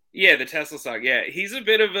 Yeah, the Tesla stock. Yeah, he's a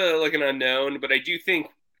bit of an unknown, but I do think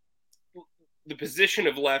the position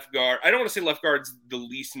of left guard, I don't want to say left guard's the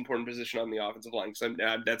least important position on the offensive line, because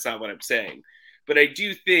that's not what I'm saying. But I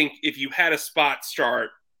do think if you had a spot start,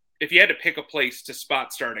 if you had to pick a place to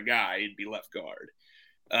spot start a guy, it'd be left guard.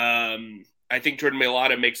 I think Jordan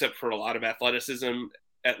Mailata makes up for a lot of athleticism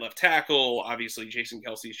at left tackle. Obviously, Jason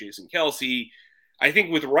Kelce is Jason Kelce. I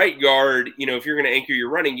think with right guard, if you're going to anchor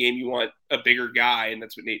your running game, you want a bigger guy, and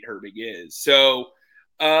that's what Nate Herbig is. So,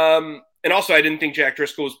 and also I didn't think Jack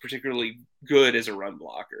Driscoll was particularly good as a run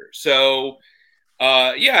blocker. So,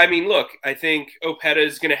 look, I think Opeta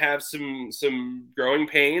is going to have some growing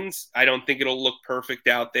pains. I don't think it'll look perfect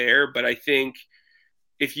out there, but I think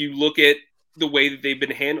if you look at the way that they've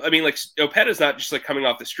been handled, Opeta's not just coming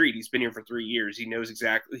off the street. He's been here for 3 years. He knows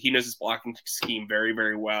his blocking scheme very,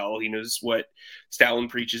 very well. He knows what Stoutland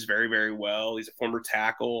preaches very, very well. He's a former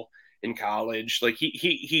tackle in college.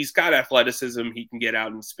 He's got athleticism. He can get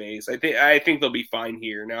out in space. I think they'll be fine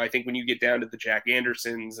here. Now, I think when you get down to the Jack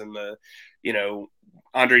Andersons and the,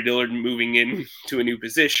 Andre Dillard moving into a new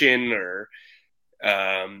position, or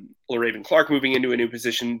LaRaven Clark moving into a new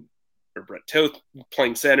position, or Brett Toth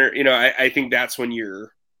playing center, I think that's when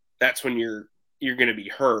you're going to be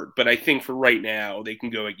hurt. But I think for right now, they can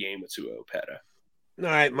go a game with Sua Opeta. All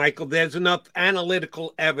right, Michael, there's enough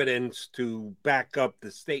analytical evidence to back up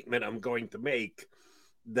the statement I'm going to make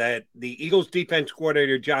that the Eagles defense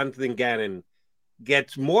coordinator, Jonathan Gannon,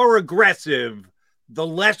 gets more aggressive the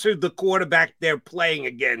lesser the quarterback they're playing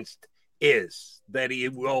against is, that he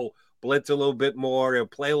will blitz a little bit more, he'll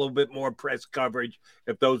play a little bit more press coverage,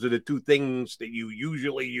 if those are the two things that you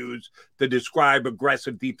usually use to describe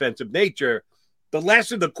aggressive defensive nature. The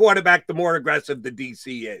lesser the quarterback, the more aggressive the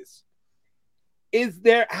DC is.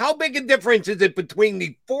 How big a difference is it between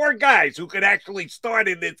the four guys who could actually start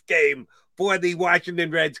in this game for the Washington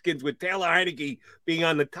Redskins, with Taylor Heinicke being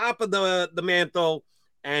on the top of the mantle,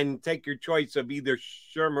 and take your choice of either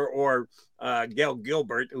Shermer or Gail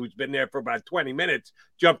Gilbert, who's been there for about 20 minutes,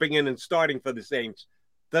 jumping in and starting for the Saints?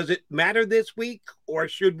 Does it matter this week, or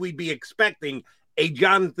should we be expecting a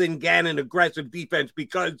Jonathan Gannon aggressive defense?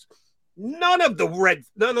 Because none of the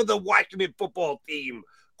Washington football team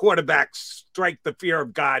quarterbacks strike the fear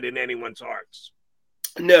of God in anyone's hearts.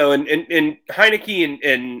 No, and Heinicke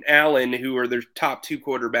and Allen, who are their top two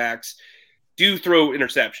quarterbacks, do throw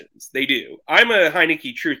interceptions. They do. I'm a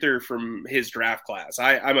Heinicke truther from his draft class.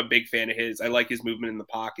 I'm a big fan of his. I like his movement in the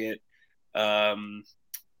pocket. The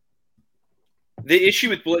issue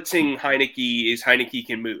with blitzing Heinicke is Heinicke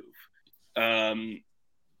can move.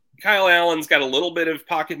 Kyle Allen's got a little bit of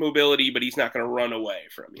pocket mobility, but he's not going to run away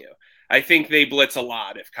from you. I think they blitz a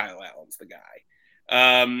lot if Kyle Allen's the guy.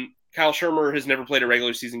 Kyle Shermer has never played a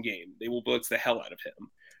regular season game. They will blitz the hell out of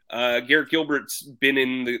him. Garrett Gilbert's been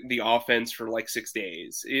in the offense for 6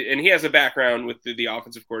 days, and he has a background with the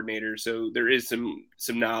offensive coordinator, so there is some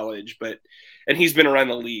knowledge. And he's been around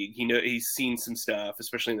the league. He's seen some stuff,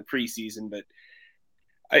 especially in the preseason. But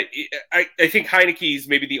I think Heinicke is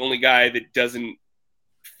maybe the only guy that doesn't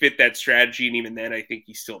fit that strategy, and even then I think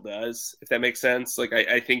he still does, if that makes sense.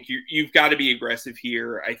 I think you've got to be aggressive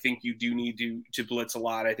here. I think you do need to blitz a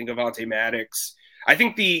lot. I think Avonte Maddox, I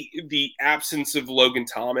think the absence of Logan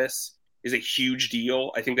Thomas is a huge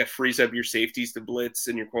deal. I think that frees up your safeties to blitz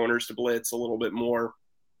and your corners to blitz a little bit more.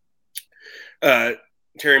 Terry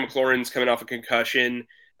McLaurin's coming off a concussion.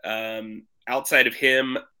 Outside of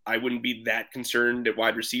him, I wouldn't be that concerned at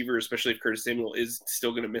wide receiver, especially if Curtis Samuel is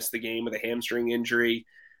still going to miss the game with a hamstring injury.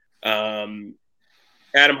 Adam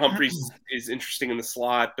Humphries is interesting in the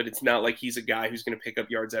slot, but it's not like he's a guy who's going to pick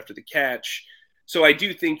up yards after the catch. So I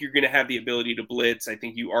do think you're going to have the ability to blitz. I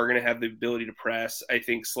think you are going to have the ability to press. I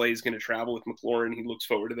think Slay is going to travel with McLaurin. He looks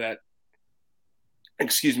forward to that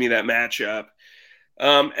matchup.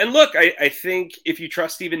 And look, I think if you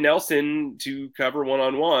trust Steven Nelson to cover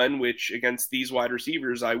one-on-one, which against these wide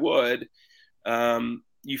receivers I would,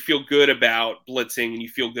 you feel good about blitzing and you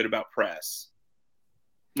feel good about press.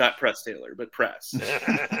 Not Press Taylor, but Press.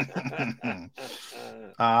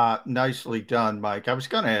 Nicely done, Mike. I was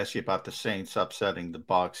going to ask you about the Saints upsetting the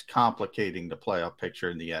Bucs, complicating the playoff picture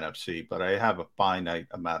in the NFC, but I have a finite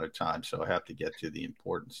amount of time, so I have to get to the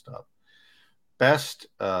important stuff. Best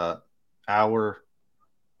hour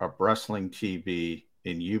of wrestling TV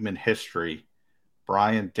in human history,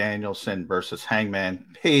 Bryan Danielson versus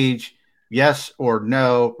Hangman Page. Yes or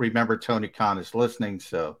no? Remember, Tony Khan is listening,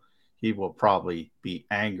 so he will probably be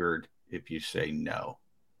angered if you say no.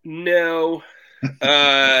 No.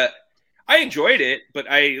 I enjoyed it, but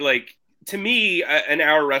to me, an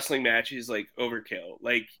hour wrestling match is like overkill.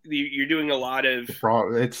 Like you're doing a lot of.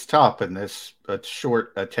 It's tough in this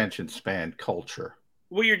short attention span culture.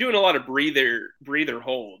 Well, you're doing a lot of breather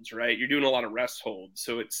holds, right? You're doing a lot of rest holds.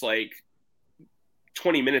 So it's like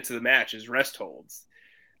 20 minutes of the match is rest holds.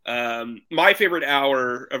 My favorite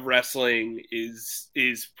hour of wrestling is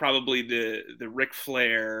probably the Ric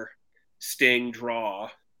Flair Sting draw.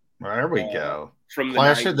 There we go. From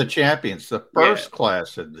Clash of the Champions, the first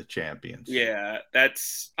Clash of the Champions. Yeah,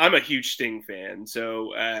 I'm a huge Sting fan.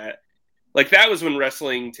 So, that was when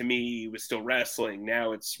wrestling to me was still wrestling.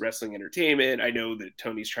 Now it's wrestling entertainment. I know that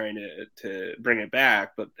Tony's trying to bring it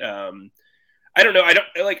back, but I don't know.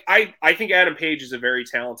 I think Adam Page is a very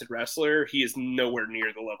talented wrestler. He is nowhere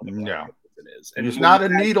near the level of it is. And he's not a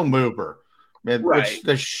needle mover. Right. Which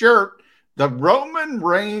the shirt, the Roman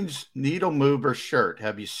Reigns needle mover shirt.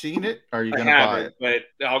 Have you seen it? Or are you going to buy it? But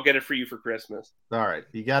I'll get it for you for Christmas. All right.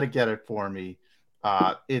 You got to get it for me.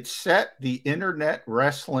 It set the internet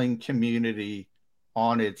wrestling community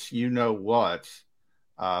on its you-know-what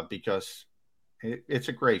because it's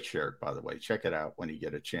a great shirt, by the way. Check it out when you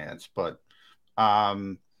get a chance. But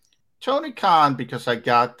Tony Khan, because I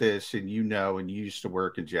got this and you used to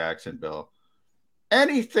work in Jacksonville,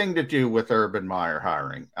 anything to do with Urban Meyer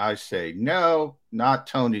hiring, I say no, not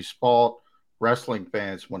Tony's fault. Wrestling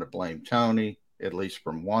fans want to blame Tony, at least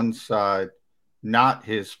from one side, not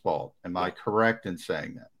his fault. Am I correct in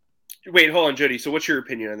saying that? Wait, hold on, Jody. So what's your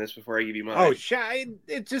opinion on this before I give you mine? Oh, Shad,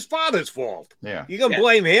 it's his father's fault. Yeah. You going to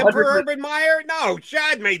blame him 100%. For Urban Meyer? No,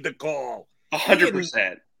 Shad made the call.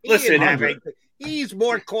 100%. Listen, he's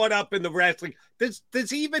more caught up in the wrestling.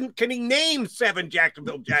 Can he name 7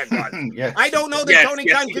 Jacksonville Jaguars? Yes. I don't know that Tony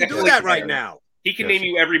Khan can do that right now. He can name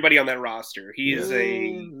you everybody on that roster. He is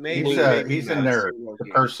he's a nerd, a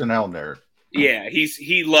personnel nerd. Yeah,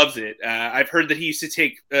 he loves it. I've heard that he used to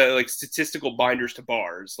take statistical binders to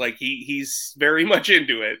bars. Like he's very much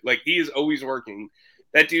into it. Like he is always working.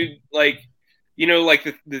 That dude, the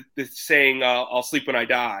saying "I'll sleep when I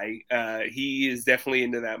die." He is definitely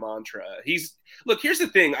into that mantra. Here's the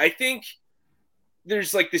thing. I think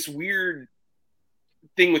there's like this weird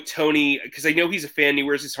thing with Tony because I know he's a fan. He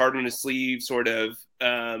wears his heart on his sleeve, sort of.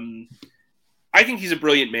 I think he's a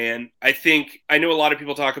brilliant man. I know a lot of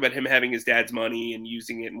people talk about him having his dad's money and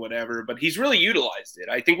using it and whatever, but he's really utilized it.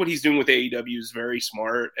 I think what he's doing with AEW is very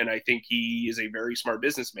smart, and I think he is a very smart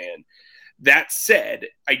businessman. That said,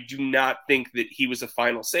 I do not think that he was a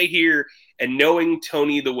final say here, and knowing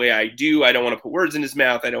Tony the way I do, I don't want to put words in his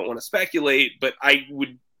mouth. I don't want to speculate, but I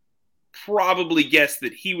would probably guess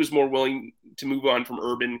that he was more willing to move on from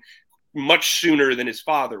Urban much sooner than his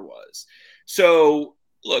father was. So,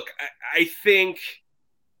 look, I think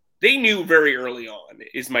they knew very early on,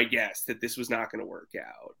 is my guess, that this was not going to work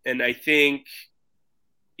out. And I think,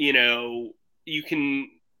 you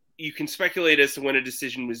can speculate as to when a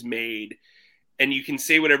decision was made, and you can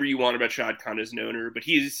say whatever you want about Shad Khan as an owner, but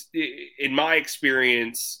he's, in my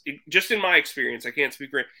experience, I can't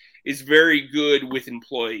speak for it, is very good with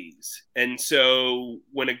employees. And so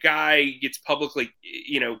when a guy gets publicly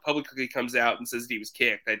comes out and says that he was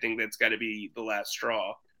kicked, I think that's got to be the last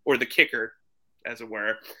straw, or the kicker, as it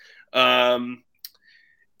were. And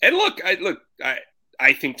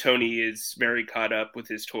I think Tony is very caught up with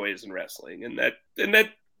his toys and wrestling, and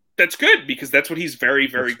that's good because that's what he's very,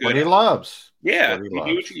 very good at. What he at. Loves. Yeah,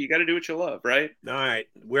 you got to do what you love, right? All right,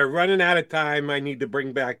 we're running out of time. I need to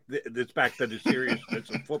bring back this back to the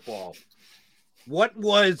seriousness of football. What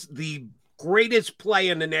was the greatest play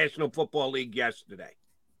in the National Football League yesterday?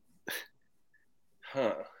 I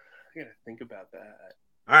got to think about that.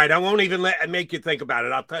 All right, I won't even make you think about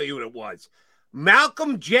it. I'll tell you what it was.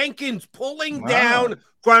 Malcolm Jenkins pulling down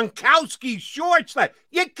Gronkowski's shorts.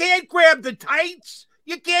 You can't grab the tights.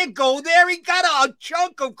 You can't go there. He got a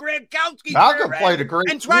chunk of Gronkowski's Malcolm played a great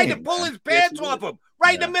and tried game, to pull his pants off him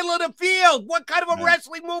in the middle of the field. What kind of a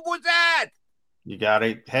wrestling move was that? You got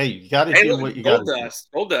to do what you got to do.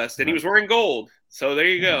 Gold dust, and he was wearing gold. So there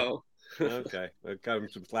you go. Okay. I cut him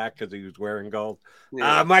some slack because he was wearing gold.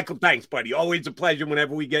 Yeah. Michael, thanks, buddy. Always a pleasure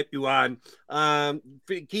whenever we get you on.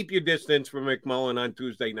 Keep your distance from McMullen on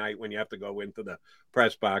Tuesday night when you have to go into the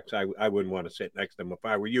press box. I wouldn't want to sit next to him if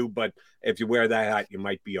I were you, but if you wear that hat, you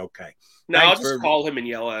might be okay. No, I'll just call him and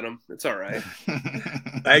yell at him. It's all right.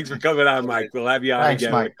 Thanks for coming on, Mike. We'll have you on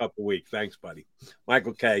again Mike. in a couple of weeks. Thanks, buddy.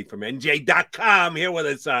 Michael K. from NJ.com here with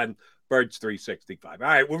us on Birds 365. All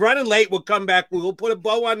right, we're running late. We'll come back. We'll put a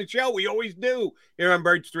bow on the show. We always do here on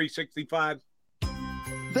Birds 365.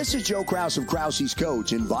 This is Joe Krause of Krause's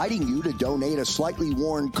Coats, inviting you to donate a slightly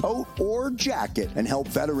worn coat or jacket and help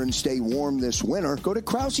veterans stay warm this winter. Go to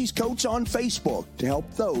Krause's Coats on Facebook to help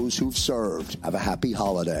those who've served. Have a happy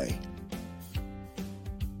holiday.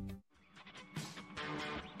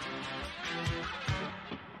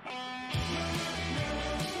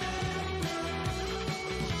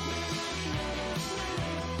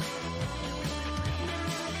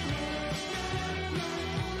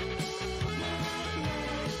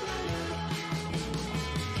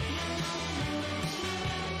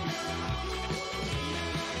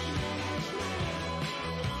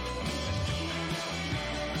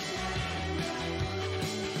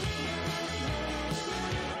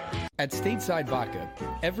 At Stateside Vodka,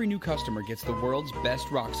 every new customer gets the world's best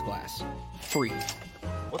rocks glass. Free.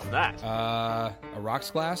 What's that? A rocks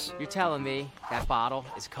glass? You're telling me that bottle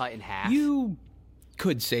is cut in half? You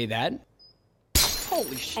could say that.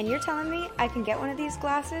 Holy shit. And you're telling me I can get one of these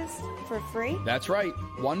glasses for free? That's right.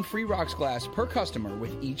 One free rocks glass per customer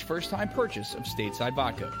with each first-time purchase of Stateside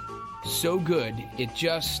Vodka. So good, it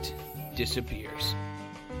just disappears.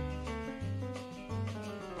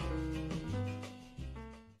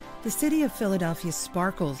 The city of Philadelphia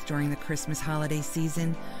sparkles during the Christmas holiday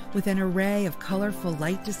season with an array of colorful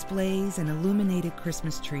light displays and illuminated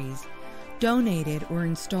Christmas trees, donated or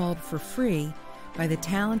installed for free by the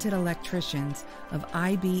talented electricians of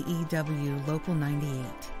IBEW Local 98.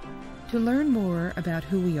 To learn more about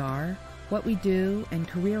who we are, what we do, and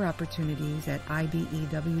career opportunities at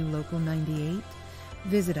IBEW Local 98,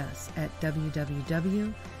 visit us at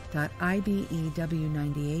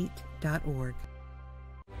www.ibew98.org.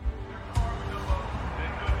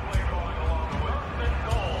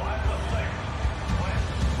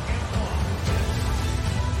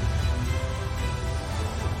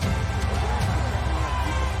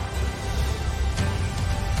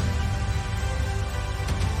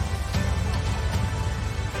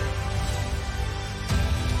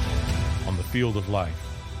 Field of life,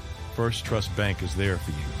 First Trust Bank is there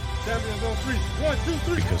for you. 7 on 3. 1, 2,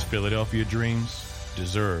 3. Because Philadelphia dreams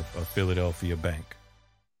deserve a Philadelphia bank.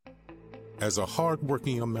 As a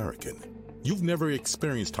hardworking American, you've never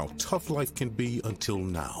experienced how tough life can be until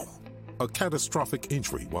now. A catastrophic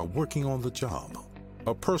injury while working on the job.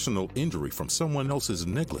 A personal injury from someone else's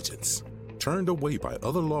negligence. Turned away by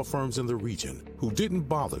other law firms in the region who didn't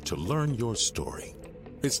bother to learn your story.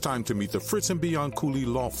 It's time to meet the Fritz & Bianculli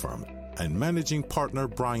Law Firm and managing partner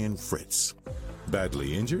Brian Fritz.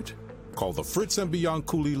 Badly injured? Call the Fritz &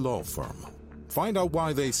 Bianculli Law Firm. Find out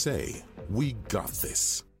why they say, "We got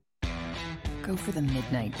this." Go for the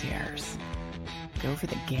midnight dares. Go for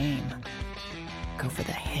the game. Go for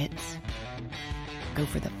the hits. Go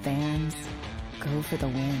for the fans. Go for the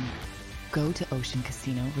win. Go to Ocean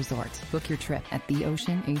Casino Resort. Book your trip at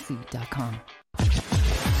theoceanac.com.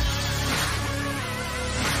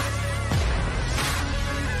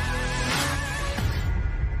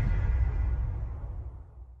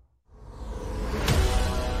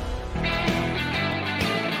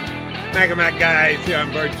 Mac guys here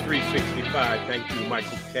on Birds 365. Thank you,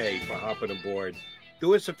 Michael K., for hopping aboard.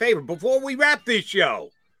 Do us a favor before we wrap this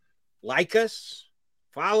show. Like us,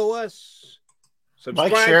 follow us,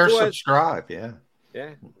 subscribe like, share, to us. subscribe. Yeah.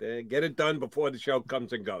 Yeah. Get it done before the show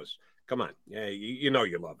comes and goes. Come on. Yeah, you know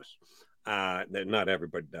you love us. Not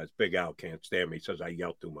everybody does. Big Al can't stand me. Says I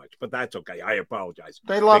yell too much, but that's okay. I apologize.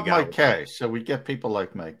 They love Big Mike Al. K, so we get people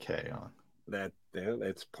like Mike K on.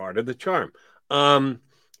 That's part of the charm.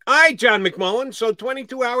 All right, John McMullen. So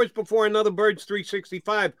 22 hours before another Birds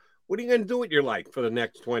 365, what are you going to do with your life for the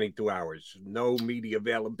next 22 hours? No media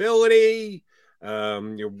availability.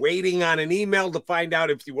 You're waiting on an email to find out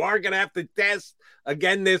if you are going to have to test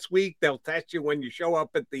again this week. They'll test you when you show up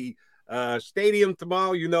at the stadium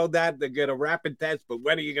tomorrow. You know that. They get a rapid test, but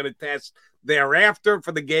when are you going to test thereafter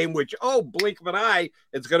for the game, which, blink of an eye,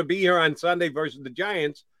 it's going to be here on Sunday versus the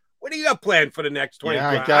Giants. What do you got planned for the next 24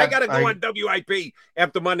 hours? I got to go on WIP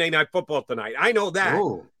after Monday Night Football tonight. I know that.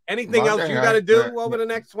 Ooh, Anything else you got to do over the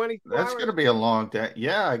next 24 hours? That's going to be a long day.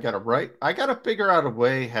 Yeah, I got to figure out a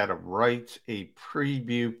way how to write a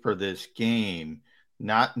preview for this game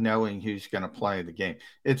not knowing who's going to play the game.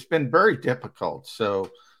 It's been very difficult. So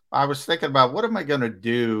I was thinking about what am I going to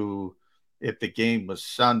do if the game was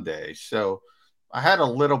Sunday? So I had a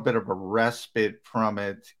little bit of a respite from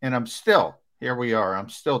it, and here we are. I'm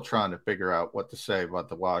still trying to figure out what to say about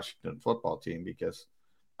the Washington football team because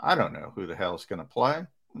I don't know who the hell is going to play,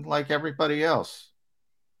 like everybody else.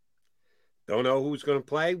 Don't know who's going to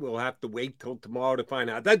play. We'll have to wait till tomorrow to find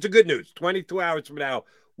out. That's the good news. 22 hours from now,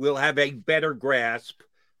 we'll have a better grasp,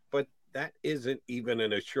 but that isn't even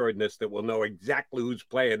an assuredness that we'll know exactly who's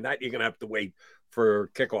playing. That you're going to have to wait for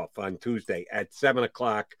kickoff on Tuesday at 7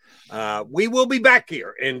 o'clock. We will be back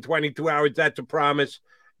here in 22 hours. That's a promise.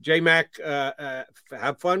 J-Mac,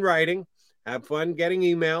 have fun writing. Have fun getting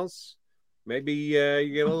emails. Maybe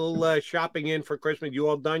you get a little shopping in for Christmas. You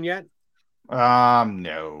all done yet?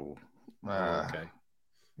 No. Okay.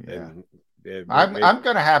 Yeah. I'm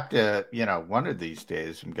going to have to, one of these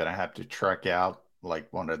days, I'm going to have to trek out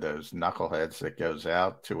like one of those knuckleheads that goes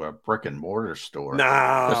out to a brick and mortar store. No.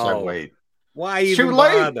 I wait. Why even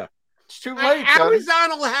bother? It's too late.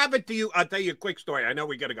 Amazon will have it to you. I'll tell you a quick story. I know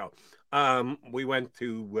we got to go. We went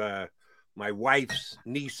to my wife's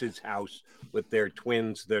niece's house with their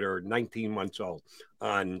twins that are 19 months old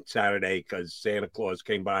on Saturday because Santa Claus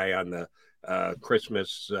came by on the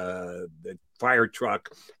Christmas the fire truck,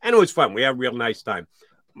 and it was fun. We had a real nice time.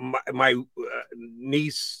 My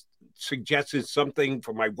niece suggested something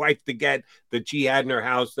for my wife to get that she had in her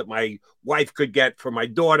house that my wife could get for my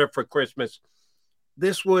daughter for Christmas.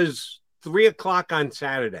 This was 3 o'clock on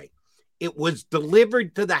Saturday. It was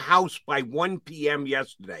delivered to the house by 1 p.m.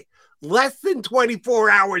 yesterday. Less than 24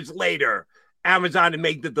 hours later, Amazon had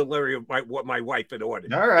made the delivery of what my wife had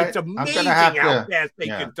ordered. All right. It's amazing how fast they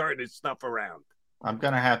can turn this stuff around. I'm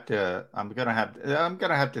gonna have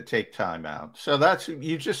to take time out. So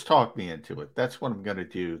you just talked me into it. That's what I'm gonna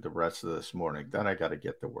do the rest of this morning. Then I got to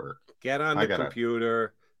get to work. Get on the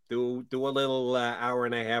computer, do a little hour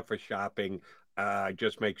and a half of shopping.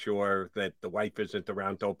 Just make sure that the wife isn't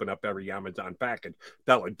around to open up every Amazon package.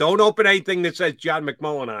 Tell her, don't open anything that says John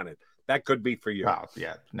McMullen on it. That could be for you. Oh,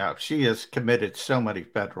 yeah. No, she has committed so many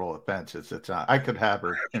federal offenses. I could have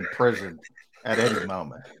her in prison at any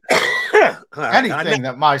moment. Anything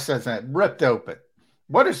that my says that ripped open.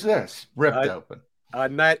 What is this? Ripped open.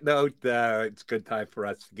 On that note, it's a good time for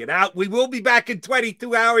us to get out. We will be back in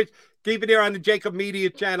 22 hours. Keep it here on the Jacob Media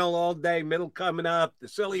channel all day. Middle coming up. The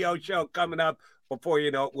Silly O Show coming up. Before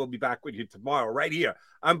you know it, we'll be back with you tomorrow right here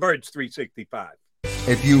on Birds 365.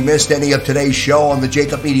 If you missed any of today's show on the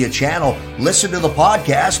Jacob Media channel, listen to the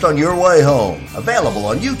podcast on your way home. Available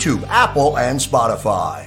on YouTube, Apple, and Spotify.